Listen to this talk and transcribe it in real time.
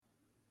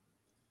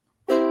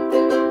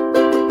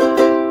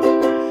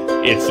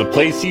It's the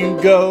place you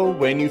go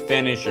when you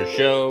finish your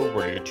show.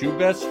 We're your two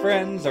best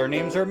friends. Our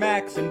names are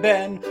Max and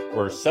Ben.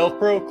 We're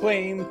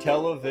self-proclaimed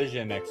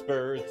television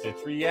experts.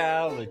 It's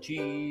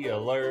Reality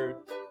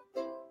Alert.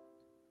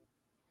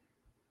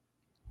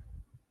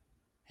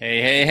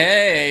 Hey, hey,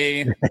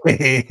 hey.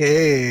 Hey,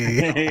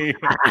 hey.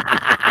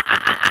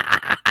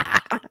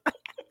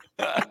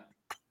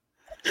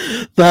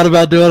 Thought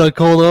about doing a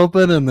cold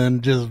open and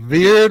then just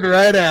veered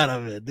right out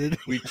of it, didn't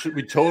we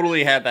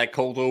totally had that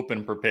cold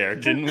open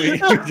prepared, didn't we?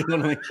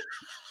 Totally.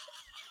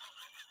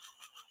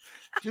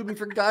 Dude, we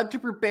forgot to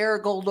prepare a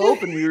cold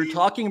open. We were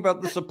talking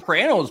about The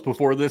Sopranos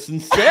before this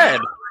instead.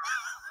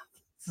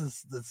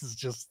 This is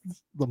just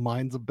the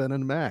minds of Ben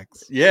and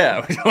Max.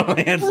 Yeah, we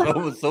totally had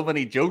so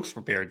many jokes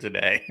prepared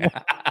today.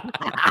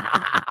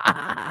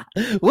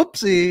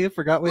 Whoopsie,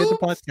 forgot we had the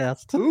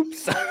podcast.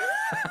 Oops.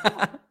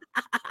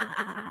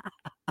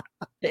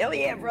 Hell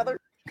yeah, brother.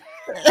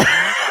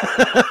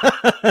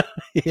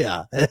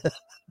 Yeah.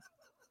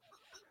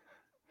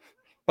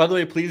 By the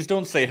way, please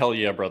don't say hell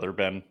yeah, brother,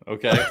 Ben,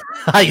 okay?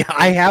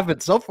 I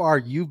haven't. So far,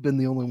 you've been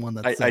the only one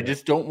that I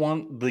just don't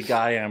want the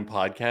guy I'm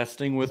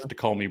podcasting with to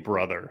call me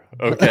brother,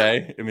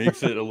 okay? It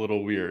makes it a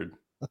little weird.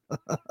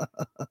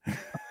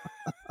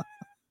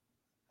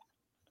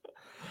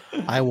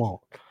 I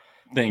won't.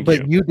 Thank you.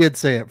 But you did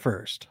say it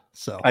first,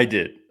 so. I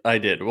did.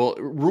 Well,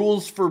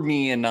 rules for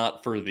me and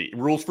not for thee.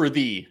 Rules for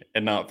thee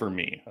and not for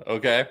me,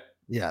 okay?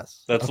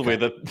 Yes. That's the way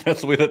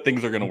that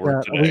things are going to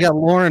work today. We got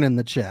Lauren in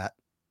the chat.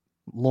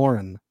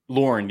 Lauren,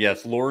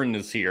 yes, Lauren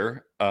is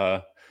here.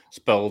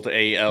 Spelled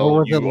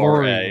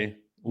A-L-U-R-A.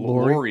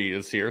 Lori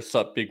is here.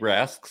 Sup, Big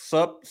Rask.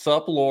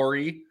 Sup,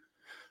 Lori.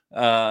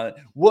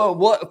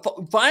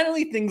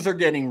 Finally, things are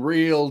getting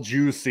real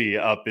juicy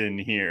up in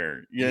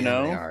here. You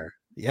know, they are.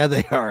 Yeah,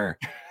 they are.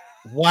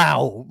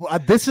 Wow,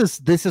 this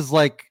is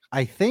like,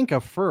 I think, a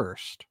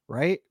first,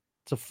 right?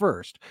 It's a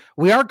first.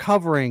 We are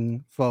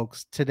covering,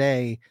 folks,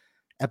 today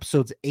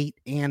episodes 8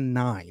 and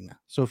 9.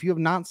 So if you have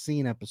not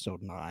seen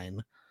episode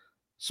 9,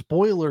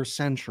 spoiler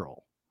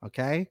central,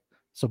 okay?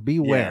 So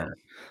beware.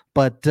 Yeah.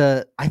 But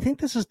I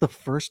think this is the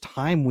first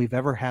time we've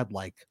ever had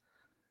like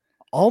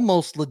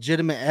almost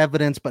legitimate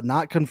evidence, but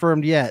not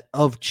confirmed yet,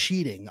 of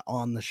cheating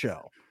on the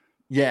show.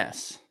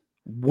 Yes.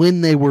 When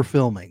they were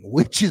filming,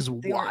 which is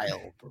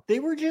wild. They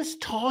were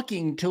just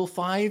talking till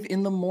 5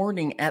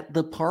 a.m. at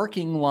the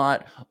parking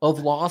lot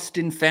of Lost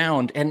and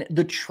Found, and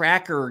the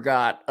tracker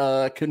got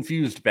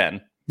confused,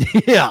 Ben.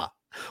 Yeah.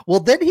 Well,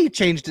 then he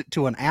changed it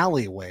to an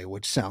alleyway,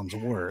 which sounds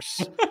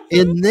worse.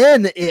 and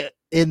then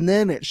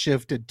it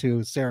shifted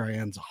to Sarah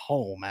Ann's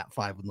home at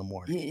 5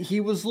 a.m.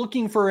 He was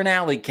looking for an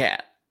alley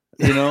cat.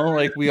 You know,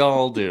 like we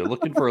all do,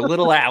 looking for a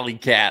little alley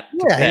cat.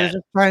 Yeah, he was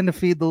just trying to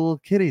feed the little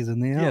kitties in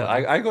the alley. Yeah,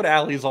 I go to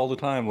alleys all the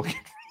time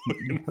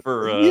looking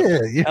for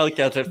alley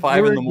cats at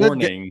 5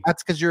 a.m.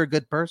 That's because you're a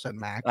good person,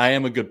 Max. I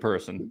am a good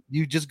person.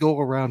 You just go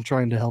around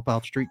trying to help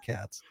out street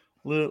cats.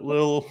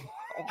 Little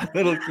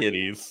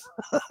kitties.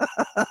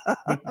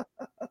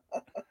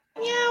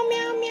 Meow,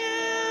 meow,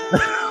 meow.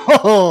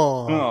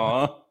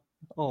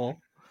 Oh,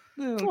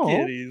 little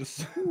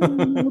kitties.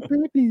 Little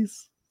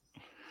babies.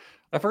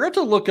 I forgot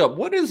to look up,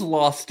 what is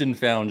Lost and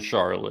Found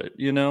Charlotte,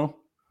 you know?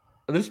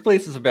 This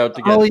place is about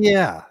to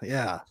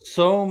get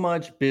so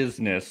much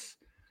business.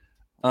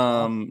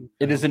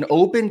 It is an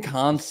open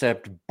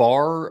concept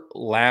bar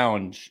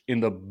lounge in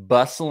the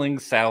bustling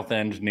South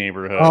End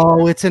neighborhood.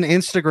 Oh, it's an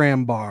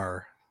Instagram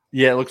bar.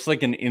 Yeah, it looks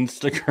like an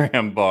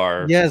Instagram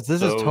bar. Yes,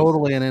 this is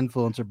totally an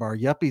influencer bar.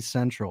 Yuppie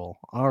Central.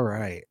 All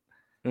right.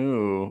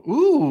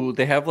 Ooh,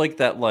 they have like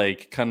that,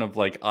 like kind of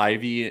like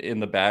ivy in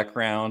the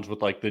background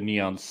with like the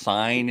neon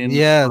sign in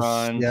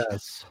front.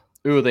 Yes.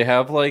 Ooh, they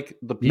have like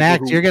the people.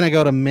 Max, you're gonna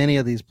go to many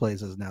of these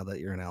places now that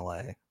you're in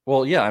LA.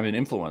 Well, yeah, I'm an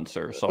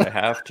influencer, so I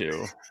have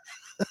to.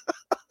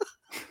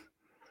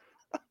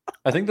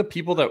 I think the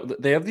people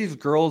that they have these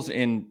girls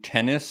in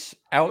tennis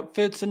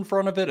outfits in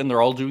front of it, and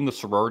they're all doing the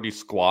sorority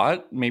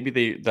squat.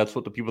 Maybe that's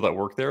what the people that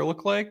work there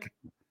look like.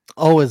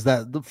 Oh, is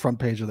that the front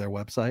page of their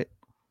website?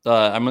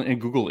 I'm in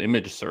Google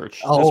image search.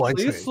 Oh,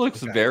 this place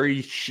looks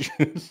very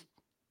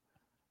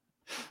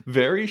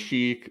very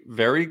chic,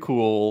 very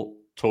cool.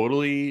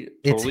 Totally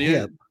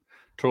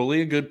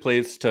a good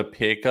place to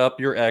pick up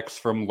your ex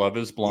from Love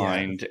is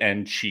Blind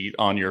and cheat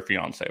on your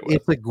fiance with.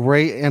 It's a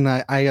great, and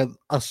I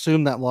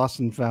assume that Lost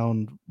and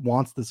Found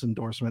wants this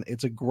endorsement.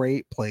 It's a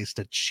great place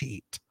to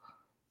cheat.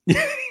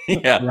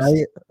 Yeah,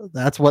 right.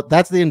 That's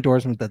the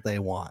endorsement that they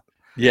want.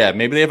 Yeah,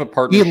 maybe they have a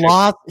partnership.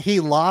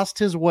 He lost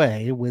his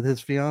way with his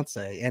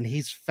fiance, and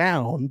he's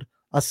found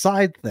a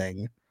side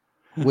thing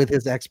with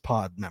his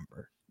ex-pod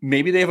member.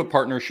 Maybe they have a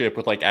partnership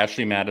with like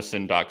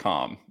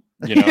AshleyMadison.com.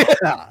 You know,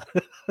 yeah.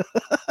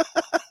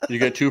 You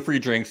get 2 free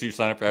drinks. You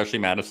sign up for Ashley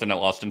Madison at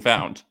Lost and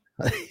Found.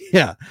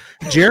 Yeah,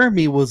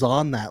 Jeremy was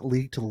on that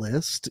leaked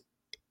list,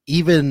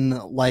 even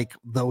like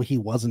though he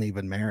wasn't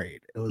even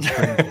married. It was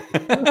crazy.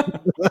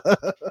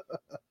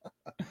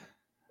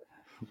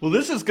 Well,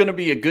 this is going to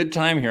be a good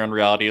time here on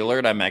Reality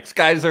Alert. I'm Max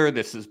Geyser.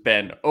 This has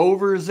been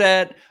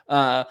Overzet.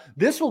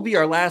 This will be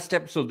our last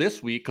episode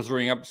this week because we're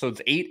in episodes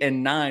 8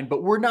 and 9,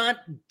 but we're not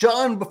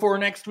done before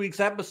next week's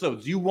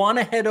episodes. You want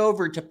to head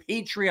over to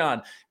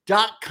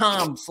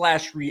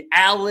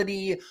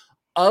patreon.com/reality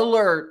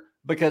alert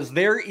because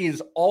there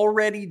is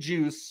already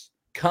juice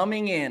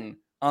coming in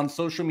on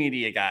social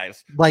media,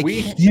 guys. Like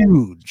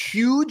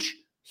huge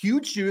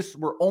juice.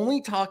 We're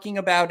only talking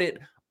about it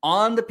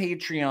on the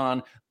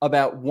Patreon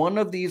about one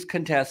of these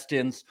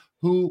contestants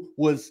who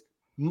was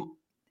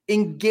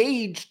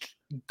engaged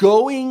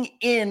going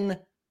in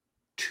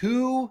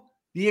to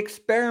the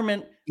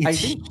experiment. I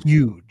think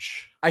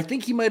huge. I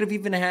think he might have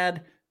even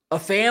had a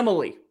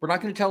family. We're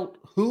not going to tell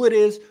who it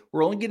is.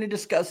 We're only going to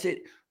discuss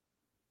it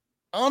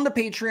on the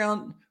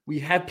Patreon. We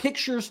have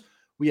pictures.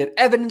 We have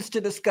evidence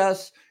to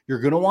discuss. You're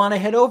going to want to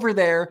head over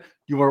there.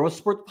 You want to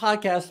support the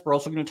podcast. We're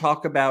also going to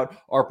talk about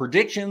our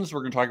predictions.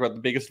 We're going to talk about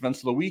the biggest events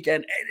of the week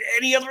and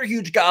any other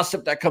huge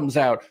gossip that comes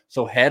out.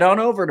 So head on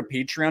over to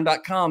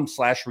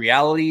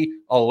patreon.com/reality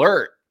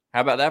alert.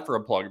 How about that for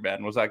a plug,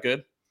 Ben? Was that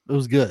good? It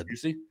was good. You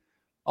see?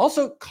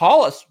 Also,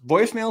 call us.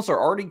 Voicemails are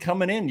already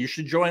coming in. You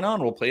should join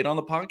on. We'll play it on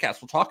the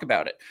podcast. We'll talk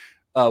about it.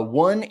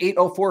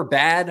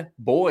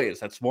 1-804-BAD-BOYS.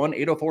 That's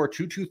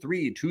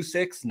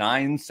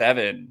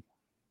 1-804-223-2697.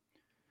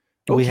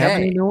 Do we have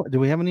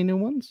any new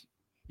ones?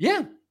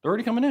 Yeah, they're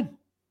already coming in.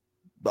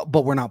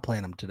 But we're not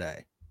playing them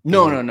today.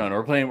 No.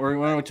 We're playing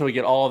until we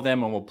get all of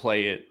them, and we'll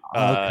play it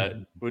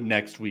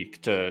next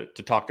week to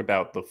talk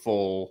about the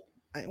full.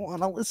 I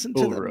want to listen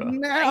to them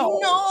now.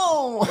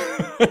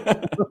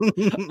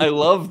 I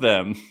love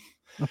them.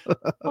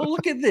 Oh,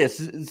 look at this.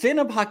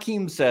 Zainab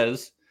Hakim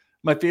says,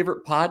 my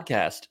favorite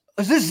podcast.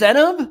 Is this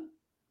Zainab?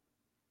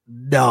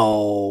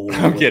 No.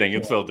 I'm kidding.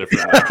 It's so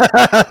different.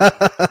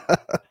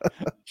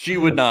 She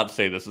would not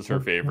say this is her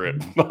favorite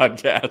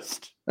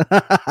podcast.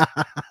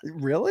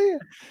 Really?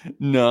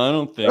 No, I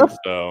don't think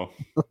so.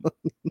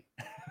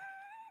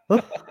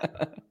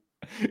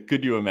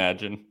 Could you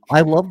imagine?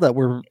 I love that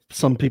we're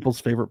some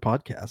people's favorite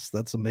podcasts.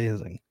 That's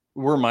amazing.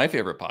 We're my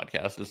favorite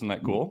podcast. Isn't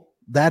that cool?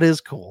 That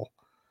is cool.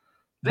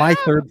 My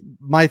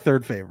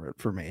third favorite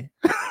for me.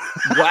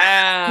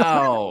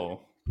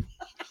 Wow.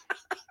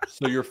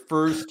 So your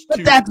first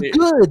two, that's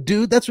good,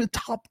 dude. That's with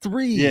top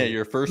 3. Yeah,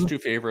 your first 2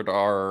 favorite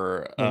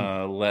are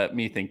let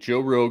me think, Joe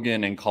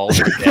Rogan and Call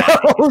Her Dad.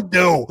 Oh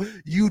no,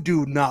 you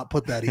do not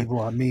put that evil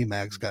on me,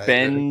 Max guy.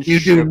 You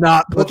do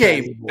not put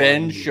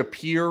Ben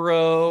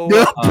Shapiro.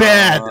 No,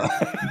 bad.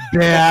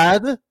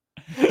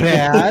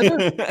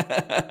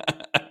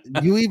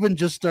 You even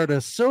just start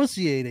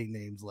associating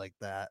names like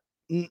that.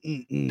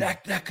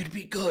 That could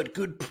be good.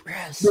 Good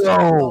press.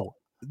 No.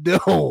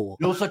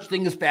 No such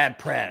thing as bad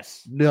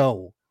press.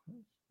 No.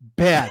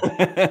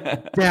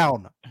 Bad.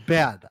 Down.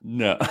 Bad.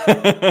 No.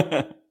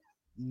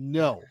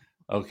 No.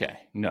 Okay.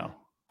 No.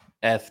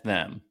 F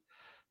them.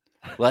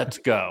 Let's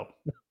go.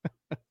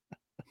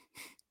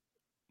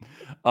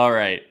 All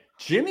right.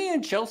 Jimmy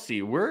and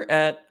Chelsea, we're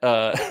at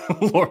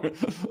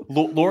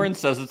Lauren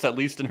says it's at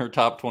least in her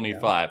top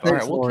 25. Yeah. All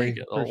right, we'll take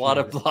it. A lot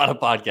of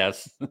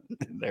podcasts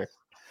in there.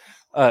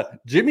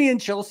 Jimmy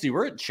and Chelsea,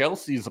 we're at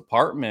Chelsea's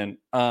apartment.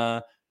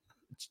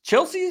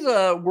 Chelsea's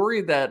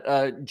worried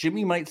that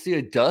Jimmy might see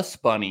a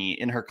dust bunny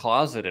in her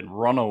closet and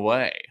run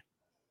away.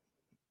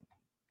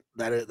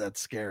 That's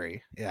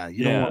scary. Yeah,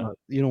 you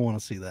don't want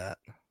to see that.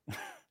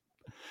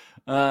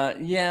 All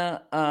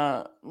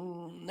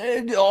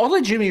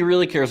that Jimmy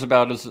really cares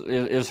about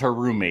is her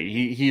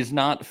roommate. He's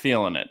not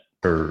feeling it.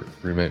 Her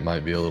roommate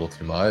might be a little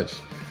too much.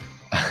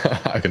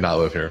 I could not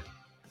live here.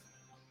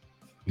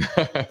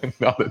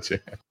 Not a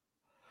chance.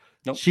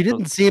 Nope. She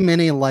didn't seem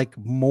any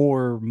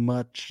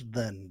much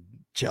than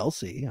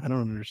Chelsea. I don't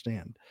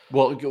understand.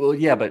 Well,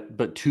 yeah,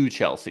 but 2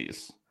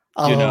 Chelseas.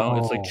 You know,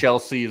 it's like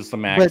Chelsea is the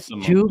maximum.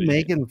 But 2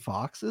 Megan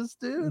Foxes,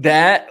 dude.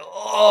 That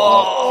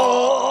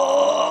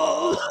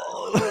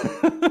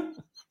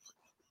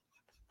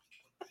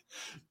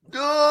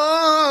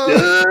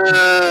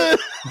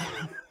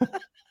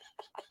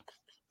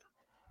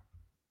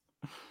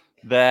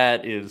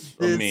that is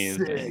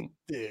amazing.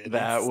 Sick, dude.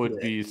 That would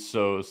be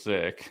so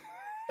sick.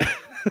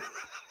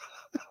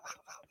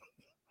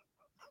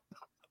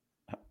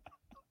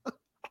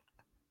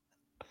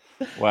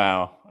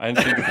 Wow, I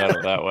didn't think about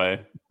it that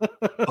way.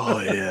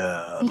 Oh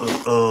yeah.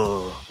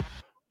 All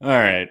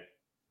right,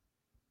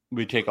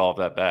 we take all of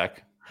that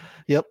back.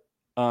 Yep.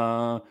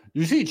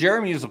 You see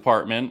Jeremy's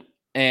apartment,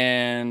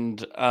 and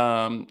she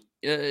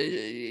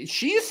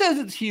says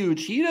it's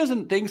huge. He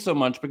doesn't think so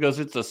much because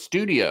it's a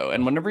studio,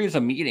 and whenever he's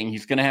a meeting,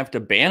 he's going to have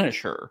to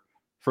banish her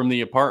from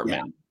the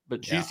apartment. Yeah.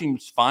 But she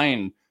seems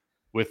fine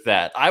with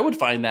that. I would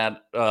find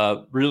that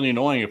really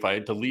annoying if I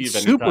had to leave.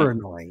 Super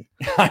annoying.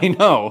 I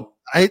know.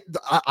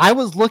 I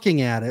was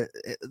looking at it,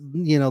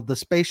 the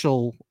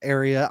spatial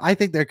area. I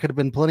think there could have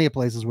been plenty of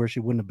places where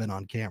she wouldn't have been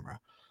on camera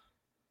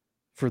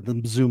for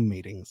the Zoom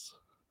meetings.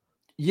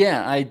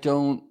 Yeah, I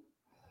don't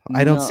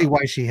see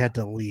why she had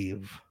to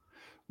leave.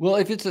 Well,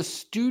 if it's a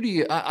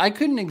studio, I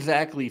couldn't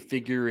exactly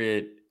figure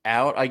it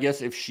out, I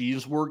guess, if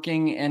she's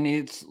working and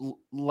it's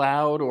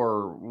loud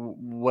or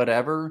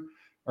whatever,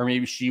 or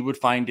maybe she would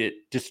find it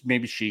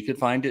maybe she could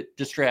find it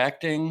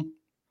distracting.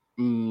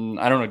 I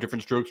don't know,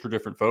 different strokes for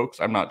different folks.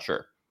 I'm not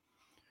sure.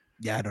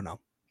 Yeah, I don't know.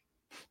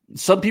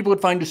 Some people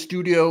would find a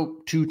studio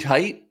too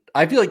tight.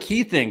 I feel like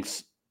he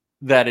thinks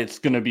that it's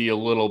going to be a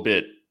little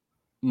bit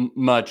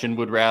much and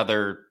would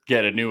rather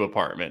get a new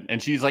apartment.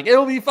 And she's like,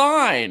 it'll be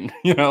fine.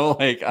 You know,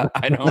 like,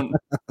 I don't.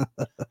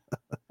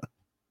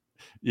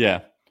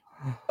 Yeah.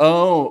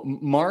 Oh,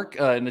 Mark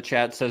in the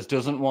chat says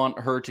doesn't want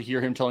her to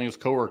hear him telling his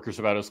coworkers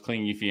about his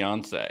clingy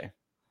fiance.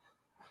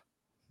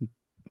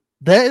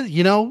 That,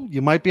 you know,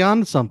 you might be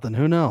onto something.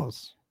 Who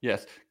knows?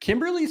 Yes.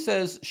 Kimberly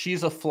says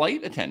she's a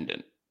flight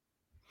attendant.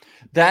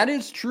 That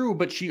is true,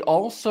 but she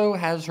also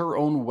has her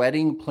own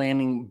wedding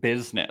planning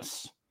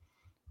business.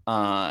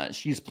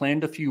 She's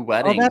planned a few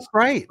weddings. Oh, that's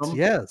right.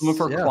 Yes. Some of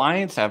her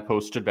clients have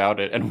posted about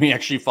it, and we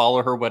actually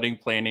follow her wedding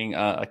planning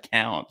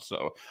account,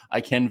 so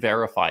I can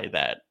verify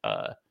that.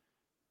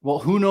 Well,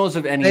 who knows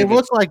if any? They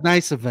look like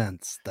nice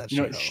events. That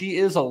she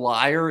is a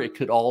liar. It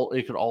could all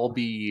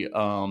be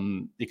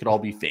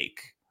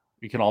fake.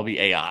 It could all be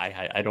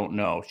AI. I don't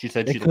know. She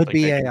said it could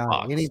be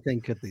AI.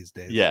 Anything could these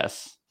days.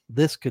 Yes.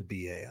 This could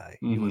be AI.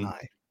 You and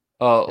I.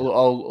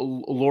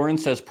 Lauren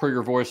says, per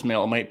your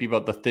voicemail, it might be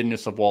about the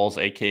thinness of walls,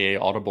 aka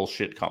audible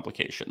shit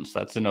complications.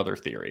 That's another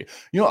theory.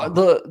 You know,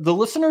 the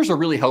listeners are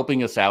really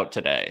helping us out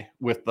today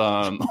with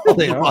all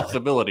the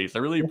possibilities. I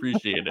really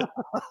appreciate it.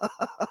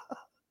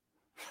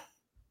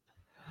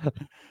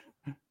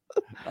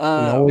 We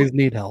always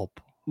need help.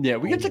 Yeah,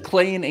 we get to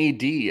Clay and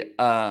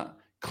AD.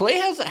 Clay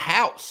has a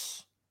house.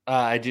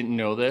 I didn't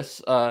know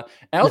this. I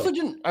also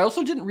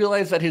didn't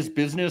realize that his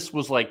business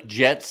was like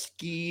jet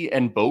ski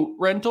and boat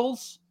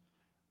rentals.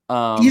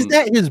 Is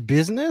that his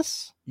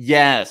business?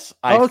 Yes.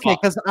 Okay,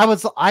 because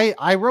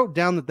I wrote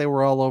down that they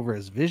were all over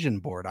his vision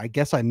board. I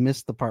guess I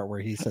missed the part where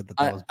he said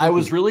that. I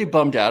was really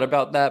bummed out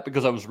about that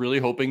because I was really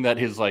hoping that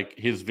his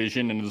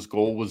vision and his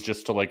goal was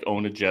just to like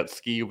own a jet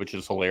ski, which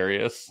is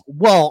hilarious.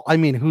 Well, I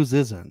mean, whose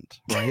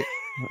isn't, right?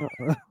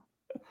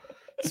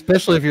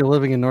 Especially if you're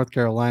living in North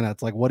Carolina,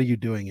 it's like, what are you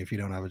doing if you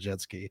don't have a jet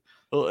ski?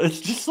 Well,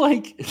 it's just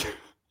like,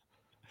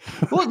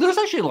 well, there's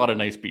actually a lot of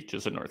nice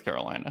beaches in North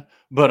Carolina,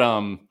 but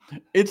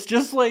it's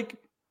just like,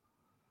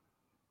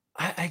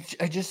 I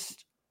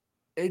just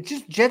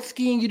jet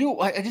skiing.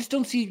 I just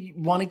don't see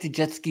wanting to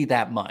jet ski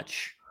that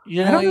much.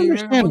 You know, I don't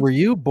understand. Were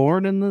you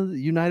born in the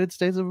United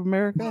States of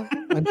America?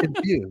 I'm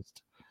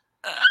confused.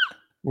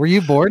 Were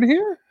you born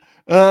here?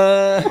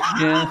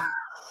 Yeah.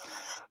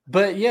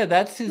 But yeah,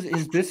 that's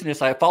his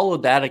business. I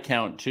followed that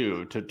account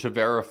too to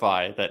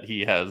verify that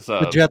he has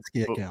the jet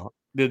ski account,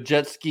 the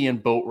jet ski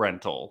and boat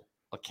rental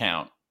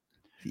account.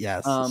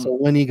 Yes. So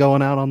when are you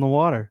going out on the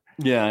water?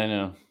 Yeah, I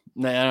know.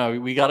 No,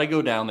 we got to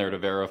go down there to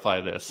verify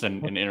this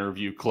and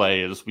interview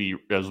Clay as we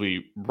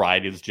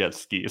ride his jet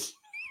skis.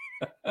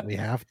 We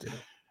have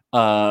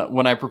to.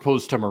 When I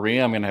propose to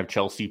Maria, I'm gonna have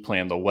Chelsea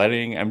plan the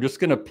wedding. I was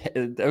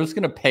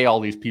gonna pay all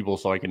these people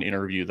so I can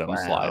interview them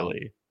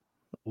slyly.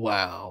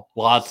 Wow.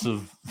 Lots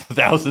of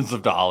thousands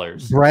of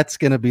dollars. Brett's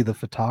going to be the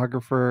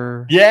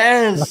photographer.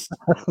 Yes.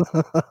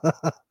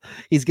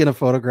 He's going to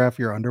photograph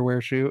your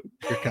underwear shoot,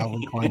 your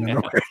Calvin Klein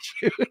underwear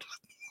shoot.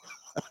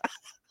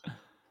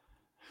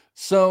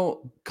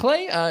 So,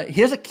 Clay, he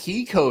has a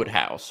key code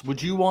house.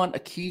 Would you want a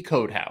key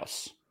code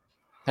house?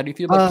 How do you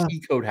feel about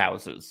key code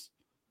houses?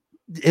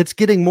 It's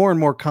getting more and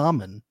more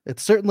common.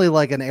 It's certainly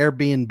like an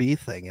Airbnb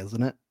thing,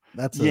 isn't it?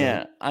 That's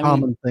a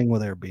common thing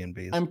with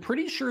Airbnbs. I'm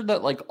pretty sure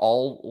that like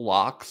all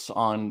locks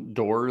on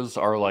doors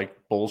are like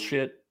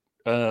bullshit.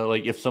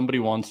 Like if somebody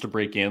wants to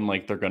break in,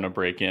 like they're gonna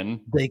break in.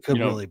 They could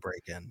really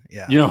break in.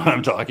 Yeah, you know what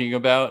I'm talking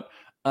about.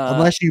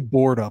 Unless you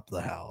board up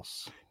the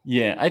house.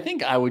 Yeah, I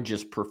think I would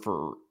just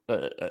prefer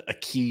a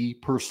key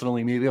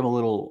personally. Maybe I'm a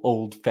little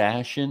old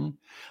fashioned.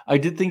 I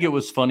did think it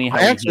was funny how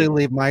I actually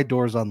leave my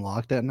doors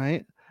unlocked at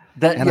night.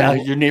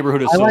 Your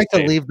neighborhood is. I like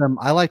to leave them.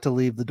 I like to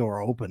leave the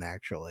door open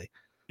actually.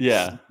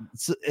 Yeah.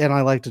 And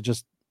I like to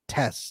just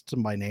test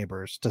my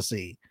neighbors to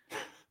see.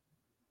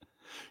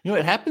 You know,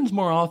 it happens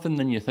more often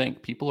than you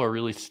think. People are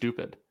really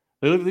stupid.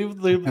 They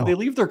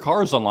leave their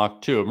cars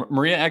unlocked too.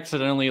 Maria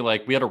accidentally,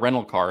 we had a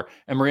rental car,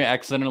 and Maria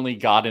accidentally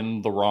got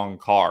in the wrong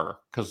car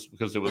because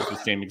it was the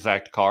same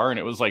exact car, and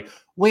it was like,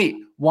 wait,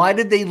 why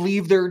did they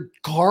leave their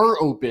car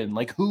open?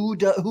 Like, who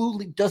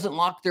doesn't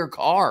lock their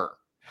car?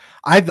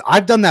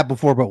 I've done that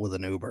before, but with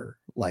an Uber.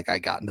 Like I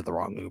got into the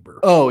wrong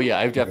Uber. Oh yeah,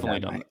 I've definitely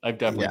done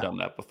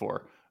that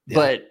before.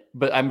 Yeah.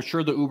 But I'm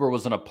sure the Uber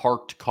was in a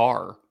parked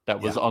car that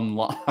was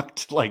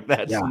unlocked. Like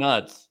that's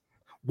nuts.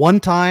 One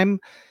time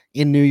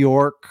in New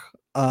York,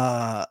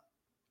 I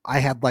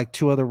had like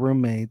two other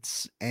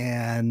roommates,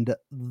 and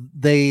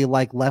they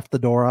like left the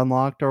door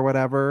unlocked or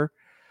whatever.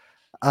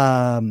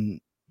 And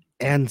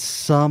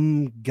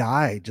some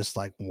guy just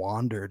like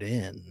wandered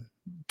in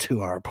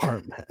to our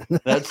apartment.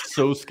 That's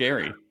so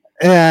scary.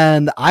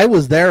 And I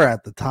was there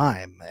at the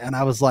time, and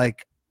I was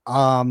like,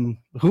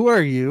 who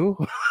are you?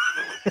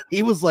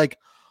 He was like,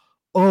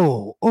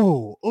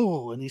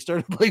 oh, and he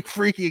started like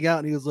freaking out,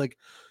 and he was like,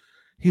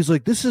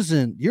 this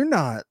isn't, you're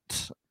not,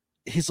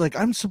 he's like,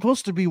 I'm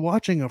supposed to be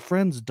watching a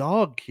friend's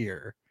dog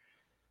here.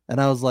 And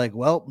I was like,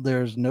 well,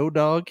 there's no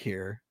dog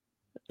here.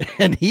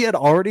 And he had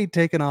already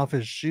taken off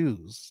his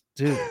shoes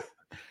too.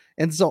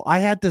 And so I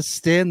had to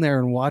stand there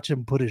and watch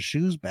him put his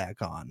shoes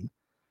back on.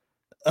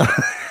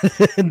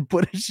 And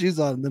put his shoes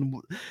on,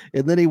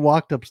 and then he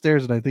walked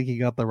upstairs, and I think he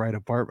got the right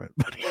apartment,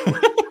 but he was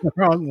the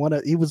wrong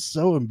one. He was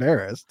so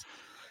embarrassed.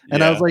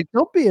 And I was like,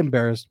 don't be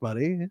embarrassed,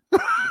 buddy.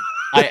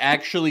 I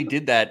actually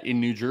did that in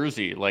New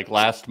Jersey, like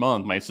last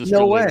month. My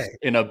sister lives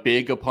in a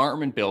big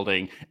apartment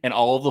building, and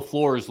all of the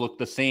floors look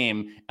the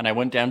same. And I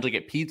went down to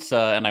get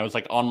pizza, and I was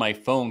like on my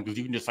phone because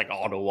you can just like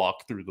auto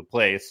walk through the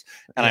place.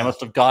 And I must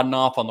have gotten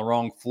off on the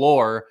wrong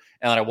floor.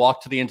 And then I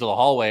walked to the end of the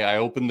hallway. I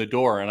opened the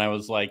door, and I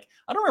was like,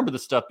 I don't remember the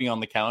stuff being on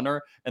the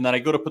counter. And then I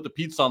go to put the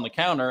pizza on the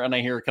counter, and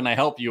I hear, "Can I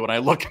help you?" And I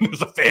look, and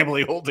there's a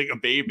family holding a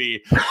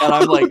baby, and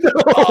I'm like,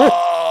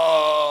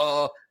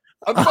 oh.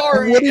 I'm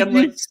sorry. What did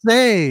you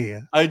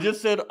say? I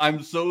just said,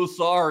 I'm so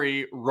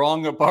sorry.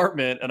 Wrong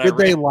apartment. And did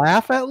they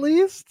laugh at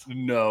least?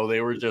 No,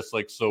 they were just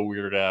like so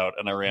weirded out,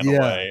 and I ran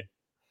away.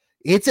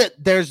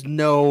 There's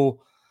no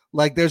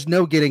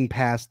getting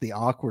past the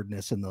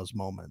awkwardness in those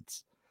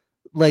moments.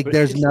 Like, but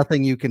there's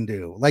nothing you can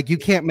do. Like, you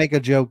can't make a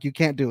joke. You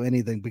can't do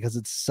anything because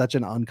it's such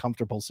an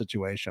uncomfortable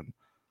situation.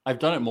 I've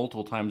done it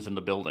multiple times in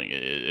the building.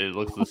 It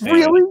looks the same.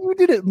 Really? You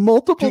did it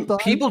multiple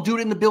times? People do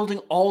it in the building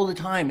all the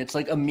time. It's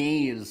like a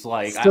maze.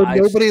 Like, so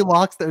nobody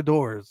locks their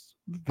doors.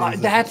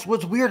 That's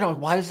what's weird.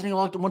 Why doesn't he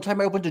lock them? One time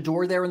I opened a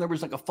door there and there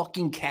was like a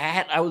fucking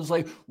cat. I was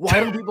like,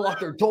 why don't people lock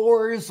their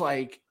doors?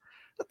 Like,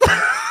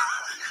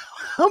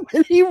 how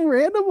many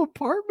random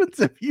apartments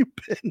have you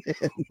been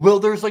in? Well,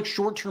 there's like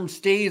short-term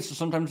stays, so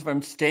sometimes if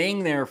I'm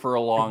staying there for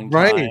a long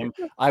time,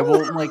 I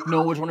won't like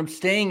know which one I'm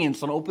staying in.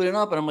 So I'm opening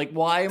up, and I'm like,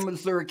 "Why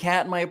is there a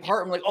cat in my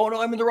apartment?" I'm like, "Oh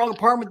no, I'm in the wrong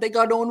apartment. Thank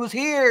God no one was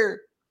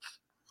here."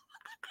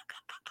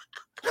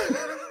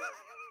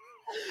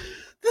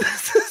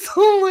 This is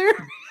hilarious.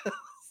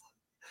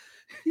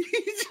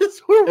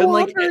 And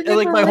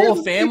my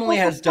whole family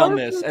has done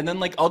this, and then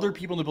like other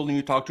people in the building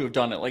you talk to have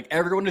done it. Like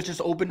everyone has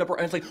just opened up,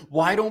 and it's like,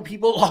 why don't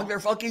people lock their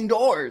fucking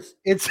doors?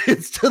 It's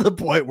to the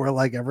point where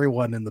like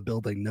everyone in the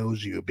building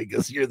knows you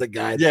because you're the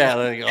guy. Yeah,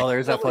 like, oh,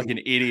 there's that fucking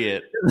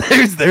idiot.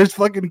 There's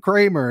fucking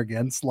Kramer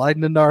again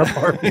sliding into our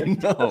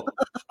apartment. No.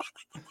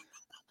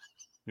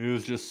 It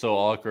was just so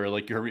awkward.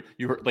 Like you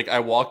were like, I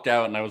walked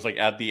out and I was like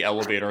at the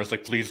elevator. I was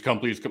like, please come.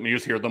 You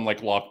just hear them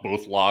like lock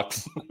both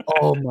locks.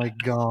 Oh my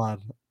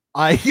God.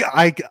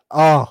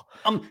 Hello,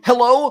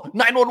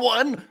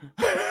 911.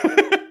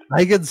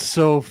 I can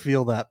so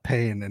feel that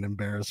pain and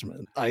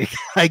embarrassment. I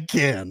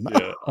can.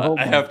 Yeah,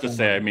 I have to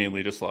say, I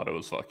mainly just thought it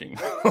was fucking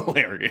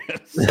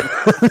hilarious.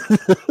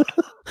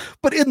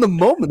 But in the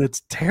moment,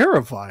 it's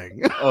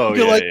terrifying. Oh,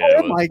 you're like,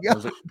 oh my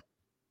God.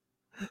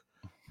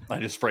 I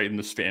just frightened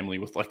this family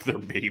with like their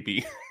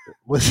baby.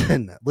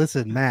 Listen,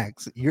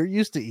 Max, you're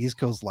used to East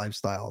Coast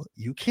lifestyle.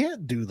 You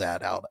can't do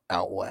that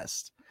out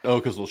west. Oh,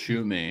 because they'll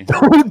shoot me.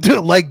 Don't do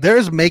like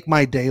there's make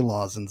my day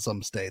laws in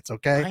some states.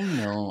 Okay, I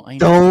know.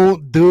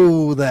 Don't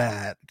do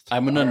that.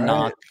 I'm gonna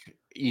knock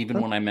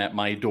even when I'm at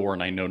my door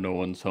and I know no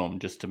one's home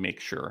just to make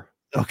sure.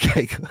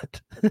 Okay,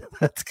 good.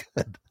 That's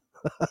good.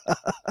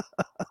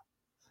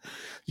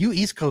 You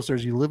East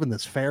Coasters, you live in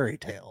this fairy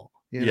tale.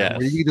 You know,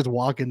 where you can just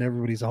walk into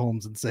everybody's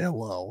homes and say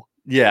hello.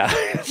 Yeah.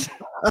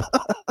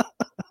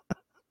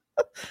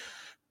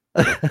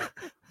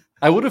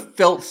 I would have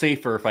felt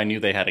safer if I knew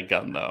they had a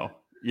gun, though.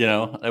 You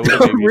know, I would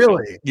have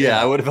really.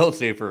 I would have felt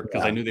safer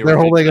because I knew they're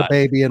holding a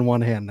baby in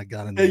one hand and a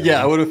gun in the other.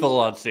 Yeah, I would have felt a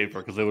lot safer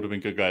because they would have been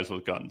good guys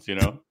with guns. You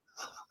know.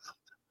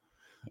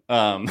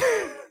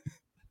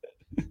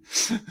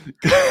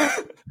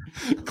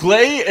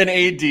 Clay and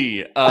AD.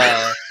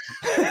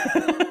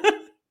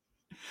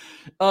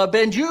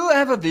 Ben, do you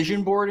have a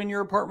vision board in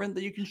your apartment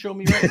that you can show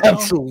me right now?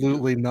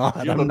 Absolutely not.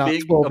 I'm not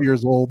 12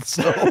 years old,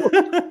 so.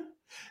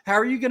 How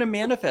are you going to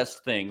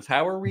manifest things?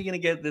 How are we going to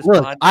get this?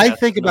 Look, I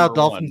think about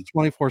dolphins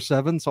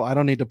 24/7, so I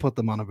don't need to put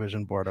them on a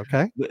vision board.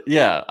 Okay.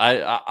 Yeah,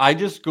 I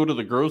just go to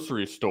the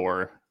grocery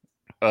store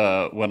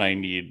when I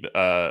need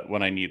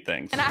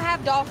things. Can I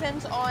have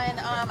dolphins on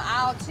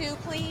aisle 2,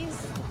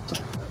 please?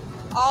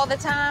 All the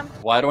time.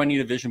 Why do I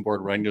need a vision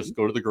board when I can just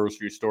go to the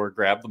grocery store,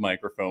 grab the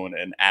microphone,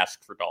 and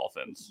ask for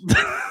dolphins?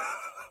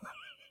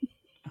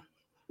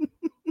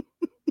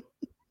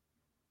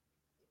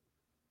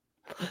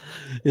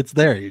 It's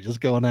there. You just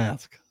go and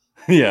ask.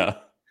 Yeah.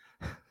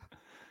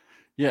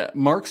 Yeah.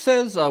 Mark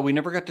says we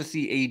never got to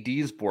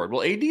see AD's board.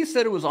 Well, AD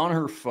said it was on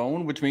her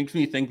phone, which makes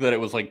me think that it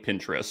was like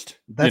Pinterest.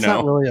 That's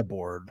not really a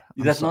board.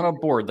 That's not a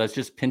board. That's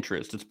just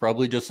Pinterest. It's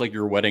probably just like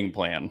your wedding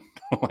plan.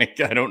 Like,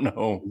 I don't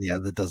know. Yeah,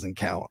 that doesn't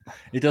count.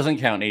 It doesn't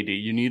count, AD.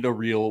 You need a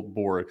real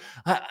board.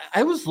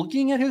 I was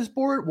looking at his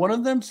board. One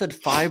of them said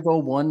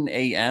 5:01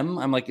 a.m.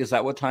 I'm like, is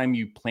that what time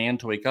you plan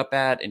to wake up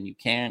at? And you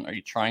can't? Are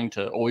you trying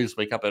to always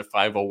wake up at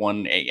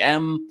 5:01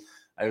 a.m.?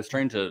 I was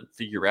trying to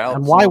figure out.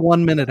 And why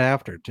 1 minute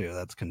after, too?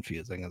 That's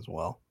confusing as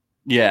well.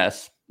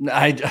 Yes.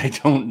 I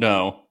don't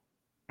know.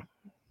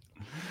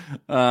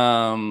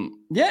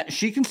 Yeah,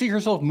 she can see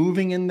herself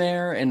moving in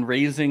there and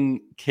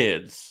raising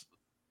kids.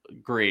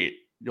 Great.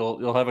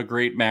 You'll have a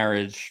great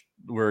marriage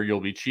where you'll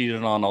be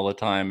cheated on all the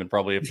time and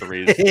probably have to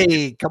raise.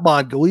 Hey, come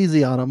on, go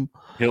easy on him.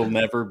 He'll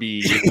never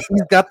be.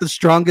 He's got the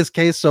strongest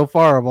case so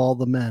far of all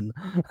the men.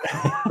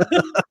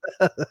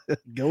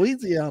 Go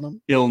easy on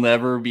him. He'll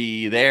never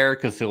be there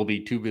because he'll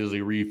be too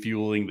busy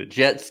refueling the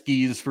jet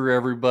skis for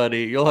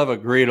everybody. You'll have a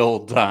great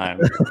old time.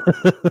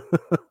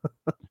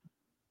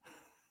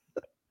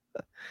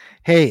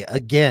 Hey,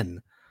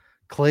 again,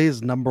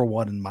 Clay's number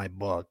one in my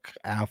book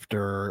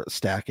after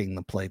stacking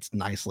the plates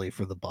nicely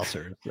for the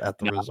bussers at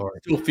the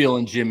resort. Still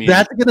feeling Jimmy.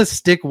 That's going to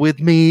stick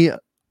with me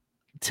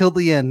till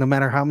the end, no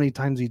matter how many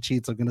times he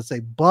cheats. I'm going to say,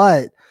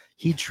 but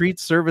he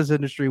treats service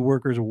industry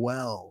workers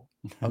well.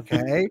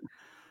 Okay.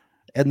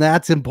 And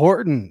that's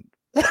important.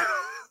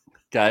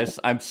 Guys,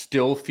 I'm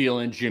still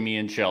feeling Jimmy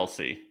and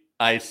Chelsea.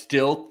 I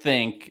still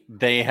think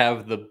they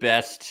have the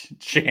best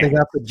chance. They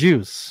got the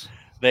juice.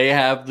 They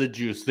have the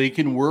juice. They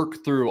can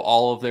work through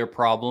all of their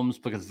problems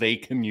because they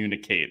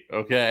communicate.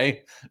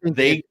 Okay. At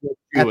this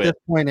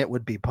point, it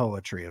would be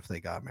poetry if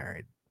they got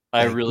married.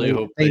 I really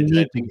hope they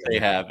do. I think they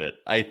have it.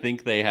 I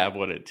think they have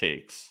what it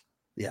takes.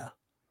 Yeah.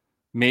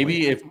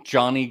 Maybe if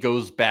Johnny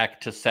goes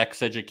back to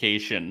sex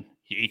education,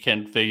 he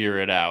can figure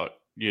it out,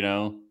 you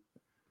know?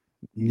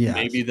 Yeah.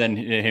 Maybe then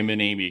him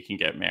and Amy can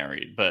get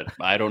married, but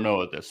I don't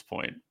know at this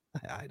point.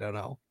 I don't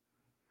know.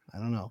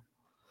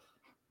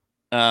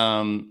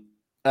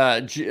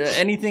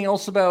 Anything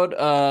else about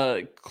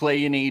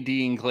Clay and AD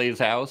in Clay's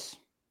house?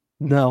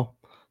 No.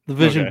 The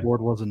vision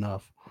board was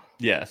enough.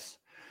 Yes.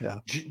 Yeah.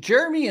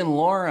 Jeremy and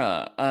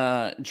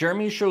Laura.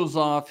 Jeremy shows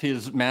off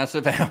his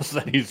massive house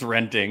that he's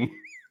renting.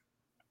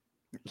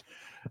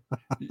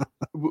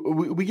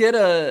 we get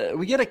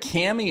a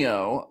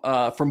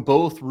cameo from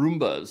both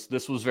Roombas.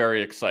 This was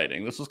very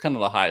exciting. This was kind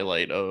of the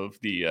highlight of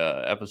the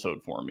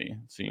episode for me.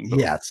 Seeing both.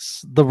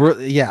 Yes.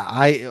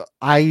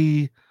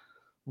 I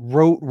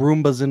wrote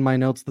Roombas in my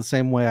notes the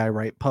same way I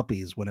write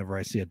puppies whenever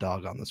I see a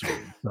dog on the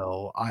screen.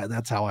 So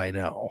that's how I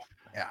know.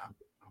 Yeah.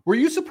 Were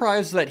you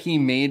surprised that he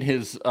made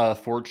his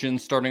fortune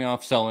starting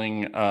off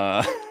selling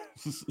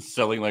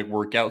selling like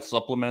workout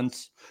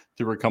supplements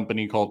through a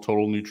company called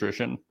Total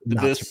Nutrition? Did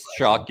this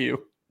shock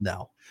you?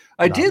 No.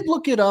 I did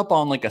look it up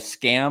on like a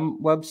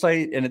scam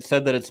website, and it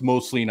said that it's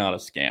mostly not a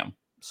scam.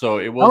 So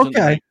it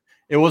wasn't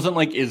it wasn't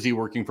like Izzy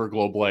working for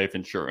Globe Life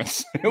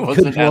Insurance. It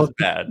wasn't as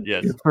bad.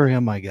 Yes. Good for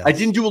him, I guess. I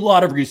didn't do a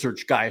lot of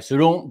research, guys, so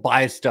don't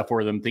buy stuff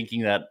for them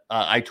thinking that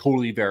I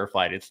totally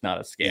verified it's not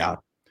a scam. Yeah.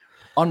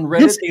 On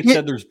Reddit, they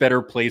said there's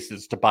better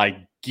places to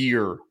buy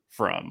gear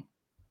from.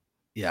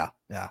 Yeah,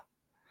 yeah.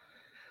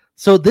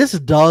 So this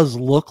does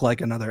look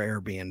like another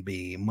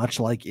Airbnb, much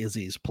like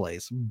Izzy's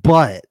place,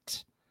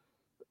 but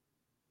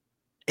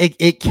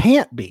it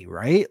can't be,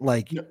 right?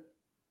 Like,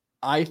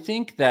 I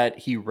think that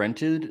he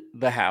rented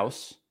the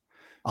house,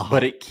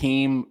 but it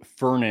came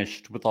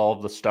furnished with all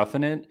of the stuff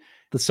in it,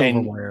 the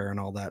silverware and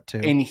all that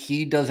too. And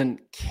he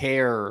doesn't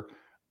care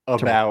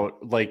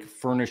about like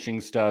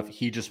furnishing stuff.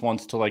 He just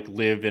wants to like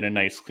live in a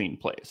nice, clean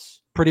place.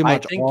 Pretty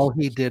much all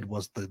he did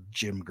was the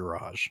gym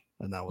garage,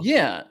 and that was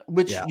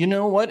you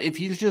know what? If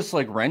he's just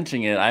like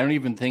renting it, I don't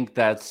even think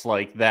that's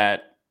like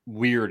that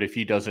weird if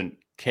he doesn't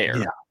care.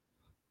 Yeah.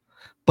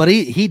 But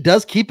he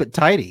does keep it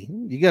tidy.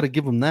 You got to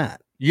give him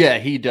that. Yeah,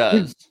 he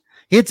does.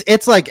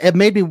 It's like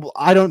maybe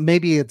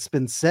it's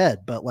been said,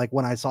 but like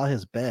when I saw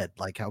his bed,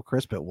 like how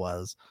crisp it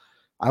was,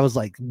 I was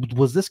like,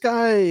 was this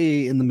guy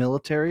in the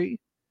military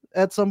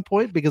at some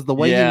point? Because the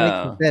way he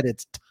makes the bed,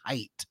 it's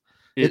tight.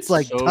 It's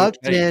like so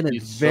tucked in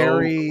and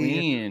very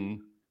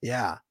clean.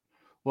 Yeah.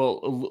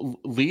 Well,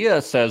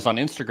 Leah says on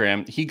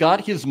Instagram, he got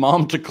his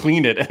mom to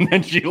clean it and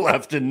then she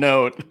left a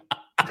note.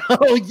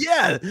 Oh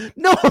yeah,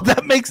 no,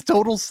 that makes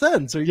total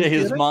sense.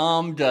 His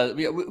mom does.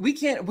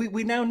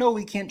 We now know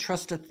we can't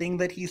trust a thing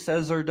that he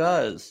says or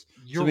does.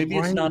 So maybe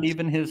it's not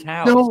even his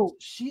house. No,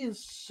 she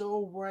is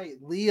so right,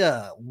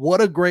 Leah.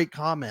 What a great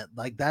comment!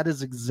 Like that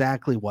is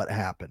exactly what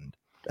happened.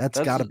 That's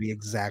got to be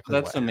exactly.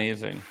 That's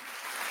amazing.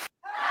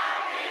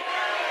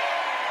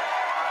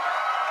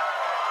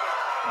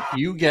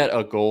 You get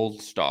a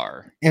gold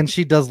star. And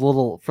she does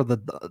little for the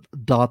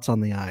dots on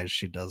the eyes.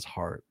 She does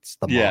hearts.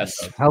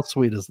 Yes. How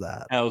sweet is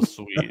that? How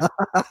sweet.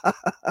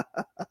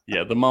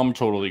 Yeah, the mom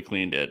totally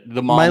cleaned it.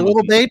 The mom, My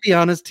Little Baby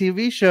on his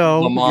TV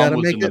show. The mom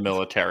was in the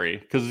military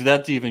because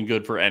that's even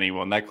good for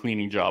anyone. That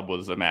cleaning job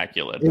was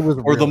immaculate. It was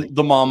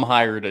the mom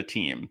hired a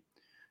team.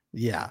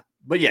 Yeah.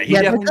 But yeah, he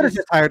definitely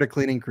just hired a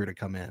cleaning crew to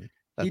come in.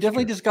 He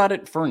definitely just got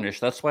it furnished.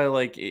 That's why,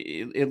 like,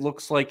 it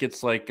looks like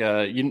it's like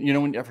you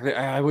know, when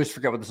I always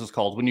forget what this is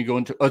called. When you go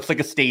into, it's like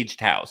a staged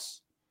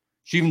house.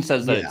 She even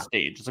says that it's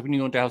staged. It's like when you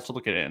go into a house to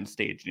look at it and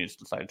stage, and you just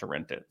decide to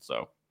rent it.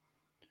 So,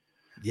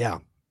 yeah.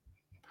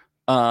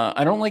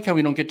 I don't like how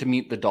we don't get to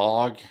meet the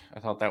dog. I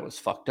thought that was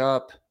fucked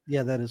up.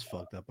 Yeah, that is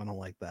fucked up. I don't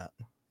like that.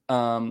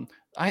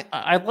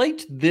 I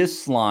liked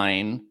this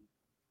line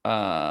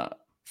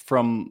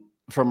from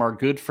from our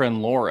good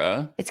friend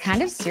Laura. It's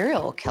kind of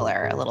serial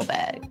killer a little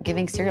bit,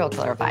 giving serial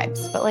killer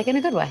vibes, but like in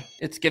a good way.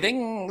 It's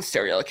giving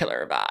serial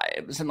killer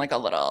vibes in like a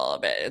little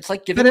bit. It's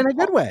like giving, but in a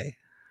good way.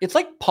 It's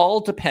like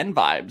Paul DePen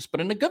vibes,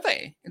 but in a good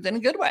way. It's in a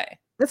good way.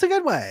 It's a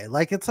good way.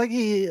 Like it's like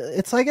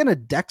in a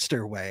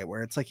Dexter way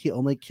where it's like he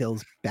only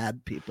kills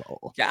bad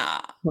people.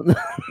 Yeah.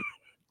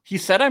 He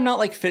said I'm not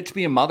like fit to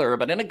be a mother,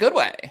 but in a good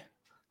way.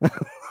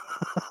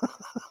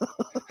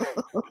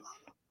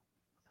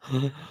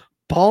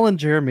 Paul and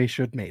Jeremy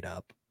should mate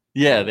up.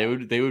 Yeah, they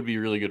would be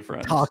really good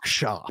friends. Talk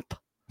shop.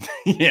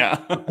 Yeah.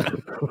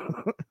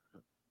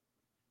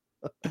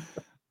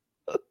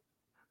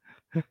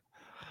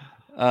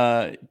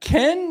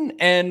 Ken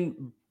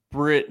and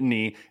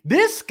Brittany.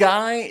 This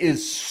guy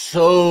is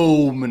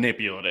so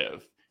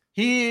manipulative.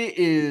 He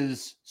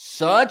is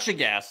such a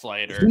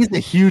gaslighter. He's a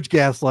huge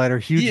gaslighter,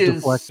 huge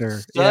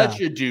deflector. Such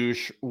a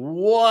douche.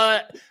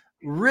 What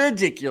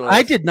ridiculous.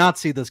 I did not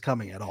see this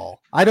coming at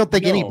all. I don't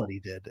think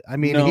anybody did. I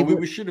mean,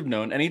 we should have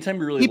known. Anytime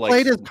you really he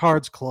played his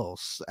cards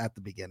close at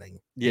the beginning.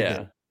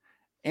 Yeah.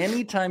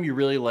 Anytime you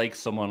really like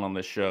someone on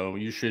the show,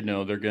 you should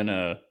know they're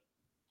gonna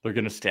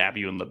stab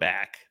you in the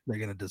back. They're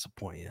gonna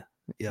disappoint you.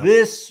 Yep.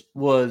 This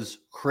was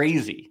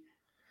crazy.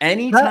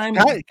 Anytime,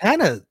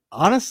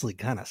 honestly,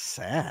 kind of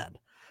sad.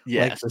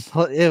 Yes,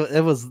 like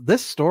it was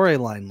this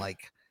storyline.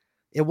 Like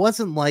it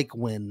wasn't like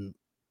when,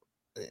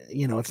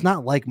 it's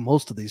not like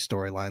most of these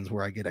storylines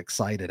where I get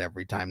excited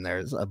every time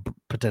there's a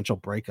potential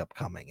breakup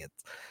coming.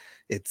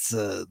 It's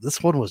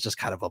this one was just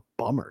kind of a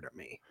bummer to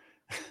me.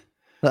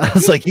 I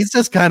was like, he's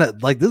just kind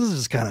of like, this is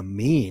just kind of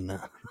mean.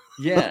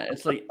 Yeah,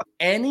 it's like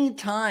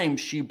anytime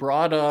she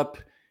brought up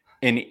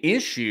an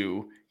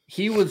issue,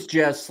 he was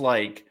just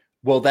like,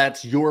 well,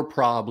 that's your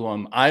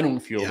problem. I don't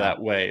feel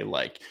that way.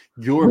 Like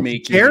you're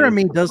making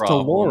Jeremy does to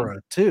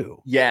Laura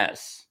too.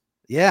 Yes.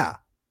 Yeah.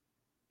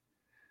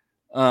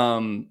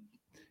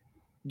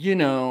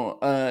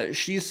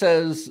 She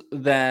says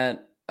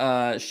that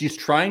she's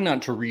trying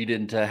not to read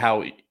into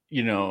how,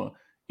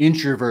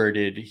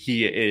 introverted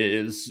he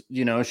is.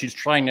 She's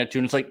trying not to.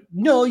 And it's like,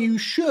 no, you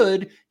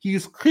should.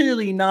 He's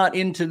clearly not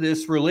into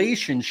this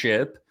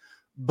relationship,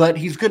 but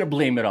he's going to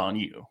blame it on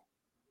you.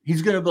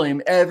 He's going to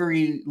blame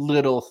every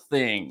little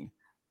thing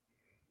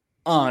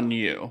on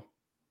you.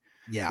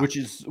 Yeah. Which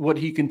is what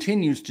he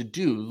continues to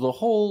do the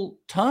whole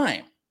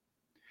time.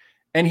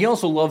 And he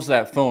also loves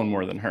that phone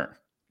more than her.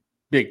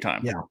 Big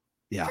time. Yeah.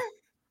 Yeah.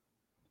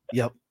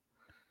 Yep.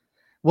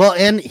 Well,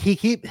 and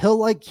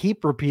he'll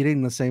keep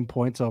repeating the same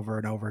points over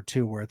and over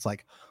too, where it's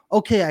like,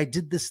 okay, I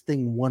did this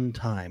thing one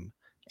time.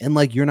 And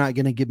like, you're not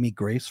going to give me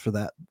grace for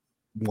that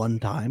one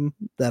time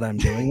that I'm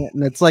doing it.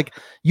 And it's like,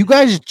 you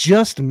guys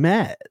just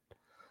met.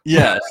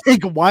 Yes.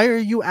 Like, why are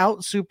you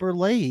out super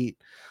late?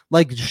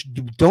 Like,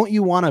 don't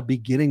you want to be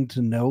getting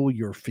to know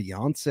your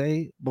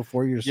fiance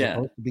before you're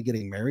supposed to be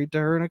getting married to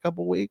her in a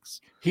couple weeks?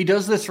 He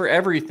does this for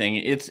everything.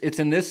 It's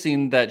in this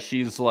scene that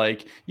she's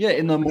like, yeah,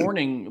 in the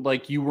morning,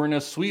 like you weren't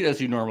as sweet as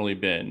you normally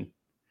been.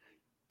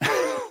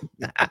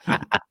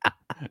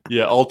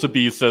 Yeah, Alta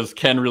B says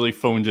Ken really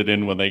phoned it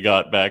in when they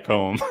got back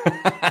home.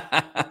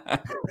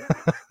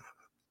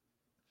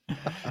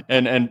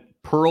 and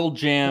Pearl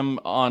Jam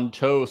on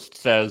Toast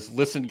says,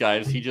 listen,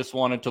 guys, he just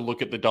wanted to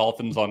look at the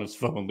dolphins on his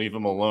phone. Leave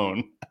him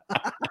alone.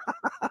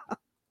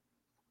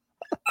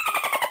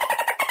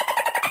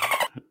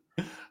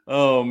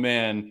 Oh,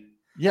 man.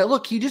 Yeah,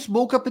 look, he just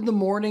woke up in the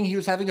morning. He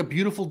was having a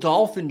beautiful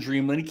dolphin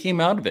dream. Then he came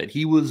out of it.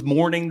 He was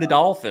mourning the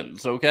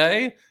dolphins,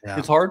 okay? Yeah.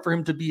 It's hard for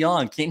him to be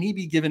on. Can't he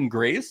be given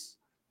grace?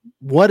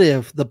 What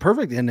if the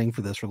perfect ending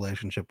for this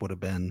relationship would have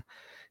been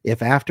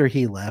if after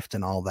he left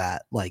and all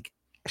that, like,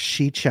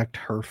 she checked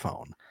her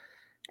phone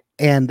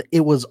and it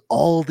was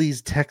all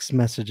these text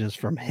messages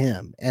from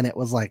him. And it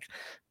was like,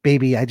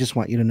 baby, I just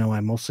want you to know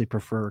I mostly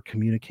prefer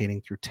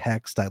communicating through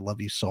text. I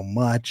love you so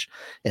much.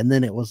 And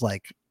then it was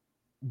like,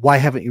 why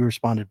haven't you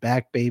responded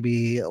back,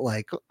 baby?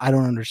 Like, I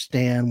don't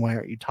understand. Why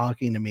aren't you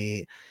talking to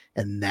me?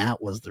 And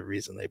that was the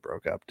reason they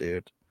broke up,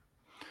 dude.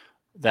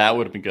 That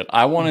would have been good.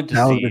 I wanted to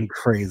see been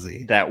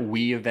crazy that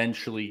we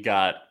eventually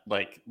got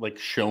like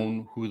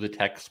shown who the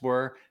texts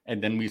were,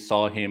 and then we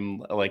saw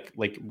him like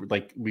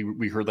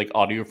we heard like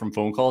audio from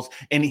phone calls,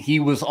 and he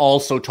was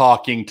also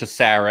talking to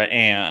Sarah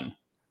Ann.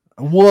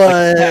 What?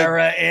 Like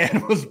Sarah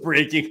Ann was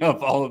breaking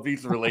up all of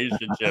these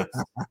relationships.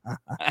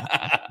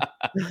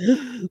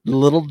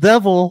 Little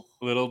devil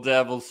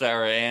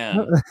Sarah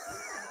Ann.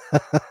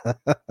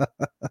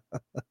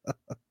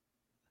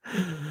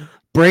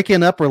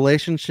 Breaking up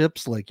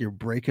relationships like you're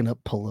breaking up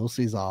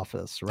Pelosi's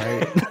office,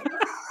 right?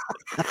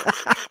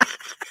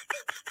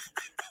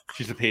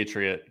 She's a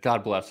patriot.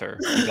 God bless her.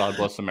 God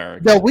bless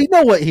America. No, we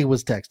know what he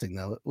was texting,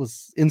 though. It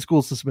was in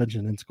school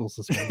suspension.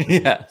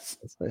 Yes.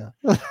 Yeah.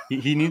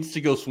 He needs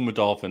to go swim with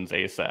dolphins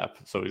ASAP.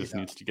 So he just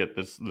needs to get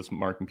this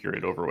marking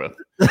period over with.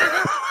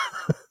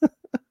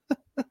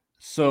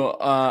 So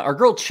our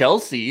girl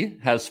Chelsea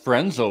has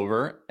friends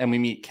over, and we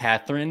meet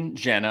Catherine,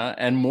 Jenna,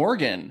 and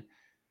Morgan.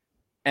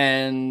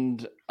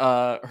 And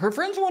her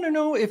friends want to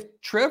know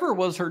if Trevor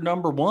was her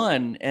number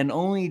one and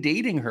only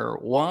dating her.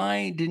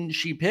 Why didn't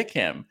she pick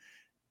him?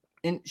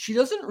 And she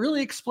doesn't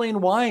really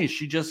explain why.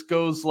 She just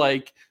goes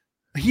like,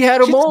 he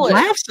had a mullet.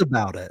 Laughs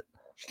about it.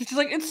 She's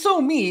like, it's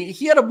so me.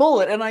 He had a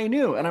mullet and I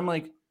knew. And I'm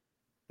like,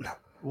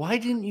 why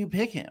didn't you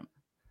pick him?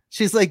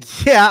 She's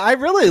like, yeah, I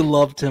really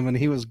loved him and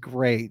he was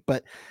great,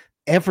 but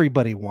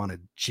everybody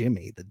wanted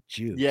Jimmy the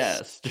Juice.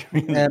 Yes.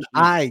 And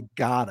I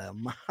got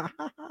him.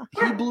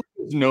 He blew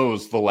his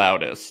nose the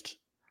loudest.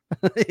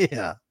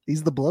 Yeah.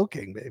 He's the blow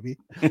king, baby.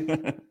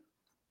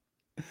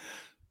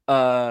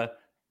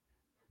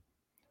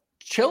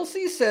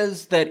 Chelsea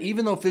says that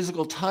even though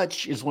physical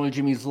touch is one of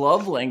Jimmy's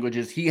love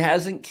languages, he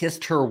hasn't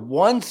kissed her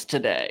once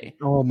today.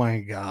 Oh my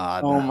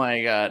God. Oh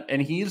my God.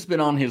 And he's been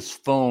on his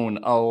phone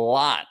a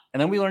lot. And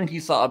then we learned he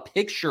saw a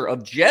picture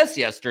of Jess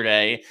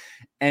yesterday.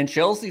 And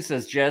Chelsea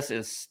says Jess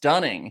is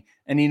stunning.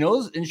 And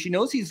she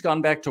knows he's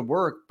gone back to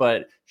work,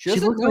 but she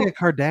looks like a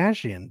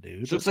Kardashian,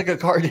 dude. She looks like a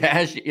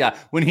Kardashian. Yeah.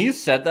 When he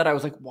said that, I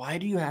was like, why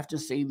do you have to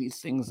say these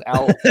things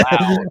out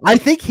loud? I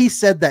think he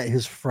said that.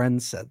 His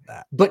friend said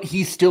that. But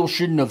he still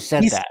shouldn't have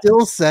said that. He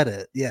still said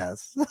it.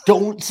 Yes.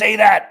 Don't say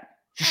that.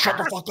 Just shut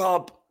the fuck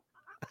up.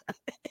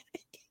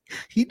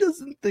 He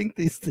doesn't think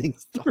these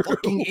things through.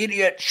 Fucking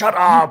idiot. Shut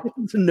up.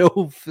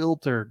 No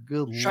filter.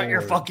 Good Shut Lord.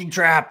 your fucking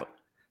trap.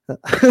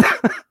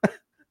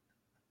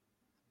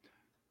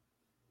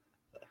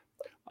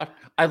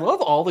 I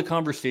love all the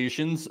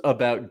conversations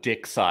about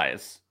dick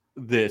size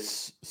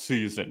this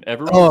season.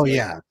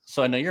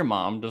 So I know your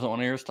mom doesn't want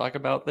to hear us talk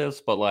about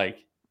this, but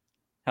like,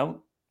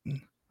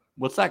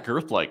 what's that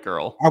girth like,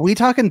 girl? Are we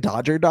talking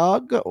Dodger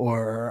Dog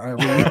or are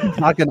we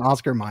talking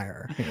Oscar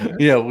Mayer?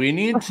 Yeah, we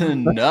need to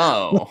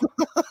know.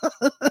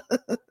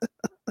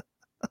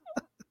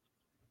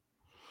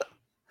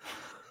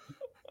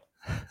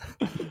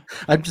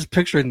 I'm just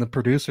picturing the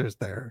producers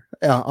there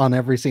on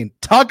every scene.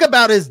 Talk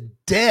about his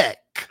dick.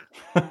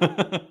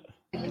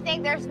 You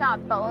think there's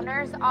not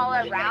boners all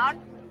around?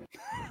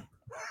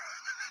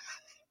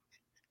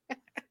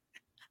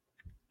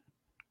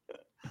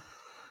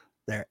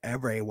 They're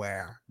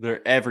everywhere.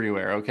 They're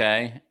everywhere,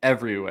 okay?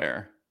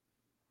 Everywhere.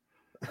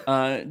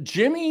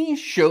 Jimmy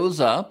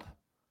shows up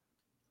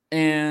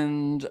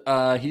and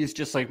he's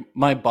just like,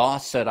 my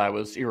boss said I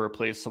was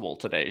irreplaceable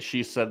today.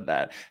 She said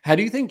that. How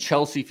do you think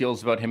Chelsea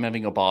feels about him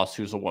having a boss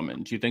who's a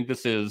woman? Do you think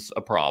this is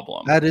a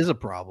problem? That is a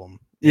problem.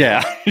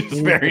 Yeah, he's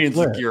very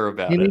insecure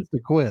about it. He needs to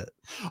quit.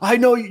 I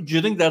know. Do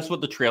you think that's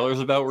what the trailer's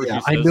about? Where he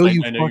says, I know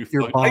you fucked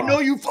your boss. I know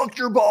you fucked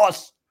your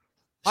boss.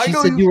 She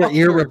said you were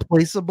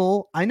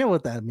irreplaceable. I know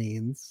what that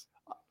means.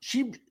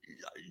 She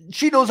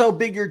knows how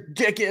big your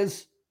dick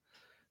is.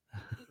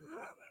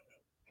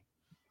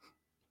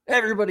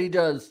 Everybody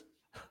does.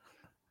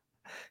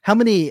 How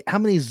many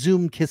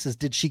Zoom kisses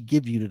did she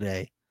give you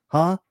today?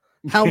 Huh?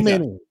 How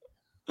many?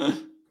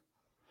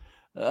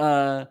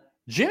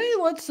 Jimmy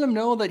lets them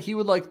know that he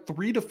would like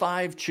 3 to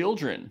 5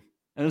 children.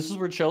 And this is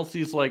where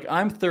Chelsea's like,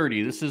 I'm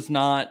 30. This is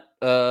not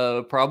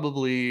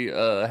probably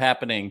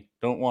happening.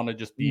 Don't want to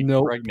just be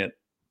pregnant.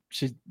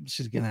 She's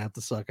gonna have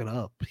to suck it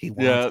up. He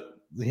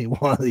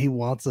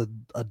wants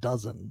a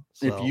dozen.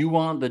 So. If you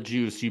want the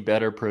juice, you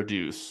better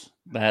produce.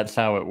 That's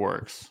how it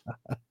works.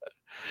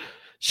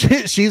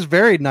 She's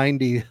very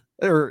 90,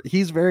 or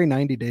he's very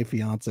 90 Day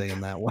Fiance in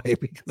that way,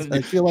 because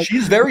I feel like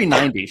she's very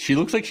 90. She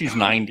looks like she's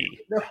 90.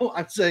 No,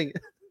 I'm saying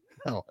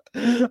all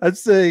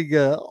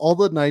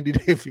the 90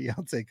 Day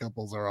Fiance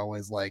couples are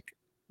always like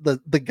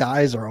the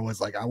guys are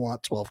always like, I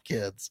want 12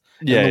 kids.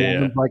 Yeah, and the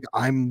woman's like,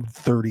 I'm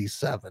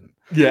 37.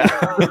 Yeah.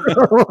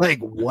 Like,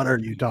 what are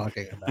you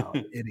talking about,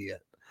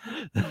 idiot?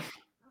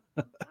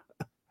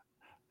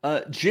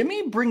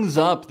 Jimmy brings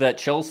up that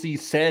Chelsea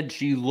said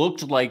she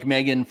looked like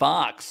Megan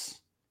Fox.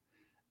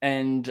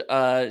 And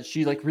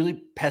she like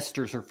really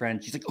pesters her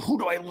friend. She's like, who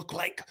do I look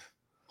like?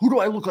 Who do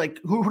I look like?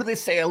 Who do they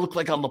say I look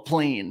like on the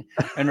plane?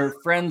 And her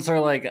friends are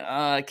like,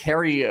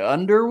 Carrie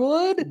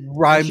Underwood?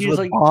 Rhymes with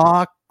like,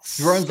 box.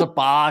 Rhymes with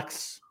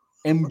box.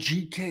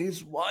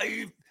 MGK's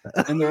wife.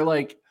 And they're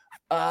like,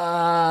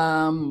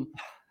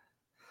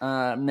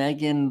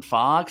 Megan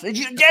Fox.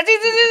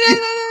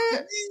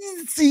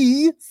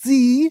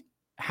 See?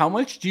 How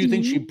much do you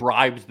think she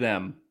bribed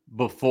them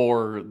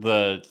before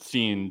the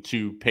scene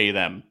to pay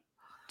them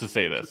to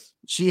say this?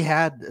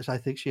 I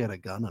think she had a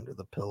gun under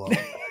the pillow,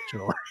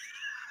 actually.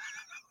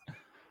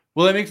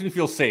 Well, that makes me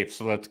feel safe,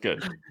 so that's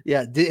good.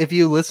 Yeah, if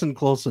you listen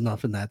close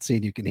enough in that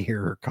scene, you can hear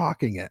her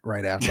cocking it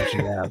right after she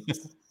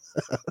asks.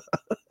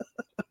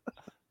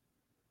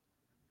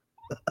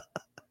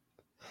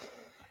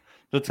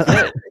 That's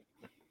good.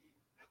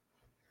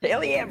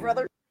 Hell yeah,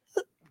 brother.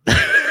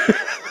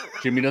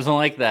 Jimmy doesn't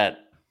like that.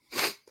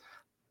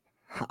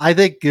 I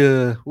think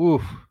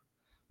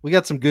we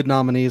got some good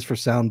nominees for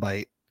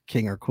Soundbite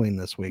King or Queen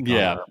this week.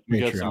 Yeah, we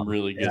got some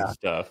really good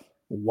stuff.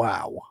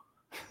 Wow.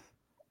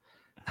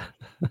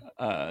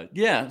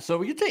 So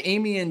we get to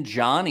Amy and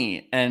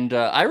Johnny, and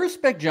I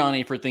respect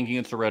Johnny for thinking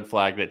it's a red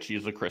flag that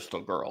she's a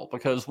crystal girl,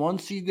 because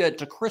once you get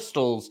to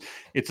crystals,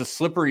 it's a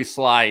slippery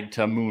slide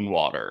to moon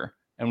water.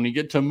 And when you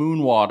get to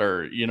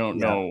Moonwater, you don't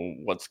know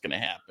what's going to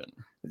happen.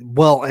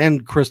 Well,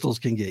 and crystals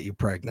can get you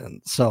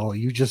pregnant, so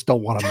you just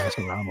don't want to mess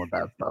around with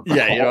that stuff.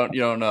 Yeah, you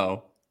don't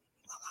know.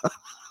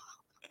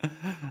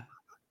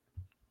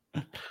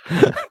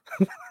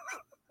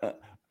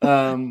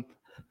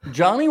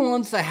 Johnny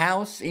wants a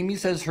house. Amy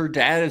says her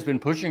dad has been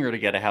pushing her to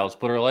get a house,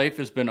 but her life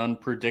has been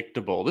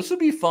unpredictable. This would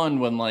be fun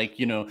when, like,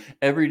 you know,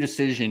 every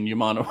decision you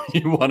want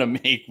to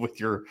make with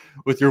your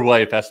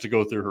wife has to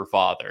go through her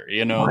father.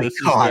 You know, this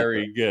is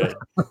very good.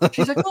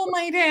 She's like, "Oh,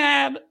 my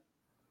daddy."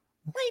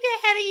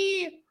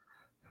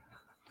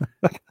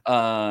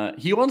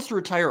 He wants to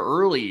retire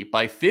early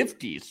by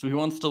 50, so he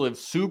wants to live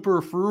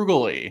super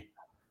frugally.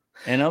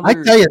 And I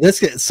tell you,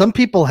 some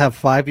people have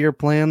 5-year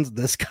plans.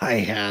 This guy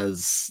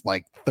has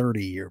like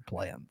 30-year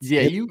plans.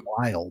 Yeah, it's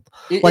wild.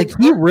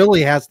 He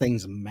really has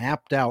things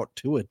mapped out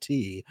to a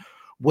T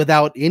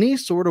without any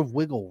sort of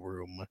wiggle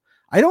room.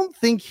 I don't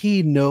think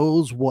he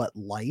knows what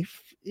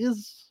life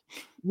is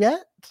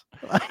yet.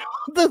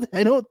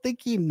 I don't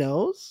think he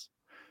knows.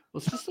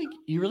 Well, it's just like,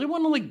 you really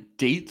want to like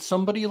date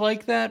somebody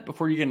like that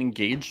before you get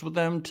engaged with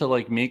them to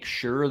like make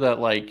sure that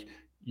like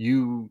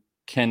you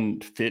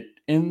can fit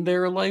in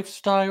their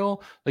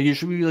lifestyle. Like, you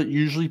should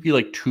usually be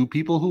like two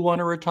people who want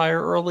to retire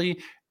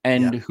early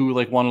and who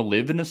like want to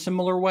live in a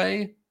similar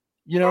way,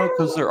 you know,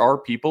 because there are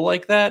people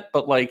like that.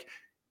 But like,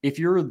 if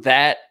you're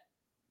that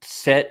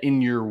set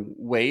in your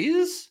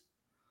ways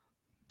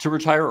to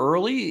retire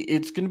early,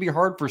 it's going to be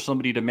hard for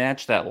somebody to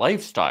match that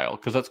lifestyle,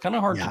 because that's kind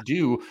of hard to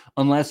do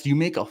unless you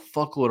make a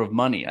fuckload of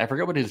money. I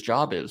forget what his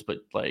job is, but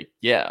like,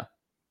 yeah.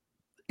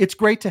 It's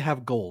great to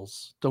have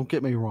goals. Don't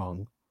get me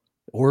wrong.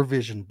 Or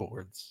vision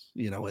boards.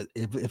 You know, if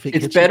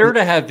it's better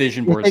to have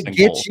vision boards. If it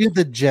gets you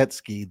the jet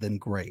ski, then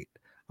great.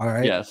 All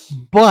right. Yes.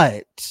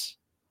 But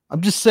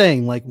I'm just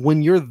saying, like,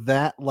 when you're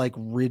that like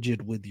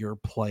rigid with your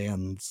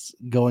plans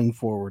going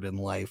forward in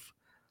life,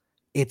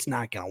 it's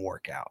not going to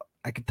work out.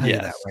 I can tell you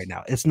that right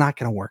now. It's not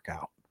going to work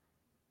out.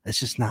 It's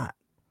just not.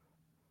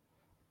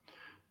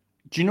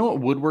 Do you know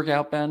what would work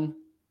out, Ben?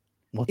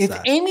 What's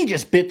that? Amy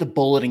just bit the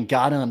bullet and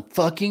got on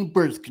fucking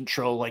birth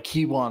control like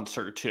he wants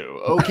her to,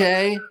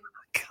 okay?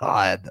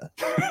 God.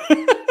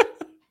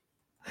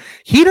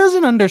 He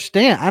doesn't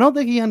understand. I don't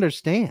think he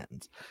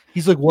understands.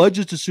 He's like, well, I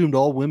just assumed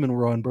all women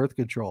were on birth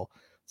control.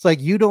 It's like,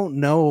 you don't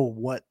know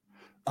what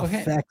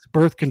effects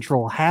birth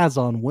control has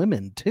on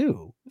women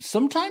too.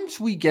 Sometimes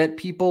we get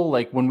people,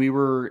 like when we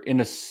were in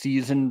a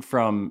season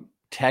from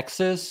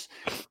Texas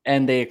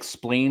and they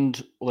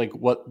explained like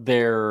what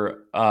their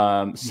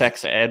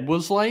sex ed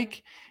was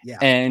like. Yeah.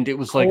 And it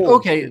was like,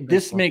 okay,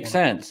 this makes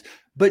sense.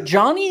 But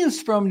Johnny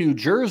is from New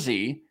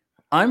Jersey.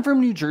 I'm from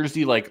New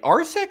Jersey. Like,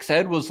 our sex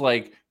ed was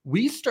like,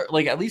 we start,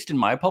 like, at least in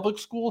my public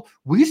school,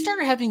 we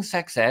started having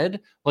sex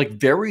ed, like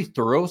very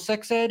thorough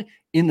sex ed,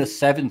 in the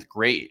 7th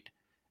grade.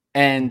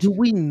 And do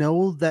we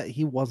know that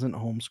he wasn't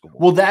homeschooled?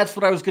 Well, that's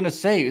what I was going to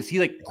say. Is he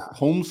like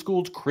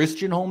homeschooled,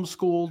 Christian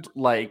homeschooled?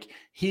 Like,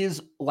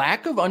 his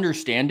lack of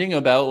understanding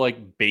about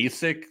like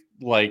basic,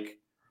 like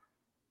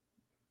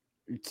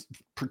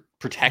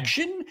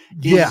protection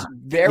is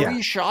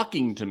very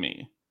shocking to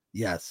me.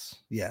 Yes.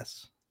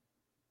 Yes.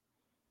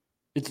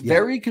 It's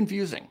very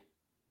confusing.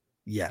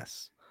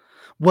 Yes.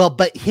 Well,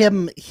 but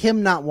him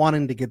not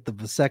wanting to get the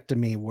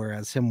vasectomy,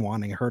 whereas him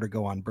wanting her to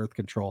go on birth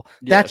control,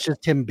 that's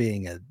just him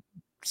being a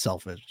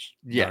selfish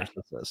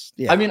narcissist.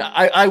 Yeah. I mean,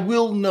 I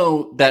will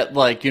note that,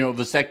 like, you know,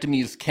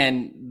 vasectomies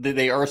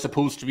they are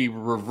supposed to be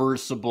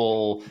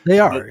reversible. They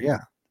are,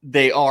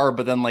 They are,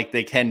 but then like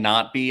they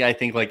cannot be. I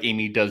think like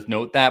Amy does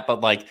note that, but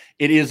like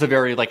it is a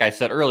very, like I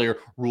said earlier,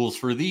 rules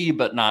for thee,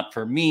 but not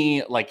for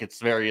me. Like, it's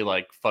very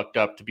like fucked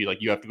up to be like,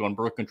 you have to go on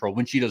birth control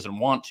when she doesn't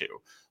want to.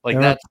 Like,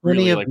 that's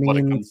really like what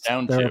it comes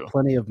down to. There are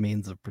plenty of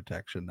means of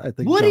protection. I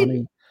think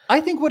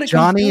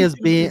Johnny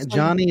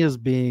is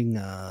being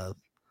a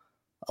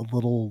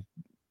little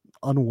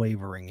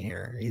unwavering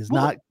here. He's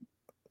not.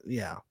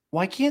 Yeah.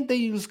 Why can't they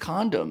use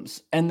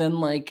condoms? And then,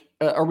 like,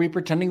 are we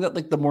pretending that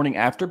like the morning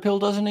after pill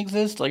doesn't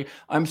exist? Like,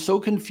 I'm so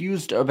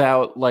confused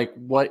about like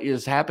what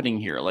is happening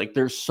here. Like,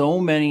 there's so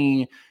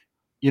many,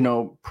 you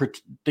know,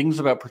 things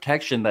about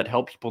protection that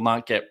help people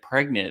not get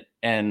pregnant,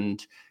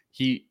 and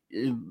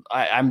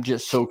I'm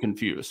just so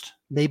confused.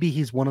 Maybe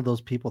he's one of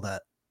those people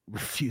that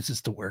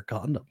refuses to wear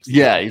condoms.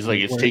 Yeah, he's like,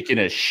 he's taking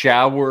a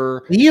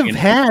shower. We have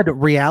had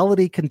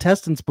reality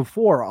contestants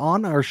before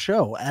on our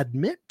show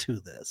admit to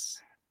this.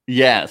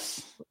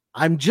 Yes.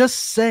 I'm just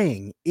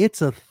saying,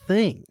 it's a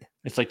thing.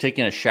 It's like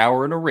taking a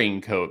shower in a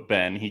raincoat,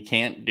 Ben. He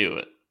can't do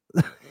it.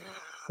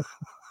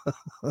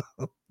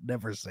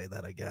 Never say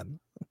that again.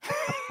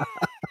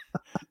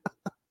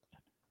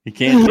 He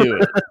can't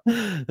do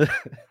it.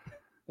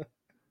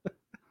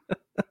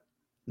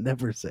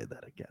 Never say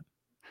that again.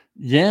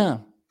 Yeah.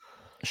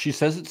 She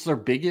says it's their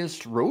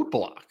biggest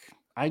roadblock.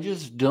 I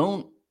just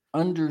don't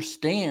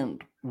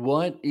understand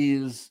what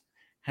is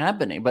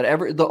happening.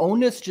 But the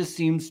onus just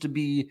seems to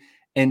be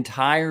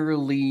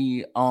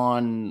entirely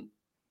on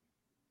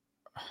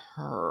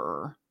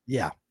her.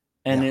 Yeah.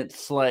 And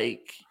it's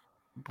like,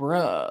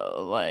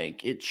 bruh,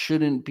 like it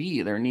shouldn't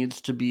be. There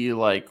needs to be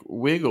like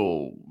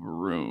wiggle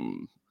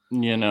room,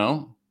 you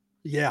know?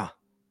 Yeah.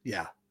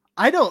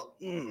 I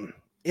don't.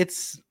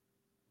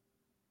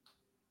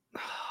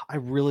 I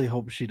really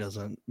hope she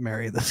doesn't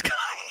marry this guy.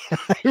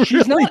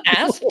 She's really not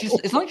asking.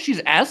 It's not like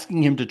she's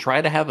asking him to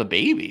try to have a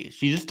baby.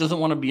 She just doesn't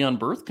want to be on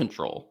birth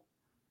control.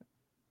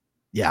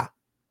 Yeah.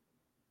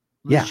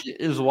 Which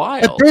is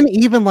wild. But then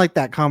even like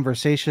that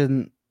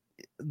conversation,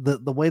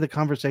 the way the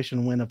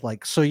conversation went of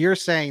like, so you're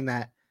saying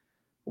that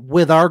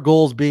with our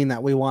goals being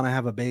that we want to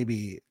have a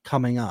baby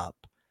coming up,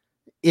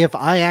 if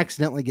I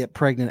accidentally get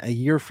pregnant a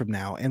year from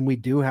now and we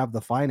do have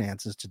the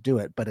finances to do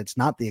it, but it's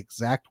not the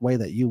exact way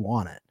that you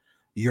want it,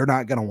 you're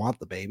not going to want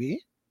the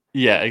baby?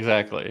 Yeah,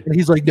 exactly. And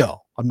he's like,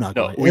 no, I'm not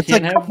going. It's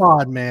like, come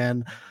on,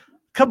 man.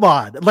 Come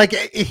on. Like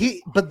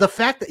but the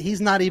fact that he's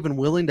not even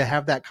willing to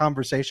have that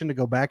conversation to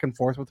go back and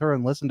forth with her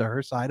and listen to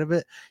her side of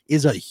it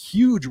is a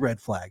huge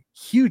red flag.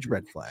 Huge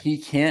red flag. He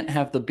can't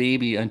have the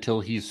baby until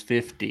he's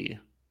 50.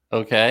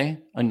 Okay.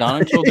 And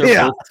not until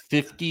they're both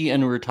 50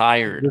 and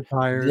retired.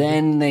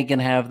 Then they can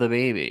have the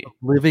baby.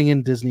 Living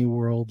in Disney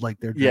World like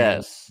they're dreaming.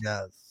 Yes.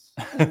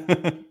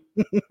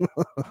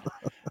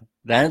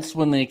 That's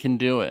when they can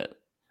do it.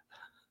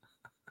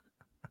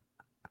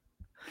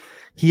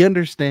 He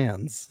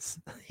understands.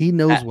 He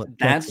knows what.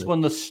 That's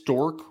when the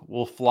stork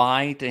will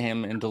fly to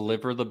him and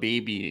deliver the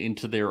baby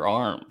into their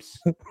arms.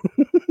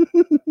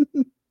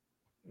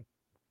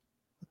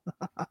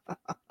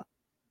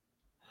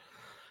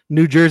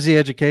 New Jersey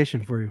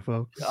education for you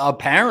folks.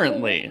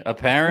 Apparently,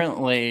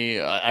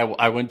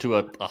 I went to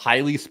a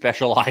highly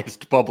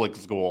specialized public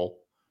school.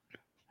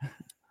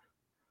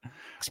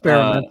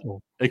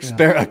 Experimental.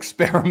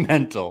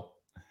 Experimental.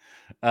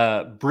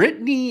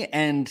 Brittany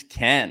and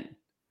Ken.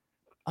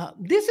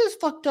 This is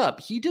fucked up.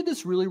 He did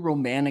this really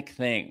romantic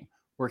thing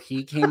where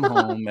he came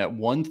home at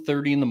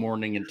 1:30 in the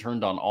morning and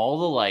turned on all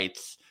the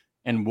lights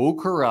and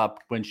woke her up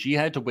when she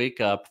had to wake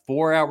up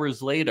 4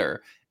 hours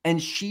later,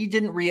 and she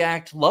didn't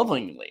react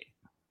lovingly.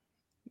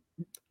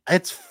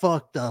 It's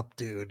fucked up,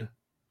 dude.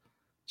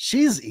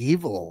 She's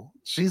evil.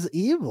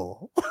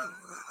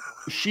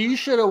 She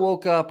should have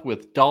woke up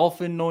with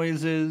dolphin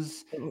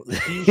noises.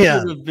 She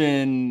should have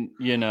been,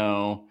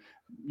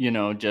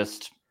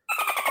 just...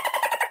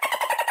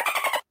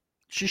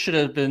 She should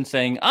have been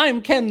saying,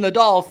 I'm Ken the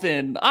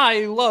dolphin.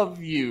 I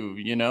love you,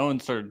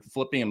 and started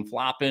flipping and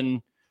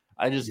flopping.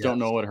 I just don't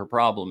know what her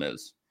problem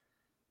is.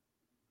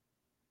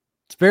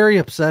 It's very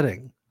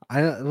upsetting.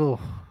 Oh,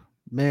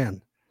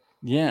 man.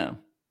 Yeah.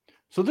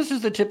 So this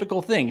is the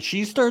typical thing.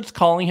 She starts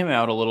calling him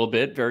out a little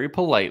bit, very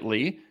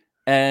politely.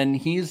 And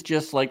he's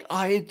just like,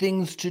 I had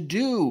things to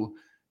do,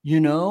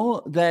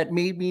 that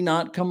made me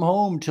not come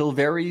home till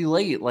very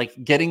late,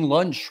 like getting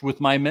lunch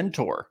with my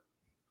mentor.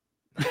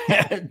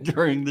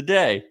 During the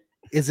day.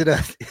 Is it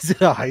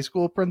a high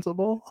school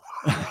principal?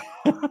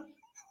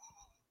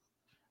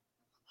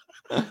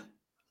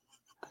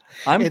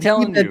 I'm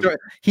telling you,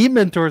 he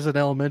mentors an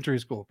elementary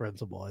school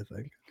principal, I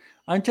think.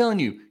 I'm telling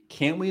you,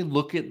 can't we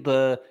look at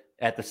the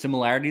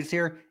similarities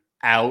here?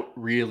 Out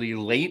really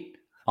late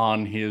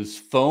on his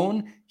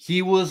phone,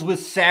 he was with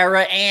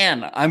Sarah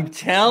Ann. I'm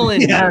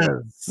telling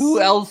you,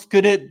 who else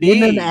could it be?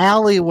 In an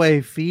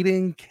alleyway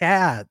feeding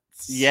cats.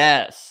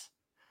 Yes.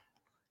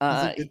 He's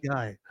a good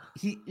guy.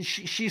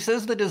 She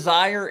says the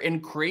desire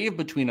and crave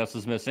between us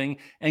is missing,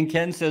 and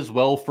Ken says,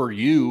 well, for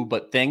you,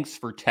 but thanks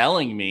for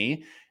telling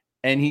me.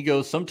 And he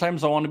goes,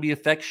 sometimes I want to be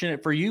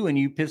affectionate for you, and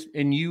you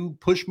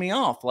push me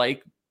off,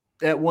 like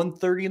at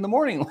 1:30 in the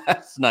morning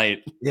last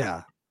night.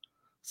 Yeah.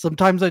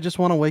 Sometimes I just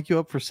want to wake you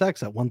up for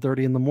sex at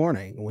 1:30 in the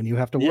morning when you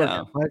have to work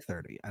at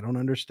 5:30. I don't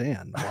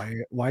understand.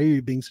 Why are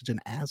you being such an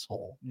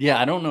asshole? Yeah,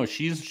 I don't know.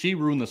 She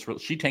ruined this.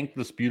 She tanked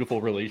this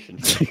beautiful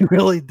relationship. She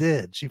really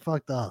did. She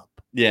fucked up.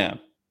 Yeah.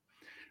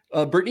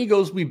 Brittany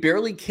goes, we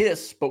barely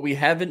kiss, but we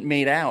haven't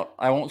made out.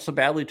 I want so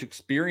badly to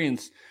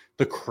experience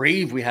the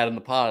crave we had in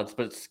the pods,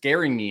 but it's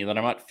scaring me that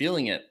I'm not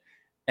feeling it.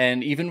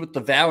 And even with the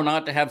vow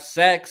not to have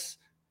sex,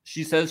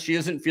 she says she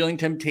isn't feeling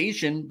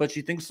temptation, but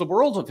she thinks the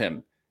world of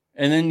him.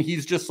 And then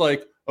he's just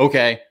like,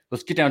 okay,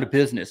 let's get down to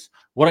business.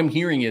 What I'm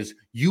hearing is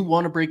you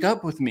want to break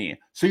up with me.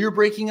 So you're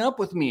breaking up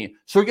with me.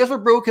 So I guess we're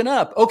broken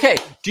up. Okay,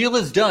 deal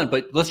is done.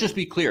 But let's just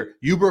be clear.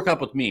 You broke up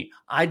with me.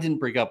 I didn't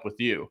break up with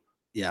you.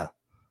 Yeah.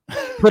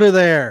 Put her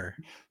there.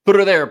 Put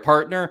her there,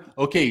 partner.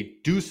 Okay,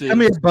 deuces.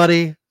 Come here,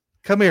 buddy.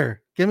 Come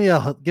here. Give me a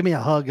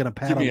hug and a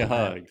pat. Give me a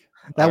hug.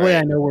 That way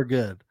I know we're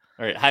good.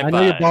 All right, high five. I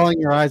know you're bawling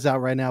your eyes out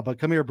right now, but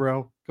come here,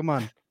 bro. Come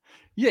on.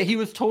 Yeah, he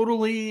was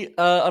totally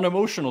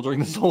unemotional during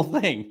this whole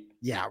thing.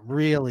 Yeah,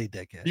 really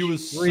dickish. He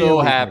was so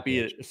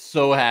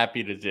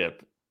happy to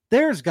dip.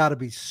 There's got to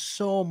be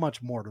so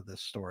much more to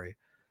this story.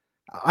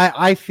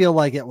 I feel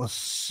like it was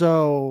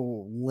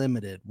so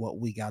limited what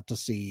we got to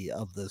see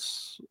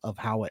of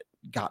how it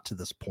got to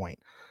this point.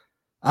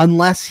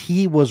 Unless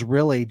he was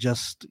really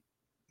just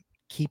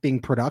keeping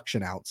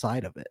production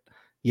outside of it.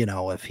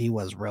 If he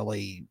was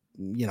really,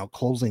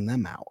 closing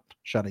them out,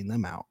 shutting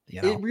them out.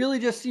 It really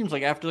just seems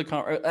like after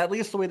at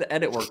least the way the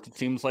edit worked, it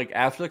seems like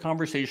after the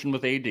conversation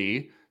with AD,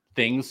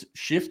 things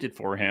shifted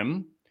for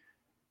him.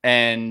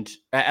 And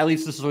at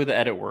least this is the way the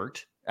edit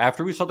worked.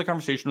 After we saw the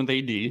conversation with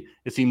AD,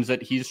 it seems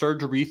that he started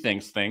to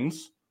rethink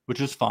things,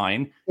 which is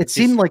fine. It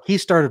seemed like he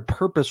started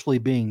purposefully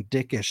being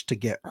dickish to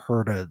get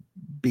her to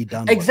be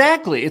done.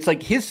 Exactly. It's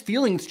like his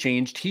feelings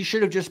changed. He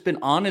should have just been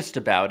honest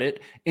about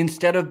it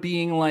instead of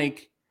being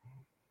like,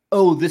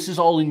 oh, this is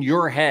all in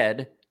your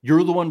head.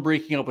 You're the one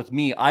breaking up with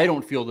me. I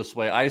don't feel this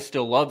way. I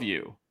still love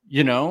you.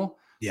 You know?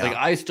 Yeah. Like,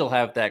 I still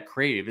have that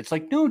crave. It's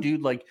like, no,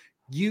 dude, like,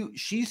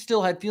 she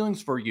still had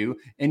feelings for you,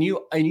 and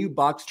you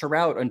boxed her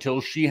out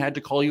until she had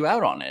to call you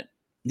out on it.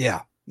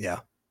 Yeah.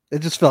 It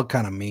just felt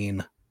kind of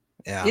mean.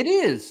 Yeah, it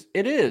is.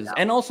 Yeah.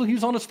 And also, he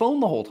was on his phone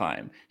the whole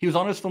time. He was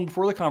on his phone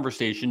before the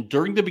conversation,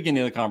 during the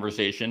beginning of the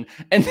conversation,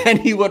 and then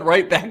he went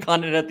right back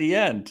on it at the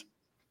end.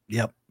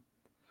 Yep.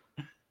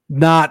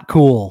 Not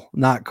cool.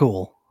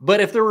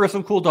 But if there were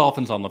some cool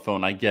dolphins on the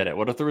phone, I get it.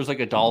 What if there was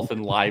like a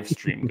dolphin live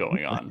stream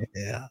going on?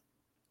 Yeah.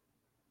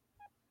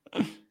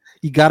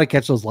 You got to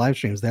catch those live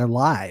streams. They're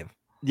live.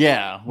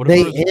 Yeah.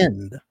 They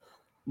end.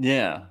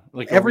 Yeah.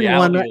 Like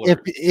everyone,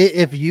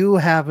 if you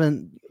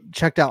haven't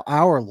checked out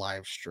our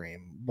live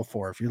stream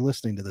before, if you're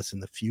listening to this in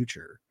the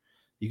future,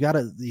 you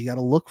gotta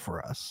look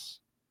for us.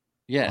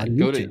 Yeah.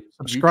 Go to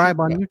subscribe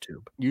on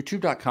YouTube.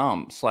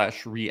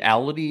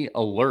 YouTube.com/reality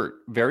alert.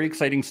 Very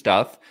exciting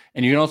stuff.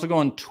 And you can also go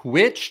on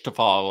Twitch to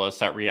follow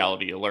us at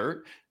Reality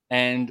Alert.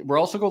 And we're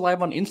also go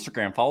live on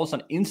Instagram. Follow us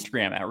on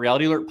Instagram at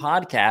Reality Alert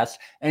Podcast.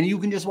 And you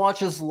can just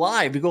watch us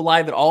live. We go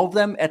live at all of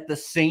them at the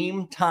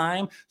same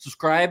time.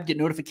 Subscribe, get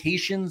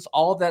notifications,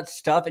 all of that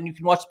stuff. And you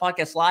can watch the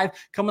podcast live.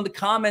 Come in the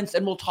comments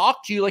and we'll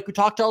talk to you like we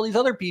talk to all these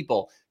other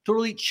people.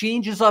 Totally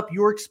changes up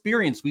your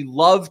experience. We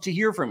love to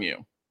hear from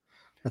you.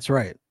 That's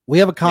right. We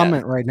have a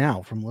comment right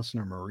now from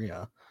listener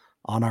Maria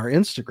on our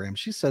Instagram.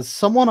 She says,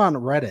 someone on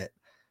Reddit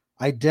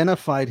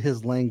identified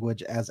his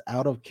language as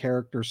out of a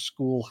character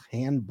school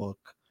handbook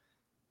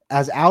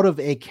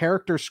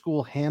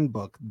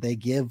they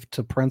give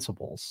to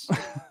principals.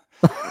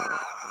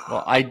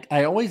 Well,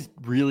 I always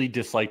really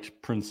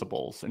disliked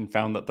principals and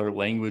found that their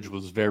language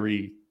was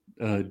very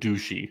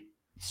douchey.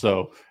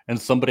 So, and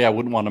somebody I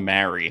wouldn't want to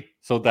marry.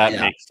 So that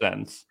makes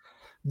sense.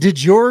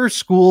 Did your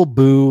school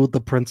boo the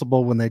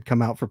principal when they'd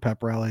come out for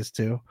pep rallies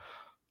too?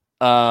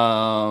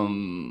 No,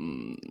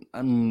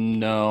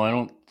 I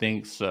don't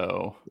think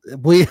so.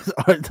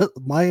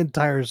 My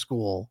entire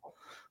school,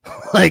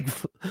 like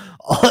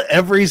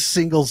every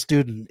single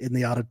student in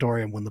the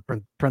auditorium when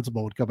the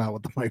principal would come out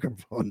with the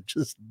microphone,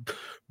 just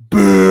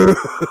boo.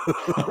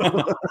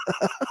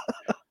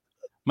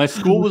 My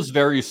school was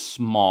very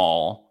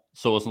small,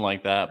 so it wasn't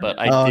like that. But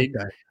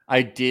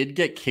I did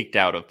get kicked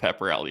out of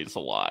pep rallies a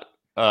lot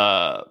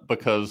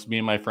because me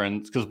and my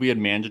friends, because we had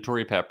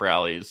mandatory pep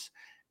rallies.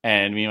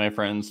 And me and my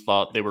friends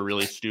thought they were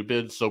really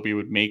stupid, so we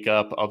would make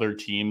up other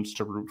teams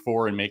to root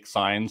for and make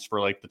signs for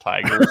like the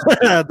Tigers.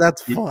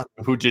 That's fun.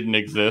 Who didn't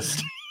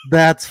exist.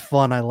 That's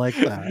fun. I like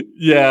that.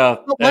 Yeah.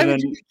 Why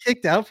did you get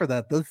kicked out for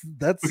that?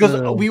 That's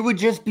because we would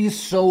just be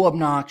so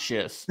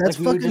obnoxious. That's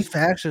like, fucking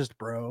fascist,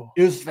 bro.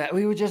 It was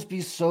we would just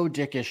be so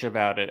dickish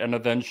about it, and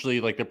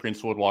eventually, like the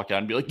principal would walk out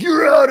and be like,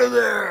 "You're out of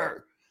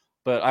there."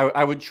 But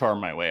I would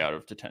charm my way out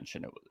of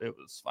detention. It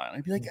was fine.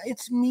 I'd be like,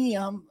 "It's me.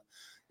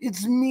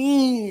 It's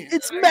me.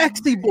 It's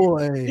Maxi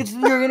Boy.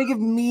 You're gonna give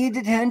me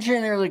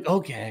detention." They're like,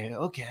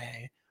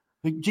 okay.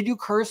 Like, did you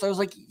curse? I was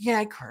like, yeah,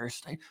 I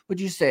cursed.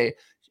 What'd you say?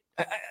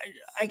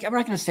 I'm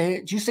not gonna say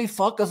it. Did you say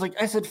fuck? I was like,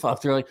 I said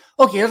fuck. They're like,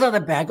 okay, that's not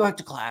that bad. Go back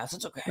to class.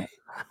 It's okay.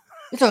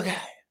 It's okay.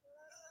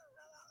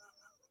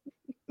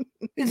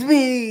 It's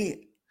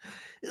me.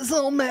 It's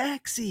all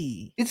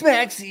Maxi. It's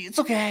Maxi. It's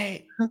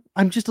okay.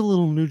 I'm just a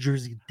little New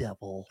Jersey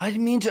devil. I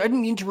didn't mean to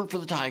root for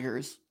the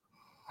Tigers.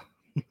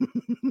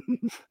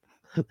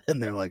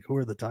 And they're like, who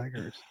are the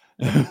Tigers?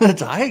 The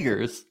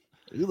Tigers?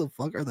 Who the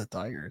fuck are the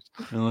Tigers?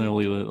 And then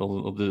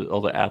all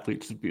the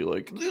athletes would be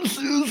like, this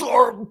is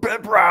our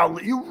pep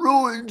rally. You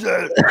ruined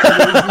it.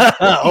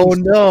 Oh,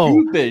 no.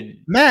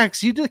 Stupid.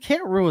 Max, you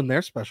can't ruin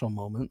their special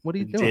moment. What are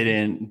you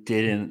doing?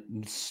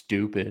 Didn't.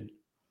 Stupid.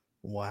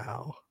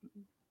 Wow.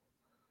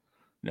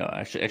 No,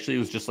 actually, it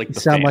was just like the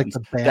sound like the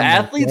Bam. The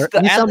athletes,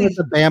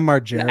 the Bam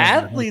Margera. The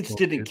athletes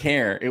didn't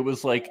care. It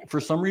was like,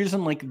 for some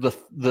reason, like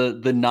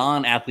the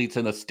non-athletes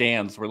in the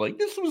stands were like,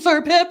 "This was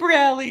our pep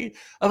rally."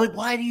 I'm like,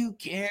 "Why do you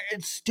care?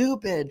 It's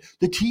stupid.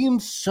 The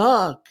teams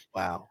suck."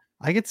 Wow,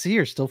 I could see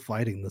you're still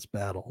fighting this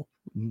battle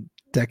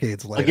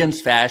decades later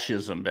against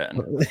fascism,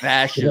 Ben.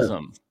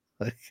 Fascism.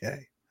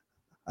 Okay.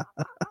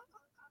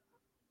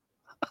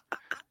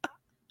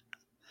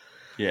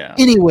 Yeah.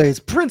 Anyways,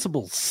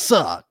 principals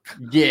suck.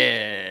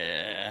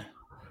 Yeah.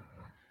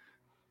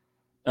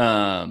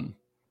 Yeah,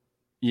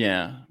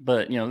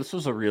 but this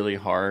was a really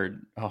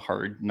hard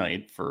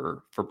night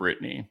for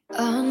Brittany.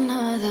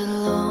 Another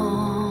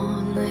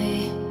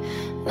lonely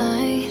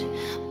night,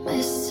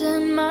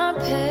 missing my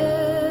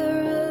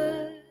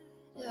paradise.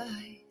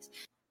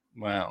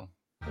 Wow.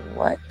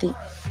 What the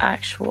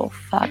actual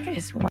fuck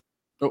is wrong?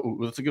 Oh,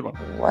 that's a good one.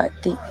 What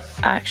the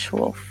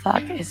actual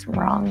fuck is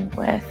wrong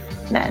with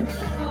men?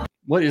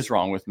 What is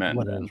wrong with men?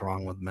 What is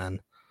wrong with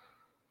men?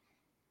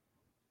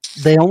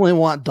 They only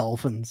want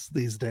dolphins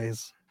these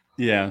days.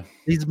 Yeah.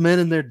 These men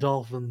and their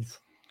dolphins.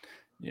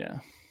 Yeah.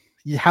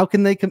 How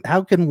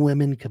can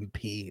women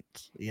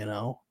compete? You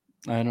know?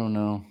 I don't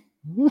know.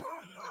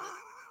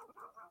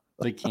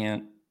 They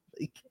can't.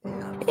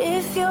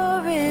 If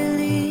you're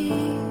really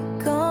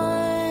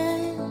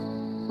gone,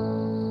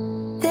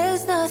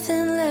 there's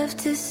nothing left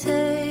to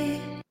say.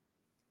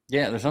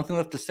 Yeah, there's nothing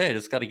left to say. I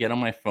just got to get on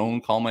my phone,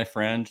 call my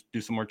friend,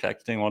 do some more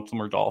texting, watch some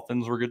more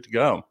Dolphins. We're good to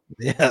go.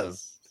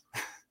 Yes.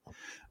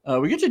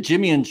 We get to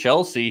Jimmy and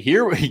Chelsea.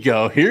 Here we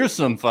go. Here's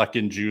some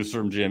fucking juice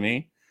from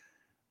Jimmy.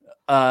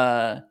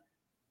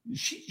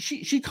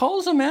 She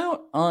calls him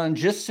out on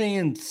just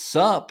saying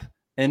sup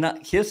and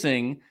not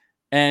kissing.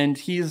 And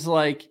he's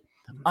like,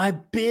 I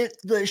bit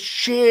the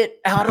shit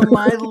out of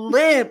my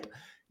lip.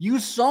 You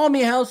saw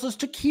me house those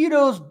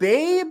taquitos,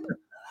 babe.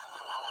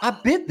 I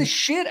bit the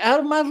shit out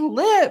of my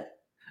lip.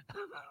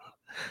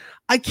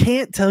 I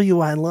can't tell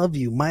you I love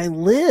you. My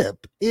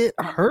lip, it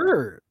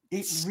hurts.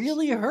 It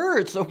really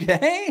hurts,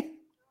 okay?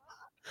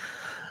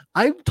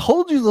 I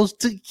told you those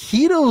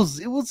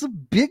taquitos. It was a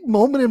big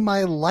moment in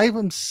my life.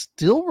 I'm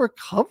still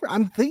recovering.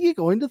 I'm thinking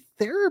going to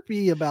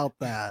therapy about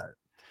that.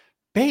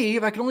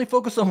 Babe, I can only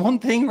focus on one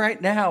thing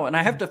right now, and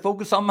I have to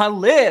focus on my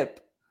lip.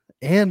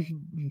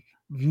 And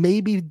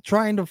maybe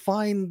trying to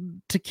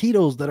find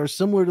taquitos that are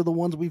similar to the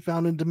ones we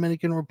found in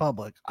Dominican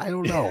Republic. I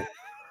don't know.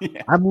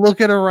 Yeah. I'm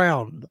looking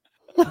around.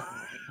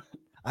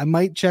 I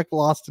might check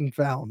Lost and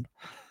Found.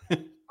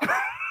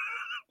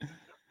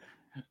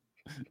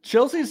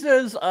 Chelsea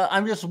says,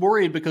 I'm just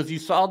worried because you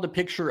saw the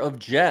picture of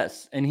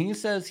Jess, and he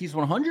says he's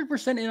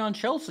 100% in on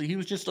Chelsea. He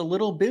was just a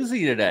little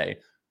busy today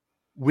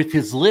with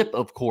his lip,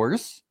 of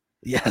course.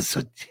 Yes.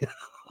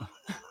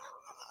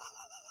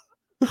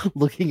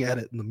 Looking at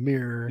it in the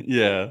mirror.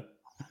 Yeah.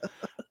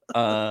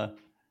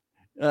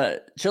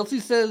 Chelsea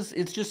says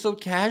it's just so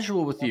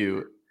casual with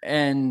you.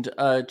 And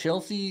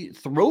Chelsea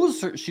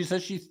she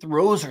says she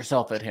throws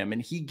herself at him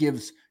and he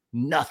gives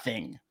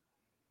nothing,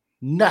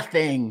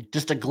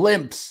 just a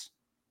glimpse.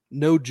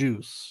 No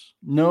juice.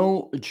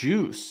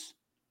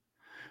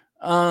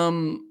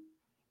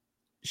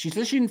 She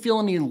says she didn't feel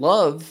any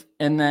love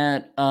and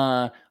that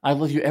I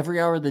love you every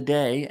hour of the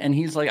day. And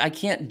he's like, I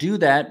can't do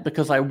that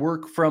because I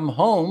work from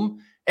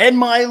home and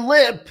my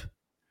lip.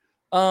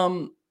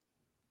 I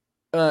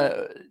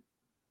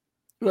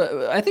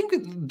think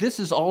this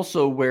is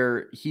also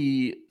where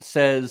he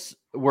says,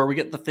 where we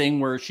get the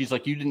thing where she's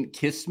like, you didn't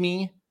kiss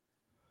me.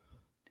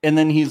 And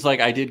then he's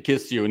like, I did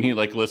kiss you. And he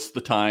like lists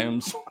the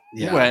times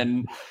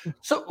when.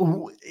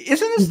 So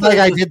isn't this like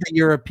I did the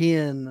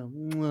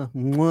European?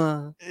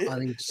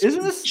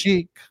 Isn't this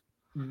cheek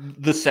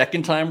the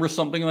second time where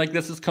something like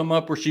this has come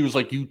up where she was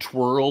like, you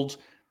twirled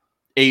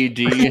AD.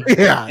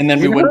 Yeah. And then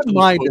we went to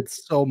mind.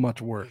 It's so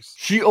much worse.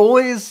 She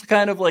always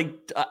kind of like,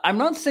 I'm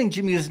not saying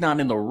Jimmy is not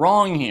in the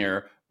wrong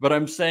here, but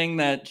I'm saying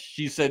that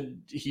she said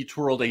he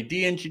twirled AD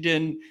and she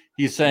didn't.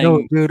 He's saying,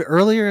 no, dude,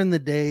 earlier in the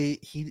day,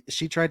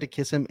 she tried to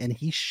kiss him and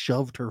he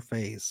shoved her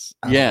face.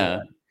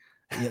 Yeah.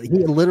 He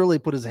literally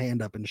put his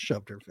hand up and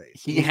shoved her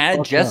face. He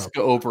had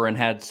Jessica over and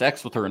had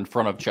sex with her in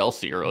front of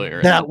Chelsea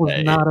earlier. That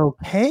was not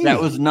okay.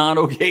 That was not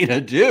okay to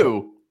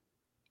do.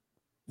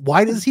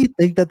 Why does he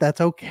think that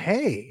that's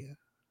okay?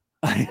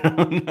 I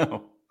don't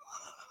know.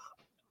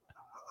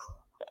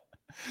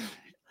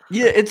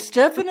 Yeah, it's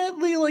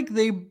definitely like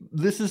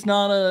this is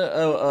not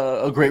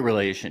a great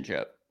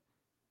relationship.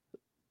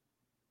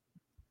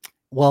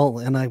 Well,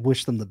 and I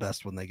wish them the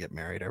best when they get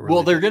married. I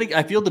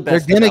feel the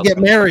best. They're gonna get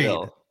married.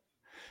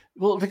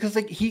 Well, because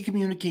like he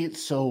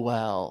communicates so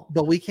well.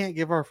 But we can't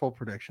give our full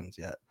predictions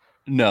yet.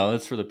 No,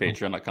 that's for the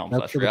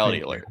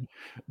Patreon.com/reality alert.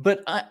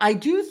 But I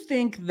do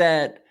think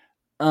that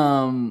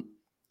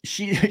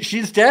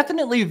she's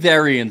definitely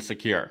very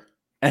insecure.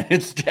 And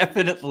it's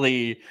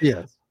definitely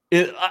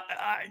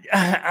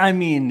I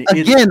mean,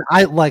 again,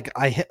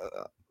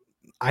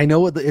 I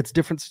know it's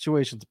different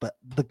situations, but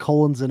the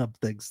Colin Zinnub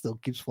thing still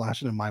keeps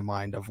flashing in my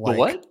mind of like the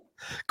what?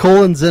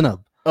 Colin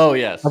Zinnub. Oh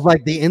yes. Of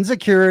like the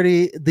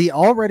insecurity, the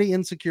already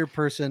insecure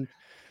person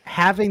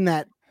having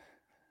that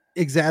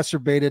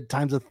exacerbated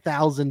times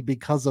 1,000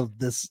 because of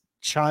this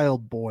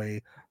child boy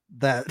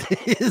that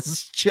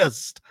is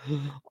just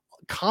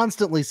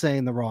constantly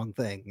saying the wrong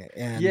thing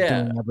and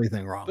doing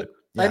everything wrong. But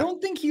I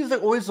don't think he's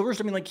like always the worst.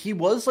 I mean, like he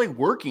was like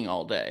working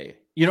all day.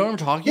 You know what I'm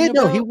talking about?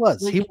 No, he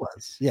was. Like, he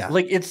was. Yeah.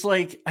 Like it's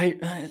like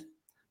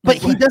but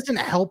he doesn't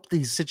help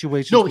these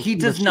situations. No, he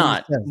does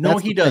not. No,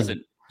 he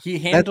doesn't. He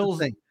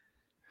handles.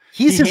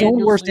 He's his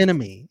own worst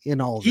enemy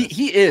in all of this.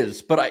 He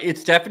is, but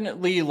it's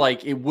definitely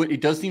like it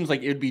does seem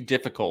like it would be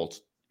difficult,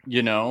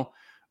 you know,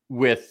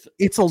 with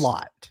it's a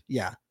lot.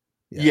 Yeah.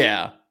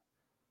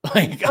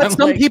 Like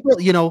some people,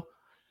 you know,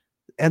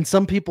 and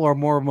some people are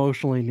more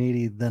emotionally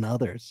needy than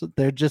others.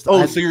 They're just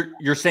so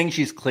you're saying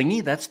she's clingy?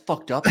 That's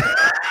fucked up.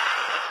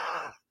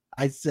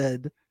 I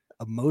said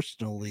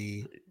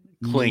emotionally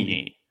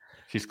clingy.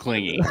 She's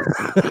clingy.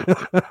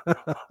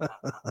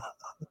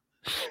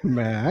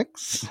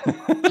 Max.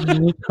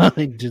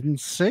 I didn't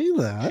say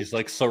that. She's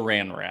like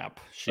saran wrap.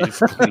 She's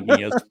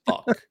clingy as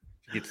fuck.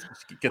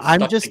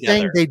 I'm just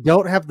saying they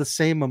don't have the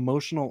same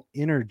emotional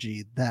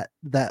energy that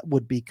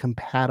would be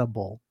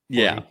compatible.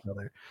 Yeah. Each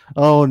other.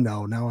 Oh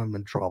no, now I'm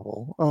in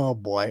trouble. Oh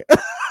boy.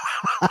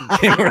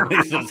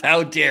 Kimberly says,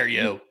 "How dare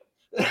you?"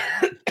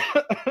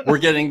 We're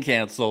getting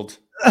canceled.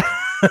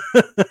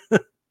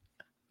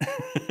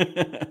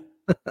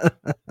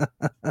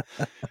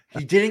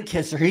 He didn't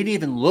kiss her. He didn't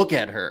even look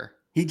at her.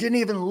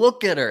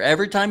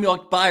 Every time you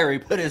walked by her, he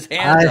put his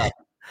hand up.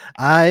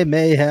 I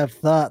may have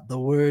thought the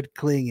word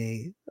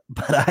clingy,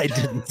 but I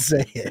didn't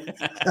say it.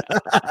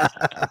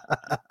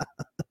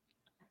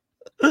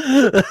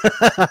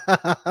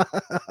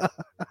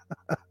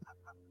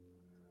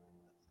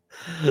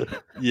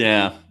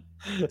 Yeah.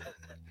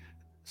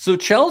 So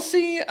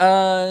Chelsea,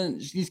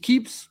 he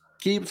keeps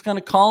kind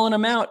of calling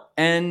him out,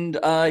 and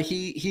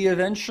he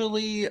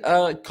eventually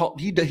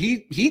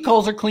he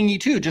calls her clingy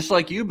too, just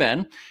like you,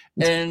 Ben.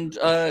 And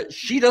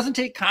she doesn't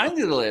take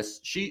kindly to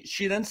this.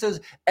 She then says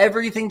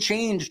everything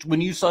changed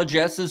when you saw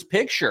Jess's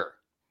picture.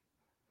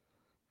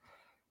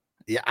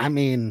 Yeah, I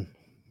mean,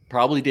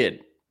 probably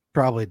did.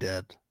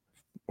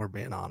 We're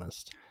being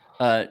honest.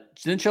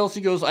 Then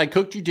Chelsea goes, "I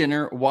cooked you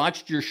dinner,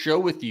 watched your show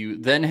with you,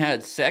 then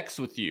had sex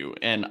with you,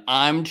 and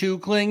I'm too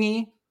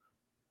clingy."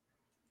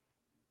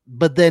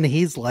 But then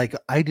he's like,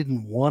 "I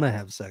didn't want to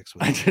have sex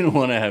with you. I didn't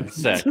want to have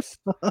sex.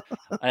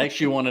 I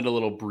actually wanted a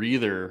little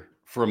breather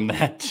from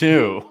that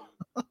too."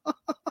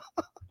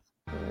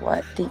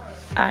 What the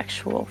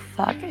actual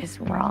fuck is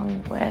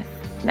wrong with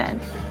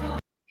men?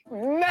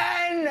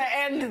 Men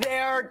and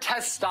their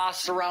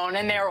testosterone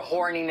and their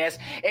horniness.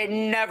 It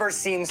never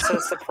seems to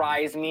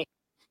surprise me.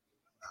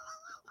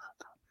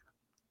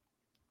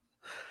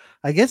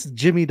 I guess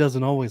Jimmy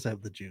doesn't always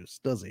have the juice,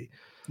 does he?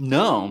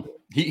 No,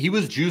 he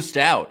was juiced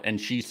out and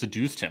she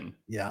seduced him.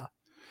 Yeah.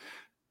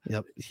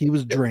 Yep. He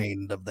was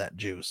drained of that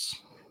juice.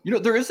 You know,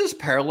 there is this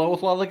parallel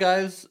with a lot of the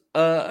guys,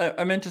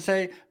 I meant to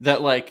say,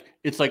 that like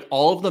it's like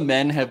all of the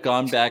men have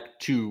gone back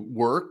to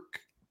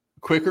work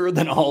quicker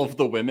than all of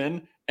the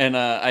women. And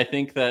I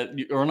think that,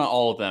 or not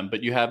all of them,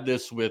 but you have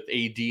this with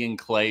AD and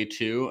Clay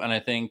too. And I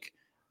think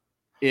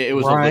it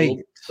was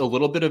a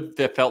little bit of,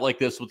 it felt like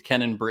this with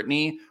Ken and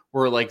Brittany,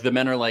 where like the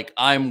men are like,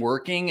 I'm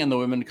working, and the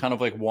women kind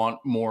of like want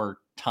more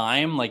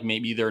time. Like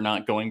maybe they're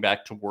not going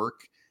back to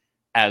work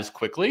as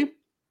quickly.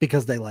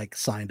 Because they like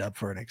signed up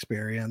for an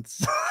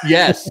experience.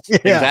 Yes, yeah.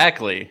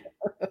 Exactly.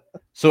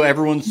 So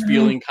everyone's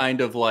feeling kind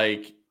of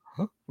like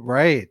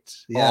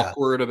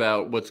awkward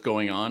about what's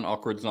going on.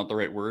 Awkward's not the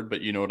right word,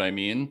 but you know what I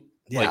mean?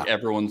 Yeah. Like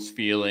everyone's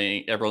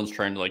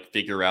trying to like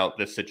figure out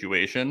this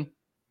situation.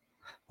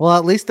 Well,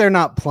 at least they're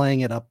not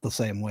playing it up the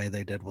same way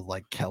they did with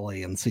like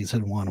Kelly in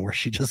season 1, where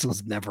she just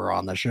was never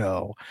on the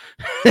show.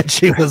 And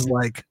she was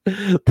like,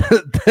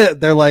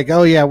 they're like,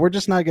 oh yeah, we're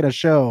just not going to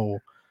show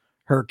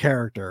her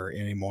character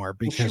anymore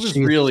because she was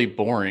really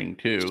boring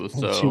too.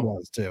 So she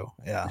was too.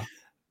 Yeah.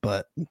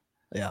 But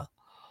yeah.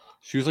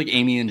 She was like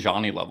Amy and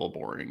Johnny level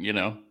boring, you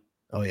know?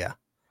 Oh yeah.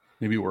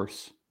 Maybe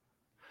worse.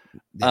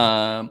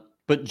 Yeah.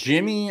 But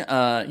Jimmy,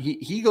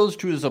 he goes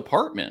to his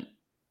apartment.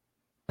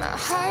 My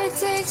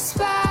heart's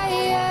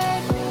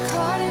expired,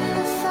 caught in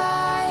the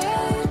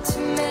fire.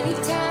 Too many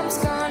times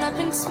gone up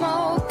in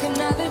smoke,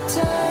 another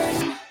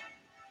turn.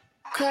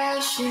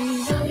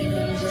 Crashing.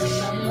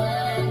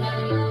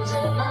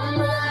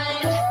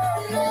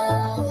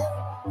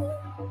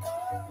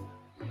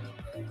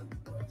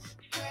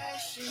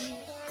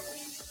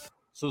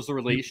 So is the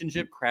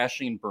relationship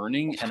crashing and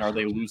burning, and are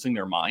they losing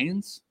their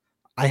minds?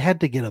 I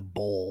had to get a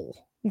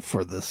bowl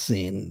for this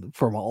scene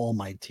from all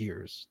my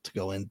tears to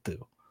go into.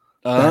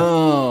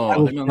 Oh, I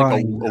mean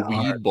like a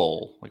weed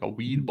bowl, like a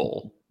weed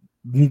bowl.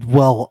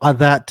 Well,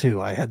 that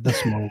too. I had to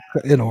smoke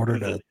in order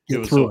to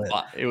get through it.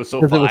 It was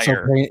so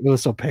fire. It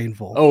was so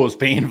painful. Oh, it was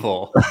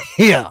painful.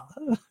 Yeah.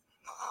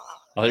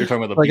 Oh, you're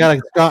talking about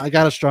the. I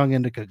got a strong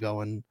indica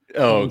going.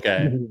 Oh,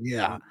 okay.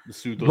 Yeah.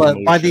 But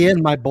by the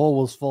end, my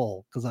bowl was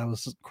full because I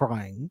was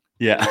crying.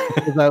 Yeah.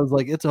 Because I was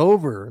like, it's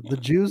over. The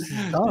juice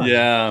is done.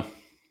 Yeah.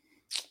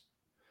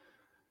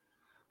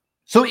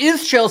 So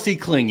is Chelsea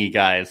clingy,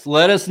 guys?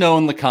 Let us know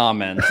in the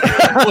comments.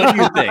 What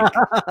do you think?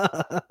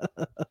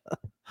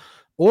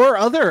 Or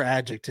other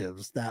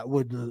adjectives that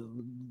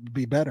would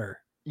be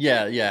better.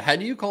 Yeah, yeah. How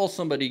do you call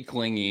somebody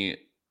clingy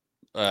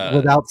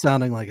without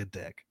sounding like a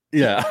dick?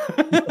 Yeah.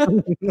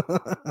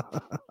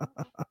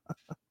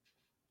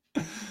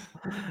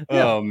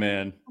 Oh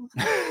man.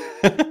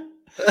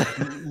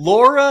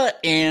 Laura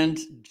and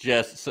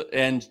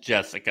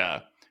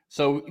Jessica.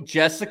 So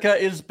Jessica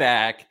is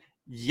back.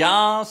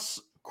 Yas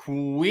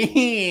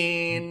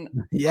Queen.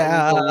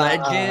 Yeah. The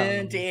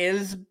legend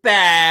is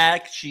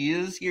back. She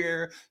is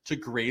here to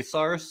grace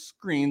our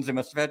screens. They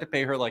must have had to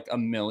pay her like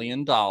 $1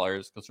 million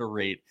because her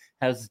rate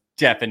has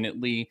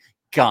definitely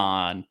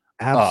gone.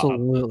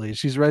 Absolutely.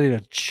 She's ready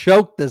to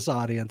choke this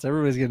audience.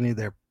 Everybody's going to need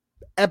their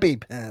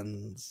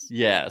EpiPens.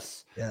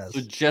 Yes. Yes.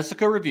 So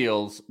Jessica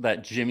reveals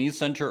that Jimmy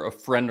sent her a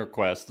friend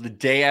request the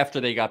day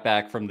after they got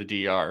back from the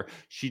DR.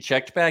 She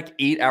checked back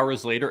 8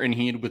 hours later, and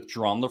he had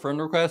withdrawn the friend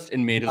request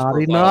and made his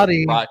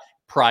profile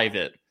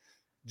private.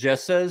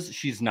 Jess says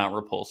she's not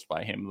repulsed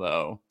by him,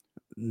 though.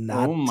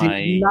 Naughty, oh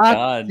my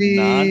God.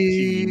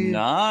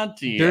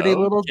 Naughty. Dirty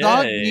little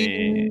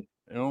doggy.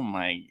 Oh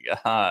my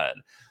God.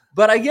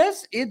 But I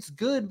guess it's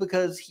good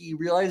because he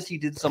realized he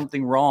did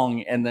something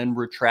wrong and then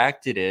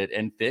retracted it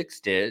and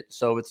fixed it.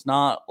 So it's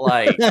not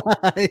like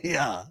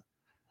yeah.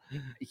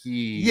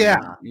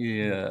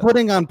 Yeah.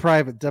 Putting on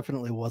private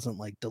definitely wasn't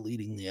like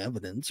deleting the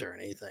evidence or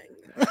anything.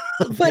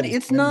 But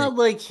it's not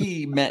like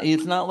he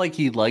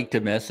liked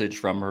a message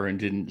from her and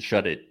didn't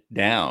shut it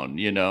down,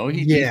 you know?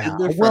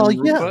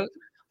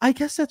 I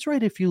guess that's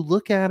right. If you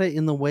look at it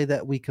in the way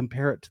that we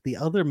compare it to the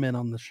other men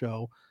on the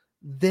show,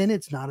 then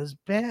it's not as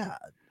bad.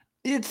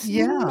 I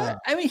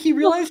mean, he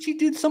realized he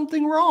did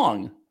something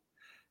wrong.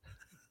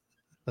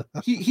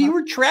 He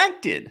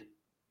retracted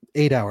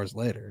 8 hours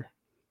later.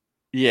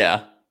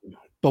 Yeah.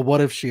 But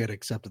what if she had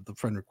accepted the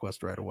friend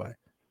request right away?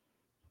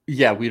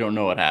 Yeah, we don't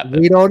know what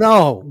happened. We don't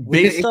know.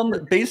 Based on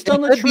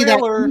the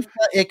trailer,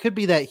 it could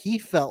be that he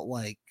felt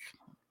like,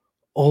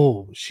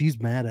 oh, she's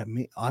mad at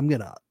me.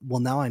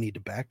 Now I need to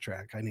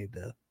backtrack. I need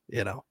to,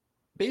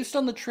 Based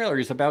on the trailer,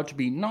 he's about to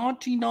be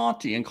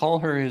naughty, and call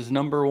her his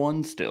number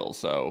one still.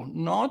 So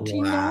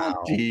naughty.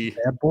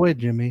 Bad boy,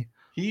 Jimmy.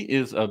 He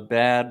is a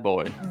bad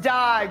boy.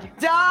 Die! Get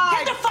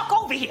the fuck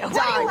over here!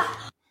 Die!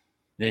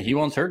 Yeah, he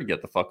wants her to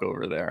get the fuck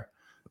over there.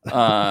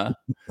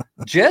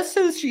 Jess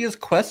says she has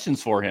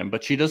questions for him,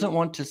 but she doesn't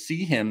want to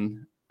see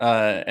him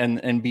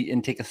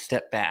and take a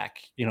step back,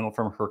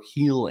 from her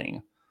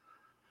healing.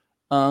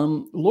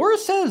 Laura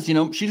says,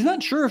 she's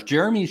not sure if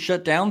Jeremy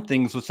shut down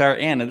things with Sarah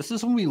Ann, and this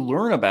is when we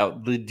learn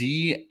about the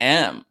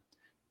DM.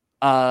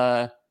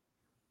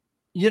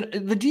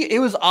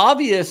 It was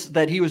obvious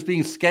that he was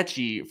being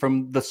sketchy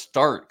from the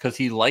start because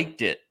he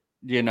liked it,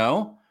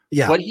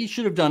 Yeah. What he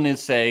should have done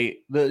is say,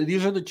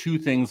 these are the two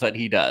things that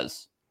he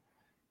does.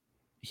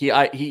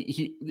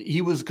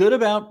 He was good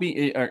about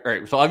being, all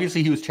right, so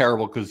obviously he was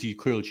terrible because he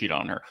clearly cheated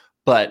on her,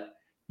 but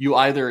you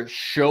either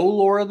show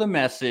Laura the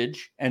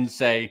message and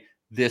say,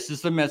 this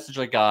is the message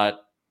I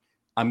got,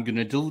 I'm going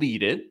to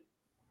delete it,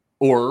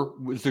 or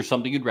is there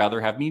something you'd rather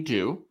have me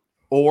do?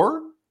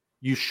 Or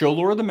you show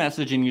Laura the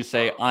message and you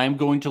say, I'm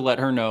going to let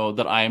her know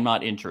that I am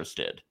not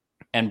interested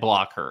and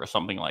block her or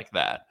something like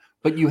that.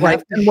 But you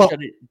have to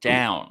shut it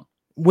down.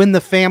 When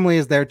the family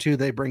is there too,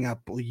 they bring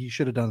up, well, you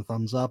should have done a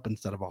thumbs up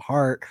instead of a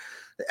heart.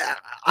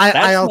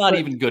 That's not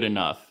even good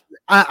enough.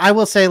 I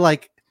will say,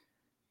 like,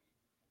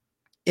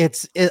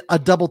 a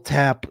double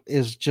tap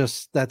is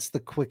that's the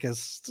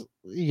quickest.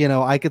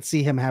 I could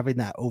see him having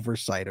that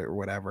oversight or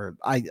whatever.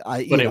 But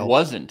it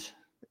wasn't.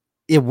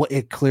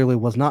 It clearly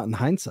was not in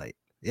hindsight.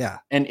 Yeah,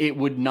 and it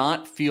would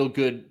not feel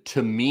good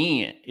to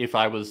me if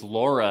I was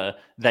Laura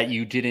that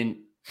you didn't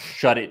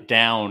shut it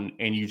down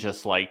and you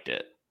just liked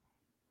it.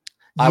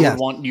 I would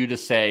want you to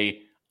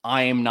say,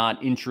 I am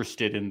not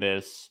interested in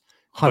this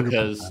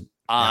because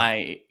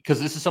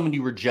this is someone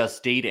you were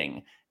just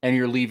dating and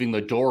you're leaving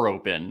the door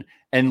open.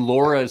 And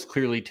Laura is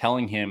clearly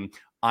telling him,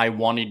 I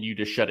wanted you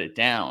to shut it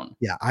down.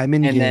 Yeah, I'm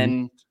in. And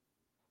then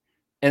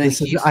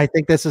I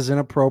think this is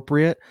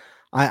inappropriate.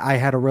 I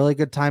had a really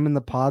good time in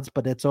the pods,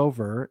 but it's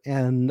over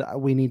and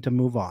we need to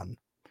move on.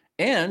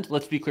 And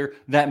let's be clear,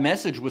 that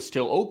message was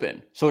still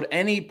open. So at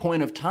any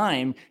point of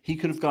time, he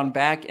could have gone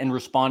back and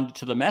responded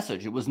to the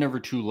message. It was never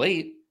too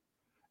late.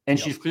 And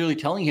she's clearly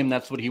telling him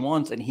that's what he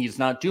wants, and he's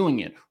not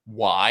doing it.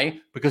 Why?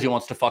 Because he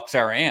wants to fuck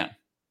Sarah Ann.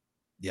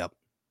 Yep.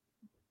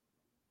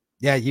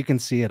 Yeah, you can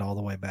see it all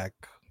the way back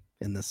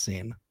in this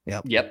scene.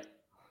 Yep.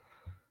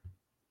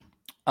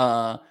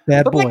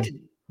 Bad boy.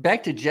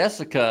 Back to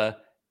Jessica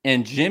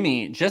and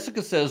Jimmy.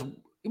 Jessica says,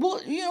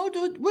 well,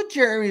 what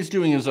Jeremy's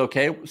doing is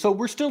okay. So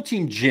we're still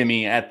team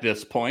Jimmy at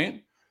this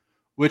point,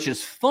 which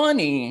is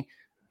funny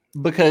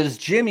because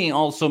Jimmy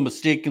also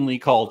mistakenly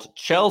called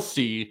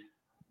Chelsea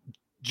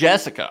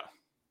Jessica.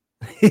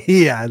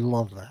 Yeah, I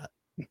love that.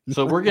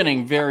 So we're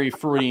getting very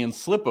Freudian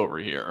slip over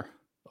here.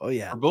 Oh,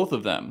 yeah. For both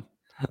of them.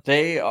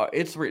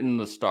 It's written in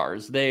the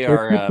stars. They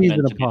are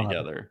meant to be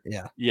together.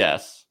 Yeah.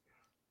 Yes.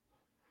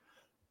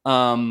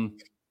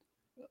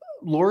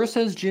 Laura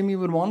says Jimmy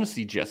would want to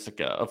see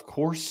Jessica. Of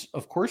course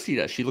he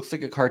does. She looks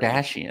like a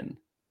Kardashian.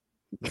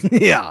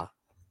 Yeah.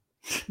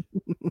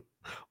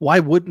 Why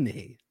wouldn't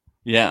he?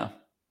 Yeah.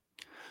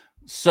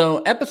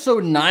 So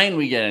episode 9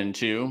 we get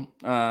into,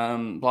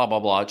 blah, blah,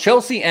 blah.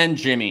 Chelsea and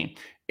Jimmy.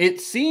 It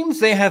seems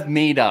they have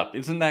made up.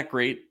 Isn't that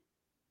great?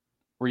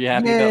 Were you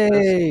happy about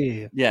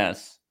this?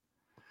 Yes.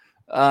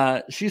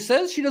 She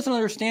says she doesn't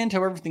understand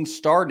how everything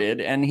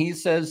started, and he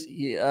says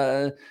he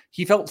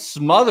felt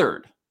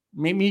smothered.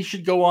 Maybe he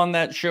should go on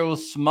that show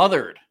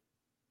Smothered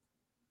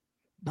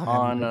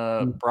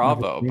on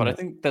Bravo. But I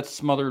think that's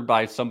smothered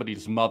by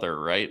somebody's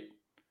mother, right?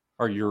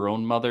 Or your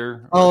own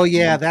mother. Oh,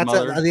 yeah.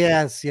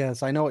 That's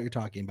yes. I know what you're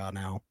talking about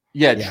now.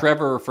 Yeah,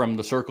 Trevor from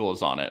The Circle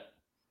is on it.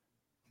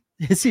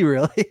 Is he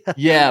really?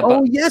 Yeah.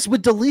 Oh, yes,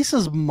 with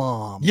Delisa's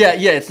mom. Yeah.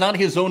 It's not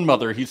his own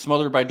mother. He's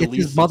smothered by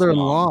Delisa's his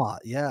mother-in-law. mom.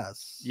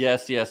 Yes.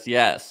 Yes. He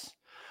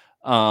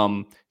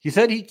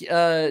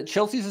said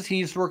Chelsea says he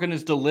needs to work on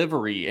his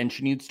delivery and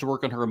she needs to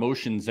work on her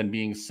emotions and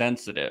being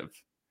sensitive.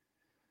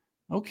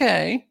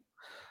 Okay.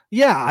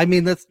 Yeah, I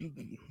mean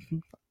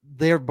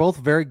they're both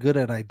very good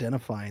at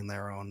identifying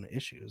their own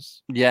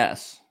issues.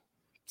 Yes.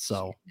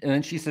 So, and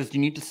then she says, "You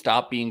need to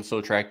stop being so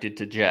attracted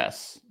to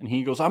Jess." And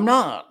he goes, "I'm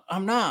not. I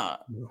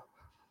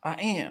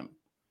am."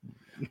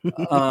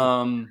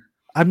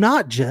 I'm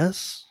not,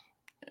 Jess.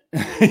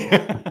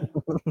 And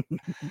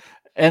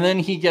then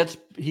he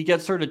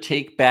gets her to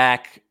take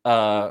back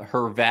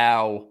her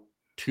vow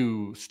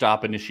to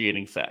stop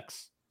initiating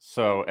sex.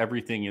 So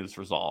everything is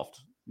resolved,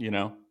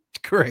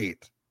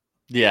 Great.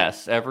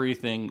 Yes,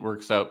 everything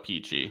works out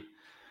peachy.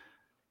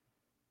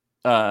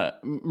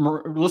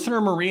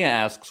 Listener Maria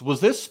asks, was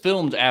this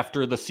filmed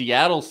after the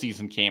Seattle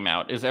season came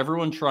out? Is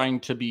everyone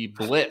trying to be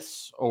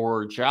Bliss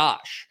or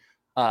Josh?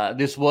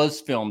 This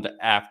was filmed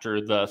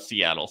after the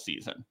Seattle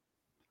season.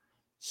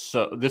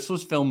 So this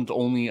was filmed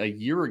only a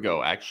year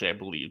ago, actually, I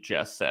believe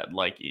Jess said,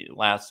 like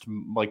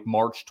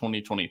March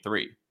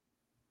 2023.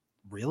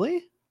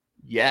 Really?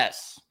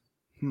 Yes.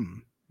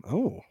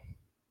 Oh.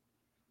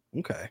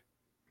 Okay.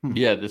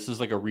 Yeah, this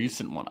is like a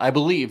recent one. I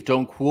believe,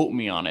 don't quote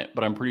me on it,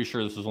 but I'm pretty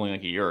sure this was only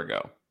like a year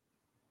ago.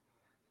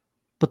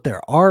 But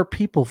there are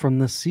people from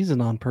this season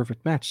on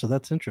Perfect Match, so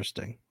that's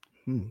interesting.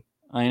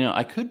 I know.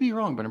 I could be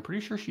wrong, but I'm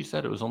pretty sure she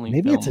said it was only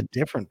Maybe filmed. It's a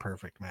different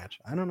Perfect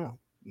Match. I don't know.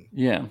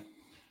 Yeah.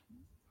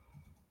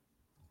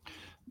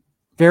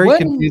 Very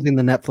confusing,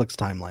 the Netflix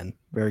timeline.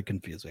 Very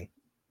confusing.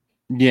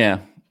 Yeah.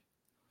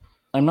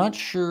 I'm not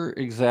sure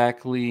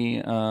exactly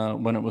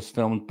when it was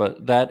filmed,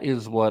 but that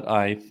is what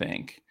I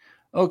think.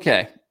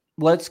 Okay,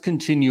 let's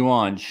continue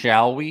on,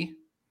 shall we?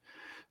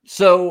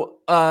 So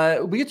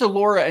we get to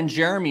Laura and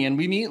Jeremy, and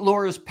we meet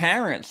Laura's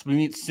parents. We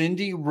meet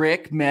Cindy,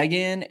 Rick,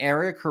 Megan,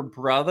 Eric, her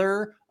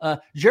brother.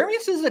 Jeremy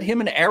says that him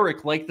and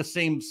Eric like the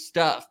same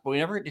stuff, but we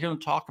never get to hear them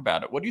talk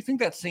about it. What do you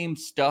think that same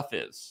stuff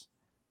is?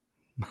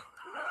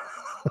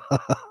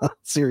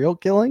 Serial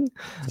killing,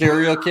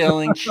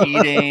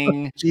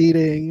 cheating,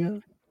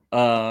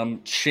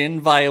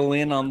 chin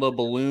violin on the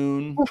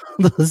balloon.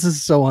 This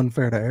is so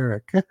unfair to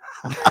Eric.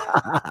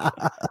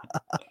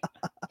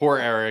 Poor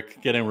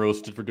Eric getting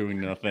roasted for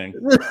doing nothing.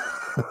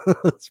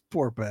 This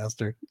poor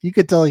bastard. You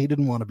could tell he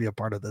didn't want to be a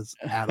part of this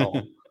at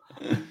all.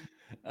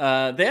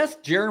 They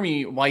asked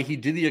Jeremy why he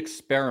did the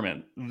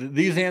experiment.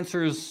 These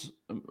answers,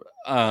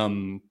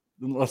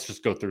 let's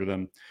just go through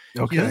them.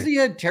 Okay. He says he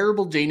had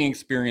terrible dating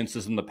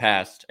experiences in the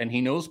past, and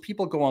he knows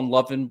people go on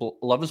Love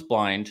is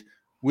Blind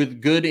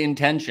with good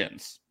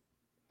intentions,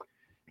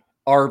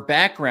 are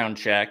background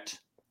checked,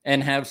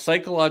 and have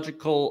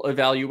psychological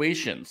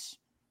evaluations.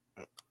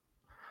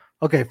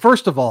 Okay,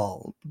 first of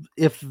all,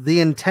 if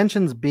the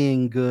intentions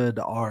being good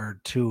are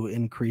to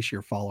increase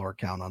your follower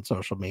count on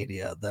social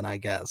media, then I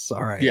guess,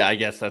 all right. Yeah, I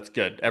guess that's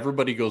good.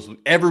 Everybody goes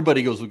with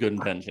good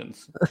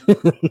intentions.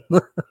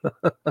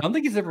 I don't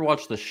think he's ever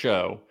watched the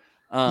show.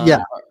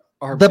 The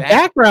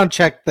background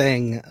check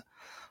thing,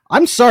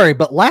 I'm sorry,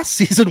 but last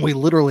season we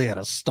literally had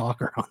a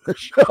stalker on the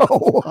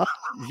show.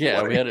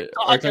 Yeah, we had it.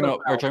 Are you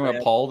talking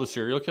about Paul, the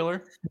serial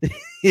killer?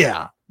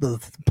 Yeah, the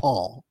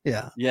Paul.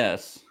 Yeah.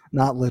 Yes.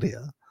 Not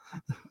Lydia.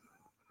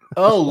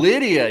 Oh,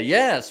 Lydia.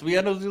 Yes, we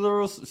had a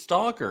little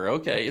stalker.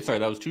 Okay, sorry,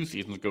 that was 2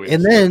 seasons ago.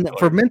 And then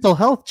for mental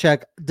health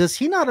check, does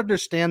he not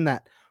understand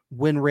that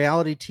when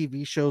reality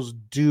TV shows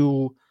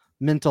do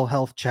mental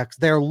health checks,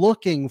 they're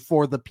looking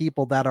for the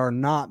people that are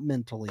not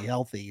mentally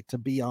healthy to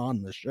be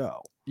on the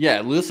show?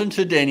 Yeah, listen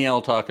to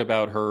Danielle talk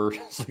about her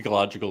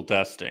psychological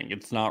testing.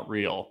 It's not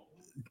real.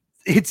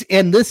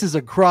 And this is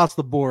across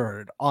the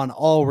board on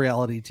all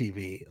reality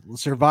TV,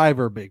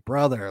 Survivor, Big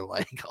Brother,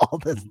 like all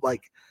this,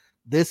 like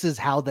this is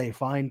how they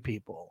find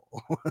people.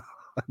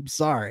 I'm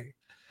sorry.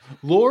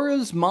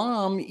 Laura's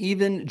mom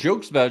even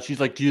jokes about, she's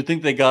like, do you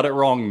think they got it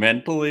wrong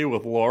mentally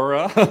with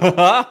Laura?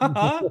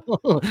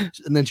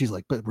 And then she's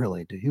like, but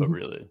really, do you?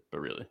 But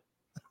really.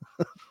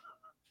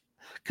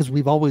 Because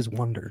we've always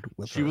wondered.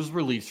 She was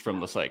released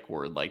from the psych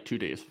ward like 2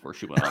 days before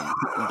she went on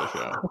the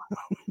show.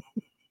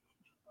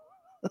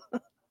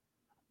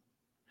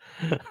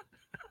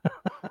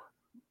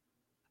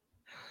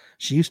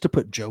 She used to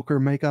put Joker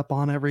makeup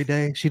on every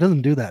day. She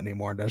doesn't do that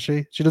anymore, does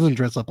she? She doesn't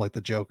dress up like the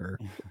Joker,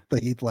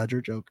 the Heath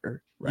Ledger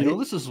Joker. Right? You know,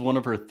 this is one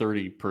of her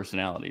 30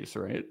 personalities,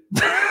 right?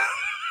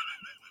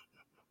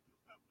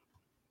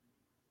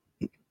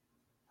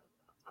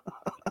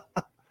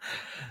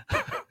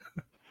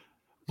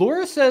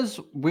 Laura says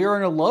we are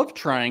in a love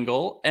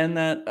triangle and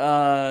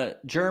that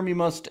Jeremy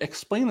must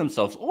explain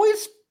themselves.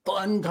 Always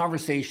fun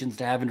conversations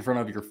to have in front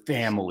of your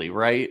family,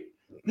 right?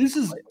 This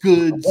is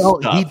good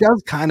stuff. He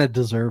does kind of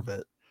deserve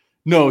it.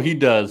 No, he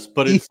does,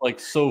 but it's like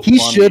so he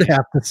funny. Should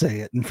have to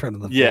say it in front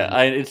of the family.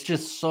 Yeah, it's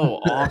just so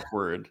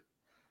awkward.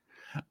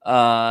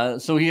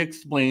 So he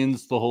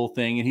explains the whole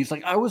thing, and he's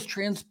like, I was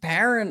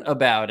transparent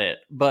about it.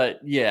 But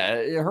yeah,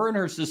 her and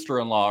her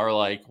sister-in-law are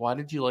like, why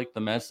did you like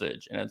the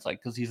message? And it's like,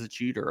 because he's a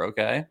cheater,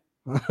 okay?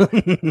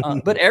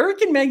 But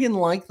Eric and Megan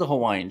like the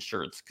Hawaiian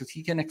shirts because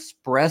he can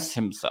express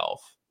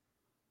himself.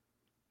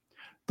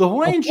 The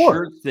Hawaiian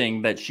shirt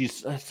thing that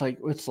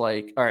it's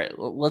like, all right,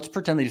 let's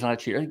pretend that he's not a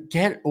cheater.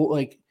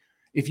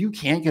 If you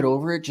can't get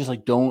over it, just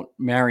like don't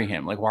marry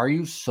him. Like, why are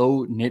you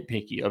so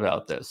nitpicky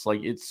about this?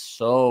 Like, it's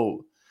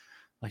so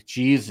like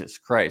Jesus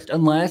Christ.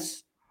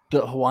 Unless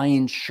the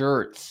Hawaiian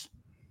shirts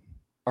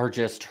are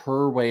just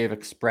her way of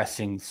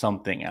expressing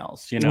something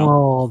else, you know?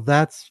 Oh,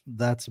 that's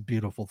a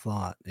beautiful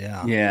thought.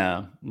 Yeah.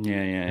 Yeah.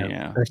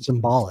 They're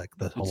symbolic.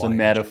 It's a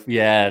metaphor.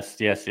 Yes.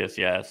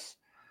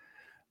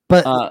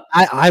 But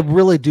I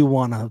really do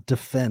want to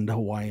defend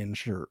Hawaiian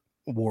shirt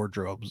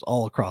wardrobes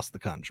all across the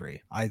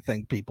country. I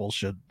think people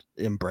should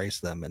embrace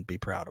them and be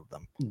proud of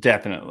them.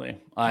 Definitely.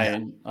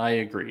 I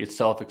agree. It's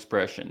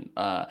self-expression.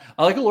 I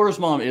like Laura's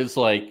mom is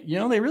like,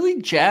 they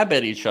really jab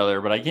at each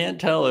other, but I can't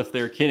tell if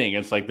they're kidding.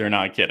 It's like they're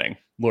not kidding.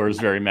 Laura's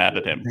very mad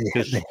at him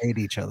because they hate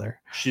each other.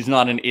 She's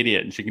not an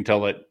idiot, and she can tell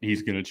that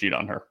he's going to cheat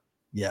on her.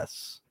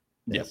 Yes.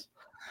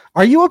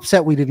 Are you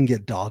upset we didn't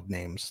get dog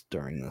names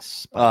during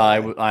this?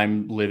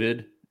 I'm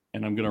livid,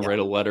 and I'm going to write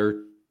a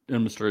letter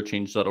and start a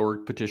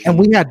change.org petition. And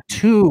we had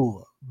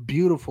 2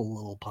 beautiful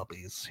little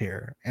puppies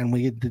here, and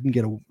we didn't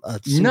get a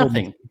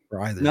nothing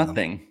for either.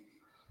 Nothing.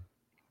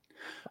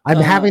 I'm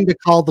having to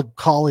call the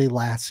collie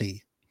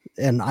Lassie,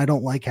 and I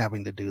don't like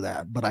having to do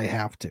that, but I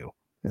have to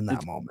in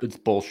that moment. It's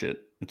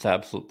bullshit. It's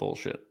absolute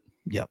bullshit.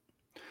 Yep.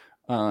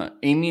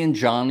 Amy and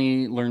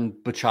Johnny learned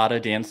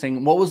bachata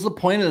dancing. What was the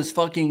point of this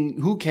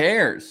fucking? Who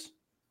cares?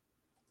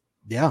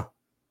 Yeah.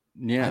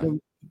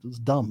 It's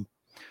dumb.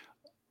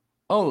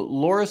 Oh,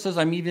 Laura says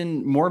I'm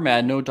even more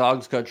mad. No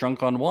dogs got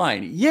drunk on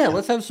wine. Yeah.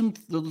 Let's have some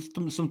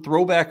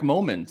throwback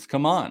moments.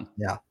 Come on.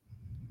 Yeah.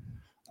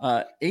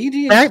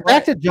 AD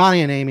back to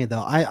Johnny and Amy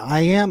though.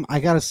 I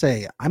gotta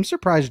say, I'm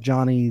surprised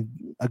Johnny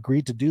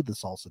agreed to do the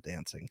salsa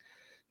dancing,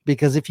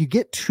 because if you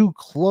get too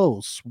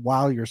close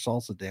while you're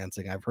salsa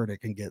dancing, I've heard it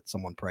can get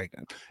someone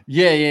pregnant.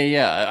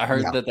 Yeah. I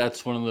heard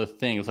that's one of the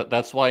things.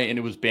 That's why, and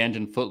it was banned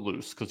in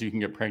Footloose because you can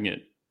get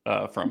pregnant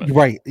from it.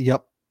 Right.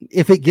 Yep.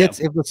 If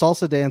the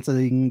salsa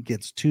dancing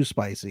gets too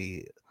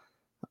spicy,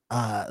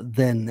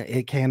 then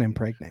it can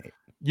impregnate.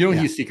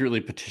 He's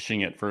secretly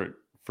petitioning it for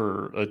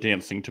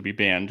dancing to be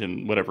banned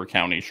in whatever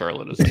county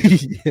Charlotte is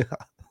in.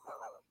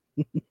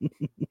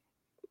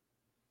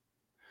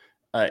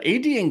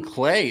 AD and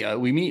Clay,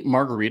 we meet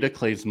Margarita,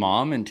 Clay's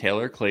mom, and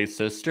Taylor, Clay's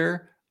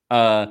sister.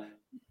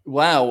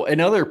 Wow,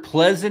 another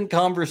pleasant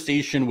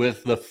conversation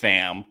with the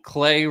fam.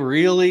 Clay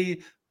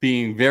really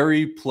being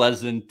very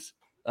pleasant.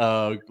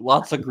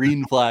 Lots of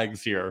green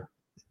flags here.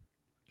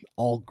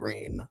 All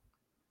green.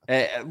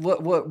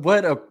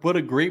 What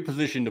a great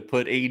position to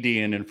put AD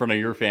in front of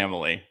your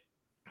family.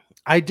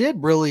 I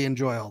did really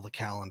enjoy all the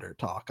calendar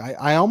talk.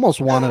 I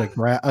almost wanted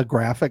a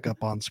graphic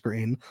up on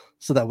screen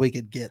so that we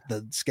could get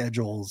the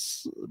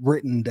schedules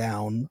written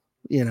down,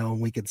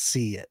 and we could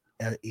see it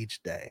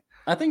each day.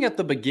 I think at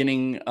the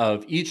beginning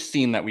of each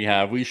scene that we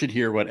have, we should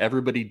hear what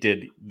everybody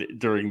did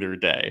during their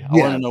day. I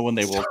want to know when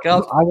they woke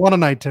up. I want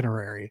an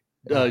itinerary.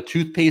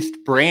 Toothpaste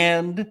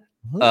brand,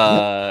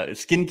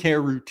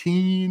 skincare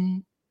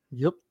routine.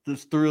 Yep.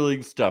 This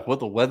thrilling stuff. What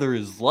the weather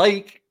is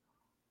like.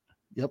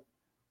 Yep.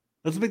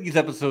 Let's make these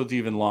episodes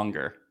even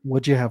longer.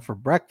 What'd you have for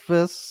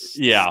breakfast?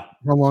 Yeah.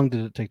 How long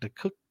did it take to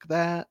cook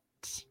that?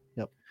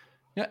 Yep.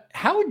 Yeah.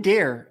 How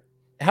dare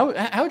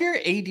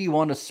AD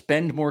want to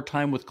spend more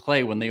time with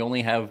Clay when they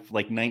only have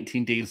like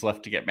 19 days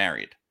left to get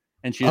married,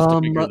 and she has to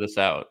figure this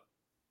out?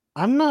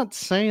 I'm not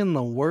saying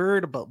the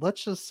word, but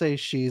let's just say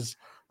she's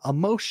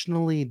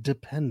emotionally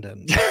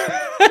dependent.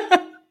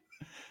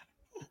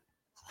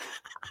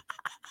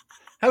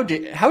 How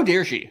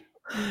dare she?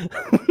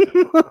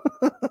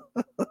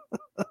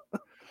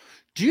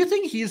 Do you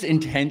think he's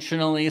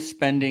intentionally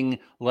spending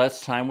less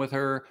time with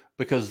her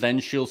because then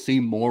she'll see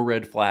more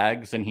red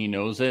flags and he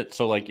knows it?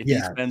 So like if he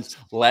spends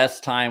less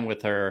time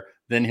with her,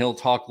 then he'll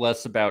talk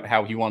less about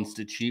how he wants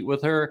to cheat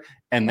with her,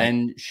 and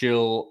then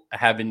she'll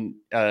have an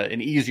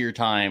easier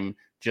time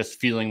just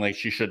feeling like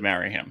she should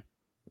marry him.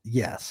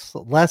 Yes,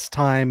 less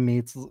time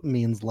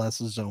means less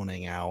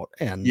zoning out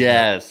and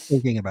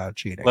thinking about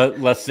cheating.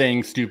 Less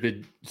saying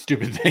stupid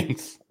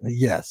things.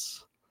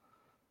 Yes.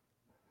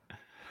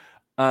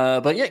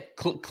 But yeah,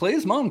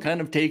 Clay's mom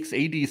kind of takes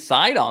AD's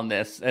side on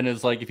this and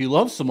is like, if you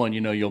love someone,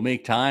 you'll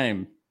make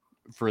time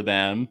for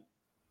them.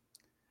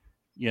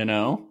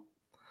 You'll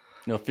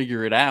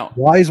figure it out.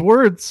 Wise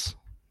words.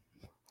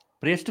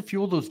 But he has to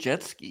fuel those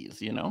jet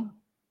skis,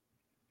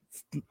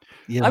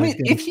 Yeah, I mean,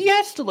 if he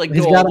has to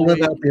he's got to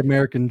live out the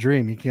American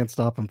dream. You can't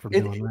stop him from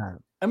doing that.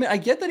 I mean, I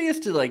get that he has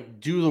to like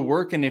do the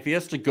work, and if he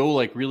has to go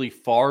like really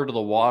far to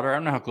the water, I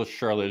don't know how close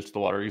Charlotte is to the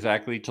water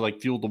exactly to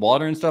like fuel the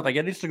water and stuff. I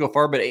get he has to go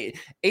far, but AD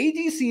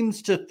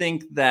seems to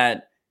think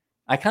that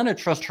I kind of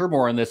trust her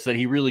more in this, that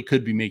he really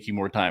could be making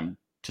more time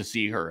to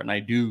see her, and I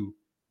do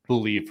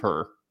believe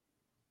her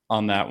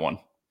on that one.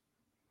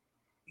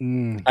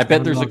 I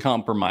bet there's a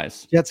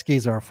compromise. Jet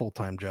skis are a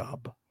full-time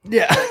job.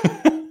 Yeah.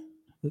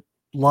 A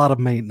lot of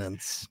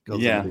maintenance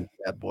goes into these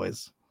bad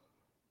boys.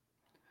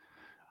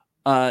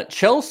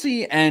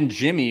 Chelsea and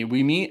Jimmy,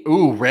 we meet.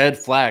 Ooh, red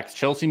flags.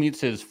 Chelsea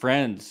meets his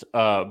friends,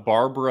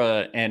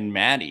 Barbara and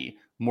Maddie.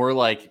 More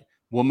like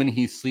woman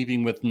he's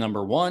sleeping with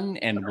number 1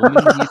 and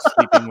woman he's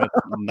sleeping with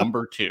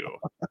number 2.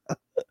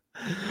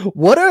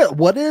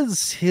 What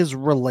is his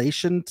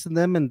relation to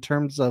them in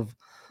terms of,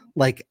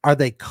 like, are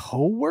they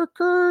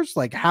co-workers?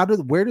 Like,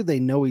 where do they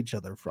know each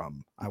other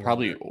from?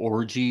 Probably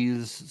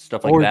orgies,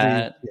 stuff like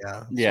that.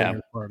 Yeah.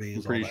 Parties,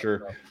 I'm pretty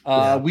sure.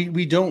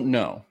 We don't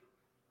know.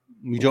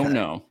 We don't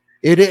know.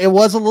 It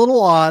was a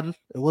little odd.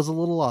 It was a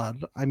little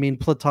odd. I mean,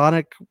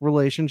 platonic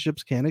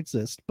relationships can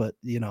exist, but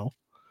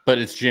But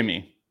it's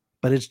Jimmy.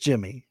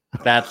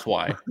 That's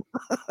why.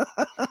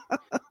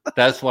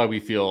 That's why we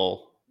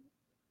feel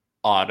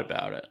odd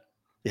about it.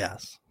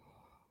 Yes.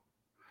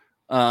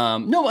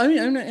 No, I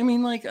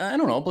mean, like, I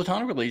don't know.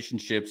 Platonic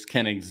relationships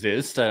can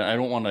exist. I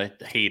don't want to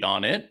hate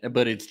on it,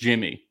 but it's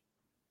Jimmy.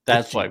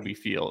 That's why we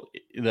feel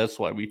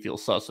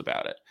sus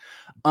about it.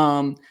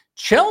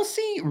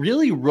 Chelsea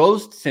really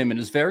roasts him and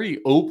is very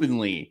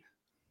open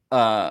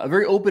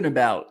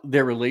about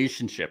their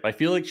relationship. I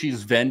feel like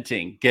she's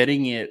venting,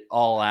 getting it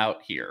all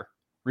out here,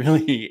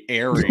 really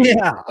airing.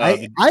 Yeah,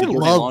 I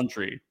love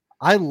laundry.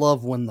 I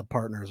love when the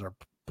partners are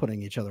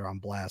putting each other on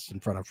blast in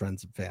front of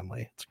friends and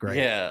family. It's great.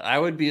 Yeah, I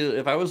would be,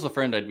 if I was the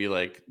friend, I'd be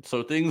like,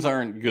 so things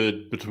aren't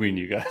good between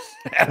you guys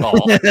at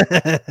all.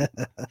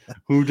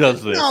 Who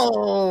does this?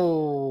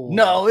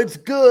 No, it's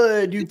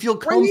good. You feel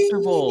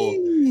comfortable.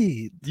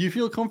 You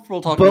feel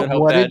comfortable talking about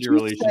how bad your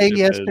relationship is.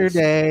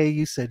 Yesterday,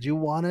 you said you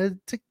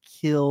wanted to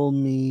kill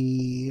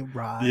me,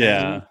 right?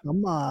 Yeah.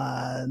 Come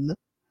on.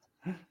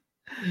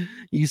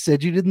 You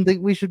said you didn't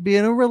think we should be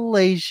in a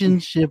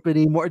relationship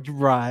anymore,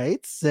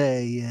 right?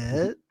 Say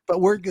it. But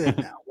we're good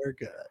now. We're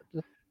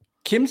good.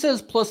 Kim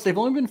says, plus they've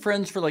only been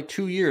friends for like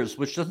 2 years,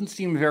 which doesn't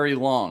seem very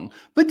long.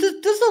 But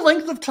does the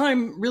length of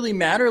time really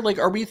matter? Like,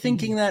 are we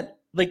thinking that,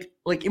 like,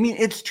 I mean,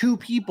 it's 2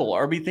 people.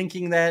 Are we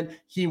thinking that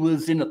he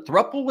was in a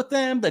throuple with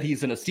them? That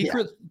he's in a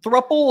secret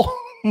throuple?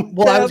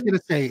 Well, I was going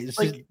to say,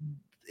 like,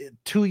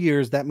 2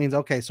 years. That means,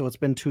 okay, so it's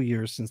been 2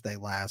 years since they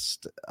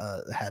last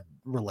had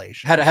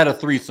relations. Had a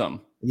threesome.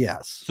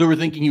 Yes. So we're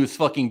thinking he was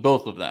fucking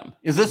both of them.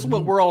 Is this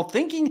what we're all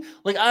thinking?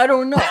 Like, I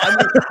don't know. I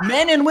mean,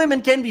 men and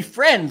women can be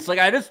friends. Like,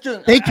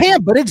 they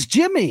can, but it's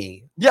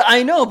Jimmy. Yeah,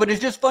 I know, but it's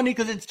just funny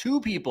because it's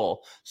 2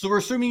 people. So we're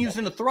assuming he's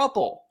in a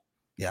throuple.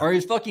 Yeah. Or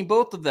he's fucking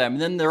both of them,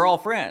 and then they're all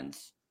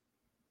friends.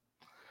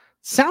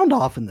 Sound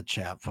off in the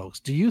chat, folks.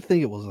 Do you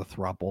think it was a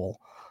throuple?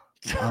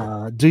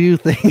 Do you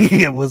think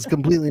it was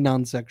completely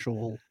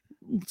non-sexual?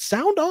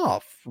 Sound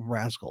off,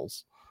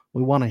 rascals.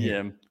 We want to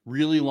hear. Yeah,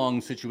 really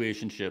long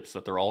situationships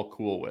that they're all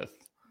cool with.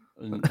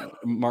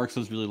 Mark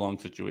says really long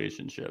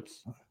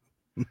situationships.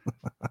 I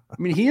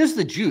mean, he is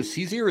the juice.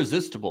 He's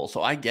irresistible,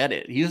 so I get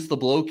it. He is the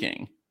blow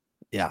king.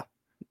 Yeah.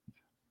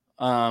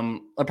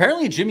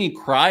 Apparently, Jimmy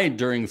cried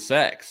during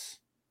sex.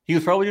 He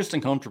was probably just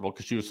uncomfortable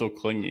because she was so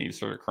clingy. He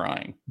started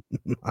crying.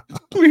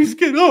 Please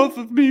get off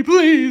of me,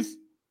 please.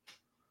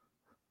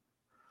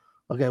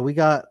 Okay, we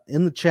got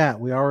in the chat.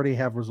 We already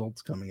have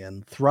results coming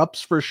in. Thrups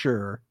for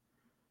sure.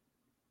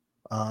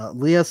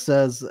 Leah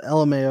says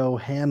LMAO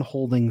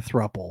hand-holding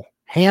thruple.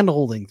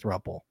 Hand-holding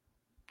thruple.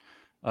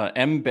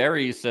 M.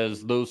 Barry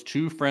says those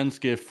 2 friends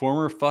give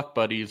former fuck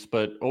buddies,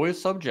 but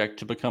always subject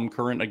to become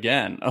current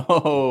again.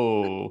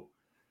 Oh,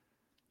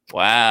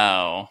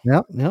 wow.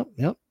 Yep.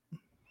 I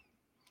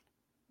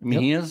mean,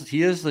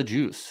 he is the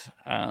juice.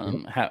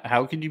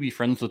 How could you be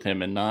friends with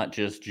him and not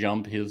just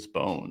jump his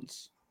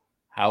bones?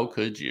 How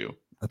could you?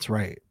 That's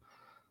right.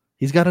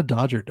 He's got a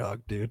Dodger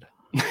dog, dude.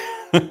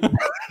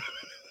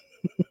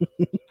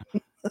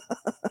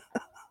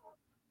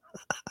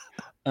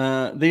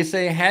 They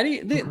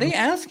say, they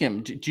ask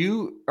him,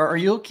 are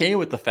you okay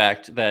with the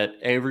fact that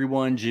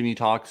everyone Jimmy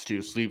talks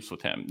to sleeps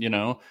with him,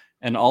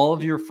 and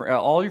all your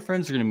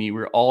friends are going to meet,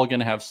 we're all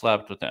going to have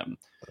slept with him.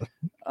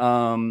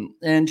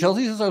 And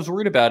Chelsea says, I was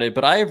worried about it,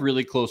 but I have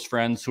really close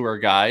friends who are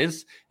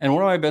guys, and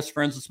one of my best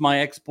friends is my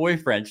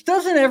ex-boyfriend.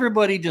 Doesn't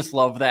everybody just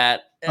love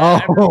that?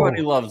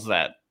 Everybody loves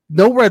that.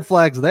 No red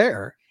flags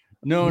there.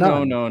 No.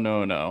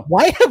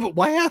 Why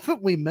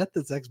haven't we met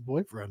this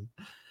ex-boyfriend?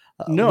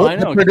 No, I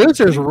know. The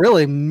producers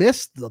really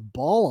missed the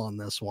ball on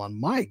this one.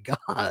 My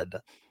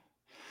God.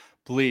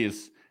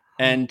 Please.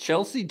 And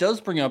Chelsea does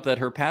bring up that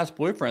her past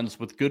boyfriends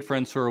with good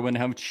friends who are women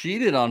have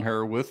cheated on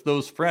her with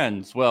those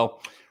friends.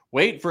 Well,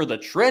 wait for the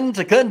trend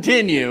to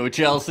continue,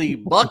 Chelsea.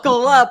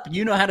 Buckle up.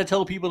 You know how to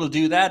tell people to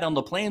do that on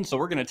the plane, so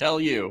we're going to tell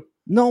you.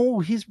 No,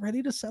 he's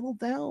ready to settle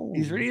down.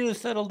 He's ready to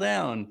settle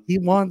down. He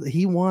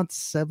wants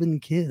 7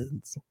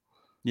 kids.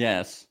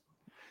 Yes.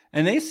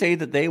 And they say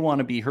that they want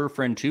to be her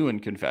friend too in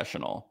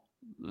confessional.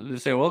 They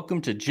say,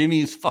 welcome to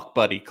Jimmy's Fuck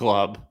Buddy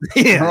Club.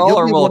 Yeah, all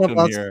are welcome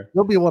here.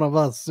 You'll be one of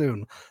us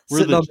soon.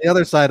 Sitting on the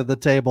other side of the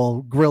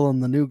table,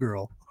 grilling the new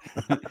girl.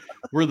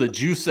 We're the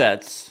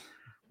Juicettes.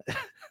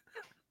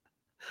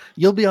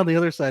 You'll be on the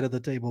other side of the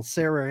table.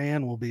 Sarah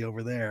Ann will be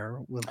over there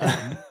with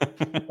him.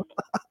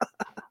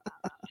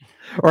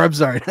 Or I'm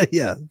sorry,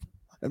 yeah,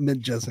 I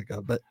meant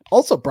Jessica, but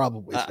also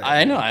probably Sarah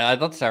I know. I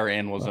thought Sarah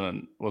Ann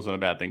wasn't a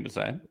bad thing to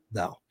say.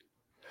 No.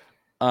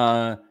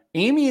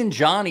 Amy and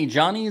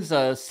Johnny's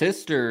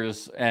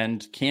sisters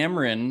and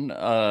Cameron,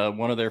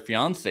 one of their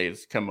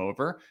fiancés, come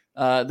over.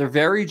 They're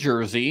very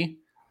Jersey.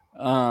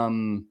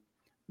 Oh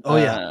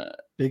yeah,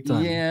 big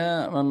time.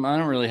 Yeah, I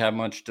don't really have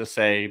much to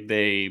say.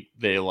 They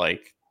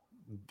like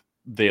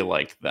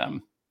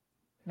them.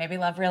 Maybe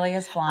love really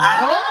is blind.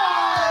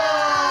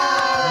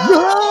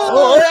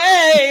 Oh,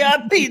 hey,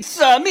 a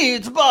pizza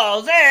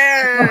meatballs,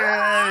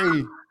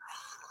 hey!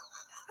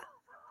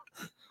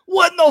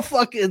 What no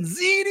fucking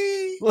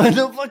ziti? What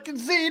no fucking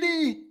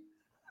ziti?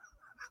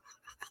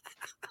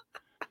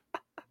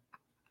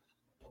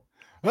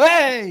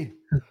 Hey!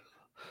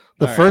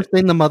 The first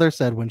thing the mother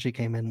said when she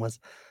came in was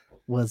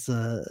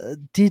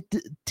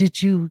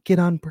did you get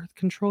on birth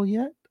control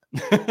yet?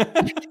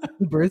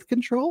 Birth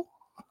control?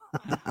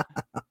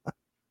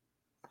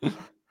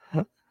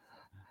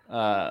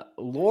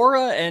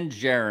 Laura and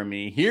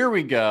Jeremy, here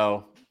we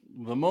go.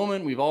 The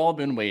moment we've all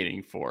been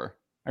waiting for.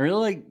 I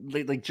really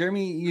like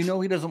Jeremy. You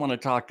know he doesn't want to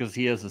talk because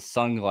he has his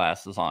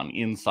sunglasses on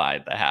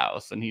inside the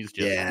house, and he's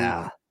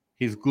just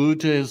he's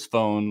glued to his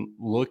phone,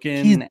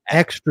 looking. He's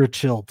extra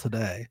chill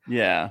today.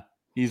 Yeah,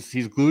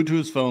 he's glued to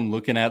his phone,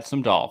 looking at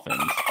some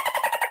dolphins.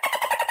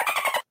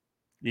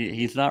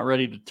 He's not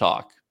ready to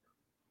talk.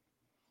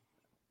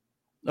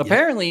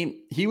 Apparently,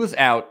 he was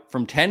out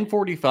from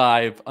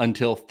 10:45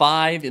 until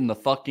 5 in the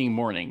fucking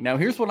morning. Now,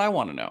 here's what I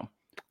want to know.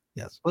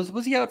 Yes.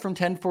 Was he out from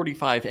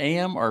 10:45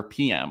 a.m. or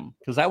p.m.?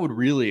 Because that would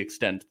really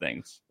extend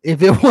things.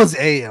 If it was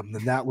a.m.,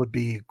 then that would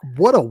be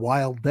what a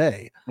wild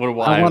day. What a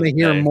wild I want to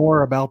hear day.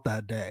 more about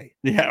that day.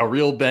 Yeah, a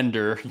real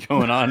bender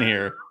going on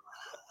here.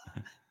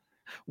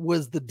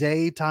 Was the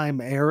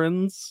daytime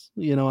errands?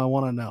 I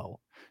want to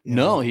know.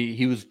 No,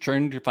 he was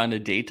trying to find a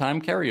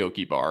daytime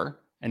karaoke bar.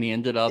 And he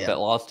ended up at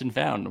Lost and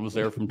Found and was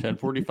there from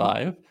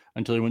 10:45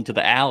 until he went to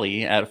the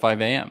alley at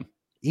 5 a.m.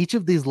 Each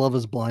of these Love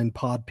is Blind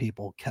pod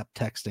people kept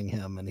texting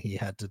him, and he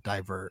had to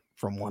divert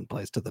from one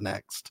place to the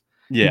next.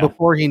 Yeah. And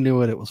before he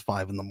knew it, it was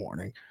 5 in the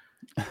morning.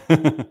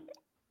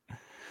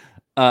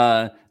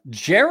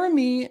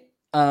 Jeremy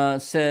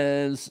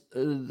says,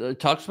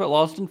 talks about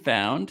Lost and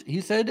Found. He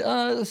said,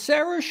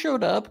 Sarah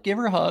showed up, gave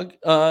her a hug.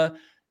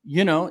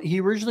 He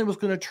originally was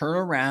going to turn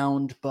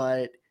around,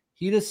 but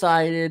he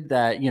decided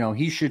that,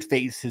 he should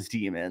face his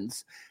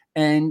demons.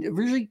 And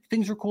originally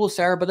things were cool with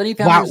Sarah, but then he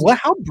found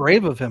how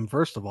brave of him,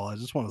 first of all. I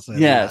just want to say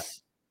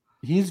yes.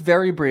 He's a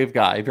very brave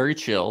guy, very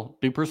chill,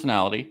 big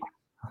personality.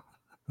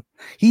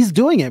 He's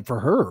doing it for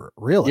her,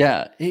 really.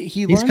 Yeah.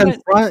 He's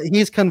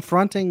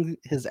confronting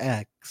his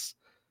ex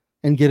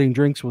and getting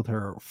drinks with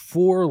her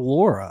for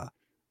Laura.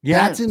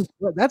 Yeah.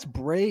 That's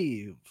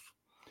brave.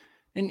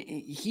 And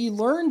he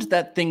learned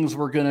that things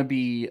were going to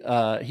be,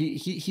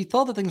 he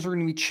thought that things were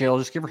going to be chill,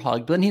 just give her a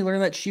hug. But then he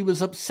learned that she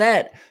was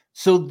upset.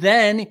 So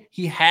then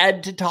he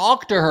had to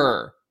talk to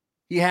her.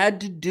 He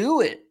had to do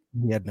it.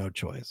 He had no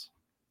choice.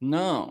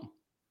 No.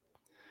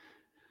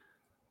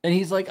 And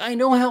he's like, I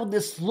know how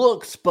this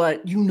looks,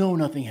 but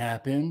nothing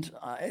happened.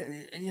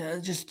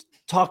 Just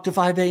talk to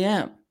 5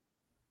 a.m.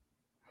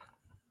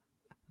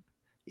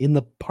 In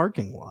the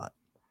parking lot.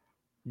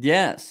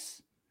 Yes.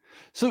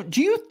 So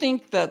do you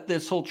think that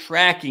this whole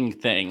tracking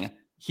thing,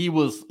 he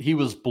was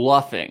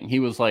bluffing? He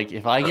was like,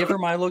 if I give her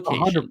my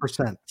location,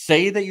 100%.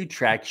 say that you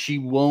track, she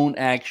won't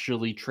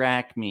actually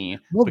track me.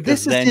 Well,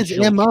 this is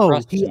his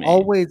MO.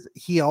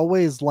 He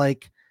always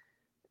like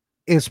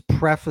is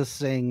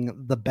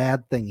prefacing the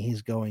bad thing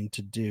he's going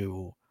to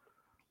do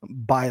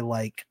by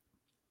like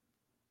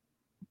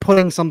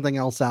putting something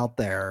else out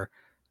there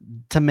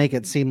to make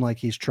it seem like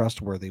he's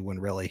trustworthy when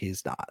really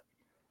he's not.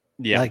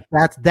 Yeah. Like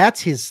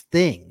that's his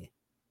thing.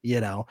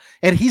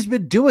 And he's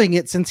been doing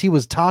it since he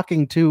was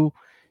talking to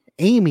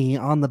Amy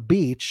on the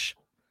beach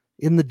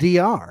in the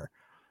DR,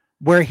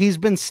 where he's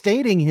been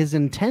stating his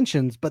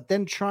intentions, but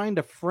then trying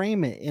to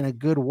frame it in a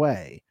good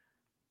way.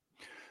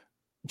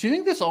 Do you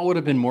think this all would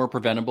have been more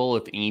preventable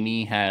if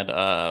Amy had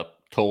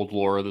told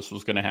Laura this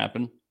was going to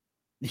happen?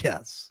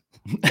 Yes.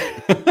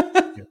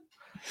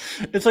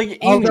 It's like Amy,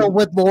 although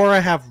would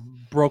Laura have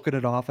broken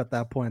it off at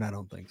that point? I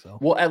don't think so.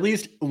 Well, at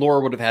least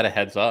Laura would have had a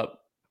heads up.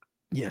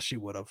 Yeah, she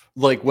would have.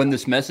 Like when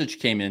this message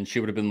came in, she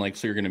would have been like,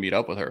 so you're going to meet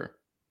up with her.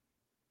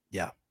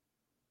 Yeah.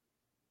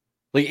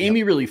 Like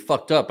Amy really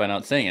fucked up by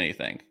not saying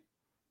anything.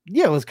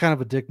 Yeah, it was kind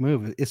of a dick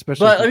move,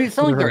 especially. But I mean, it's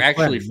not like they're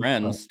actually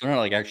friends. They're not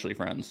like actually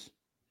friends.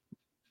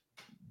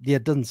 Yeah,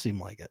 it doesn't seem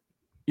like it.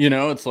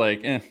 It's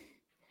like,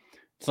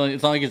 It's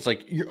not like it's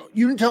like, you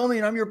didn't tell me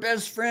and I'm your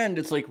best friend.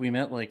 It's like we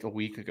met like a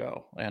week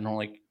ago. I don't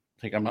like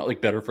I'm not like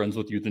better friends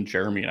with you than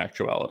Jeremy in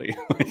actuality.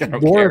 Like, I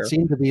don't Laura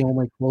seemed to be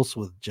only close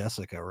with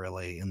Jessica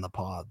really in the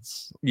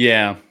pods.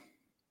 Yeah.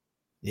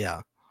 Yeah.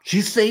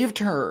 She saved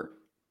her.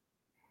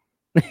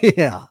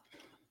 Yeah.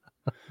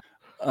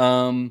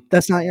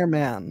 That's not your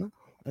man.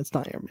 That's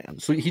not your man.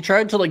 So he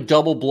tried to like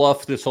double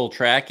bluff this whole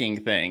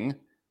tracking thing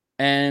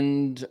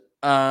and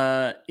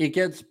it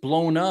gets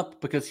blown up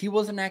because he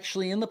wasn't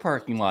actually in the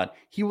parking lot.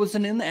 He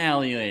wasn't in the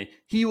alleyway.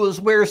 He was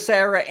where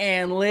Sarah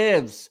Ann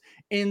lives,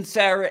 in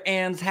Sarah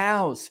Ann's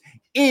house,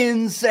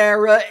 in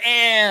Sarah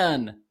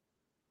Ann.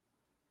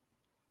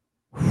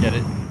 Get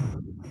it?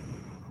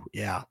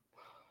 Yeah.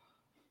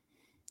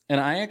 And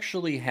I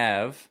actually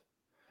have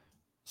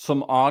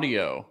some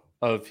audio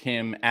of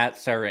him at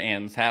Sarah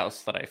Ann's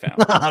house that I found.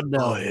 Oh,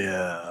 no.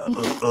 Yeah.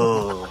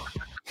 Oh.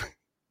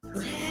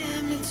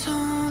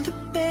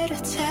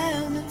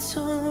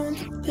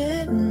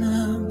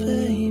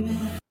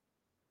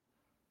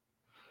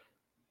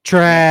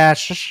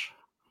 Trash.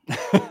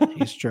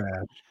 He's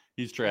trash.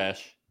 He's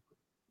trash.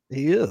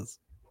 He is.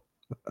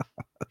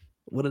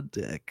 What a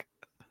dick.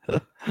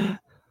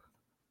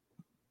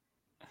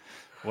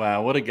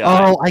 Wow, what a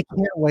guy. Oh, I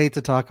can't wait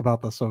to talk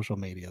about the social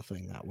media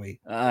thing that we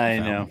I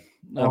know.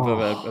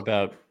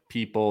 About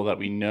people that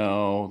we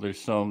know. There's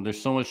so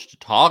much to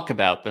talk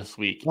about this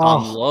week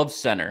on Love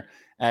Center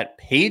at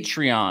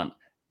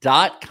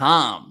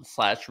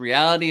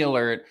patreon.com/reality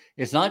alert.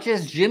 It's not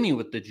just Jimmy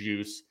with the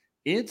juice,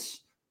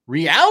 it's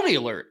Reality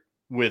Alert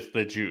with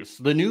the juice.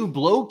 The new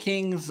Blow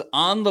Kings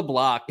on the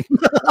block.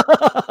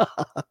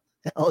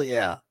 Hell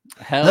yeah.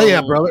 Hell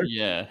yeah, brother.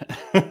 Yeah.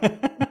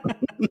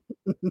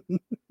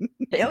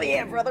 Hell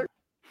yeah, brother.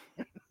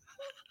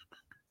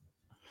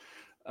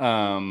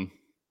 God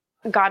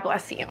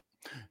bless you.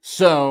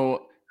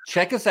 So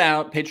check us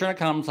out,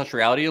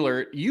 patreon.com/reality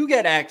alert. You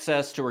get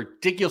access to a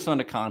ridiculous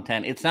amount of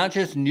content. It's not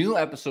just new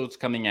episodes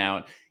coming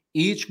out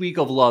each week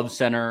of Love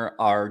Center,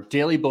 our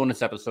daily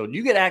bonus episode.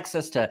 You get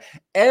access to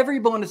every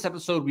bonus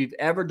episode we've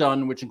ever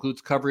done, which includes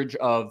coverage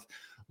of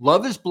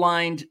Love is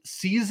Blind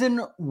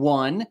Season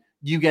 1.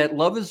 You get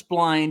Love is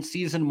Blind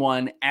Season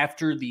 1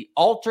 after the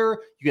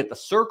altar. You get The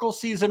Circle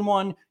Season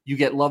 1. You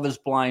get Love is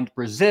Blind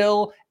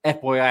Brazil,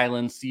 F-Boy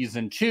Island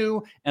Season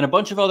 2, and a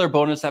bunch of other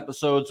bonus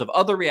episodes of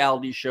other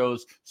reality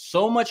shows.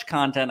 So much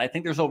content. I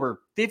think there's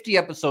over 50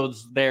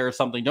 episodes there or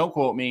something. Don't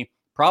quote me.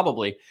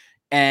 Probably.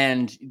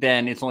 And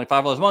then it's only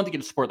 $5 a month to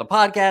get to support the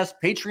podcast.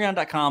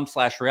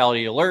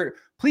 Patreon.com/reality alert.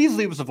 Please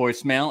leave us a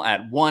voicemail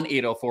at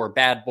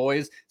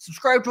 1-804-BAD-BOYS.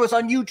 Subscribe to us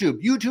on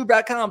YouTube,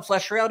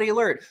 youtube.com/reality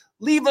alert.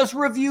 Leave us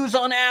reviews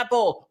on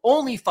Apple,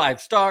 only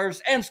 5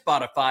 stars, and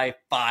Spotify,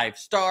 5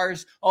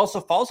 stars. Also,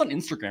 follow us on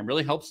Instagram,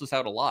 really helps us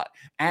out a lot,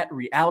 at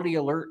Reality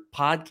Alert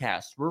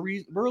Podcast. We're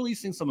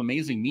releasing some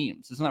amazing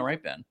memes. Isn't that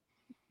right, Ben?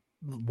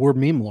 We're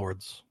meme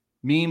lords.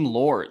 Meme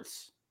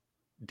lords.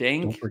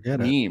 Dank Don't forget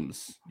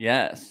memes. It.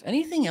 Yes.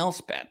 Anything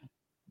else, Ben?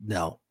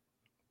 No.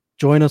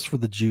 Join us for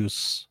the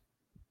juice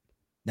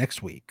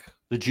next week.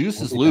 The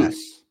juice is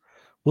loose. Back.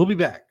 We'll be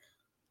back.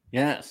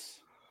 Yes.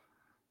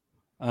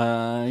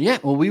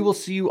 Well, we will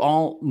see you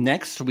all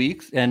next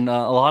week, and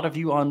a lot of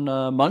you on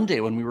Monday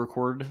when we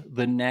record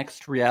the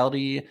next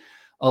Reality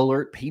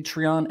Alert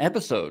Patreon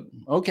episode.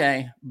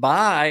 Okay,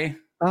 bye.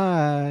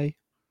 Bye.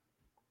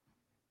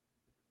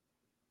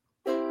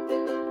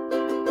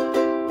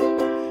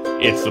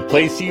 It's the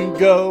place you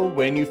go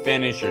when you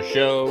finish your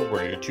show.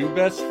 We're your 2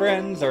 best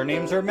friends. Our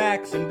names are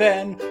Max and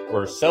Ben.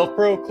 We're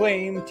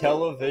self-proclaimed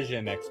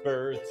television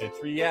experts. It's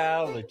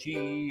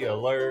Reality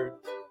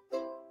Alert.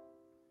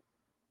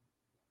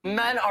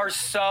 Men are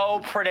so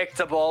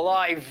predictable.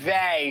 Like,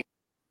 they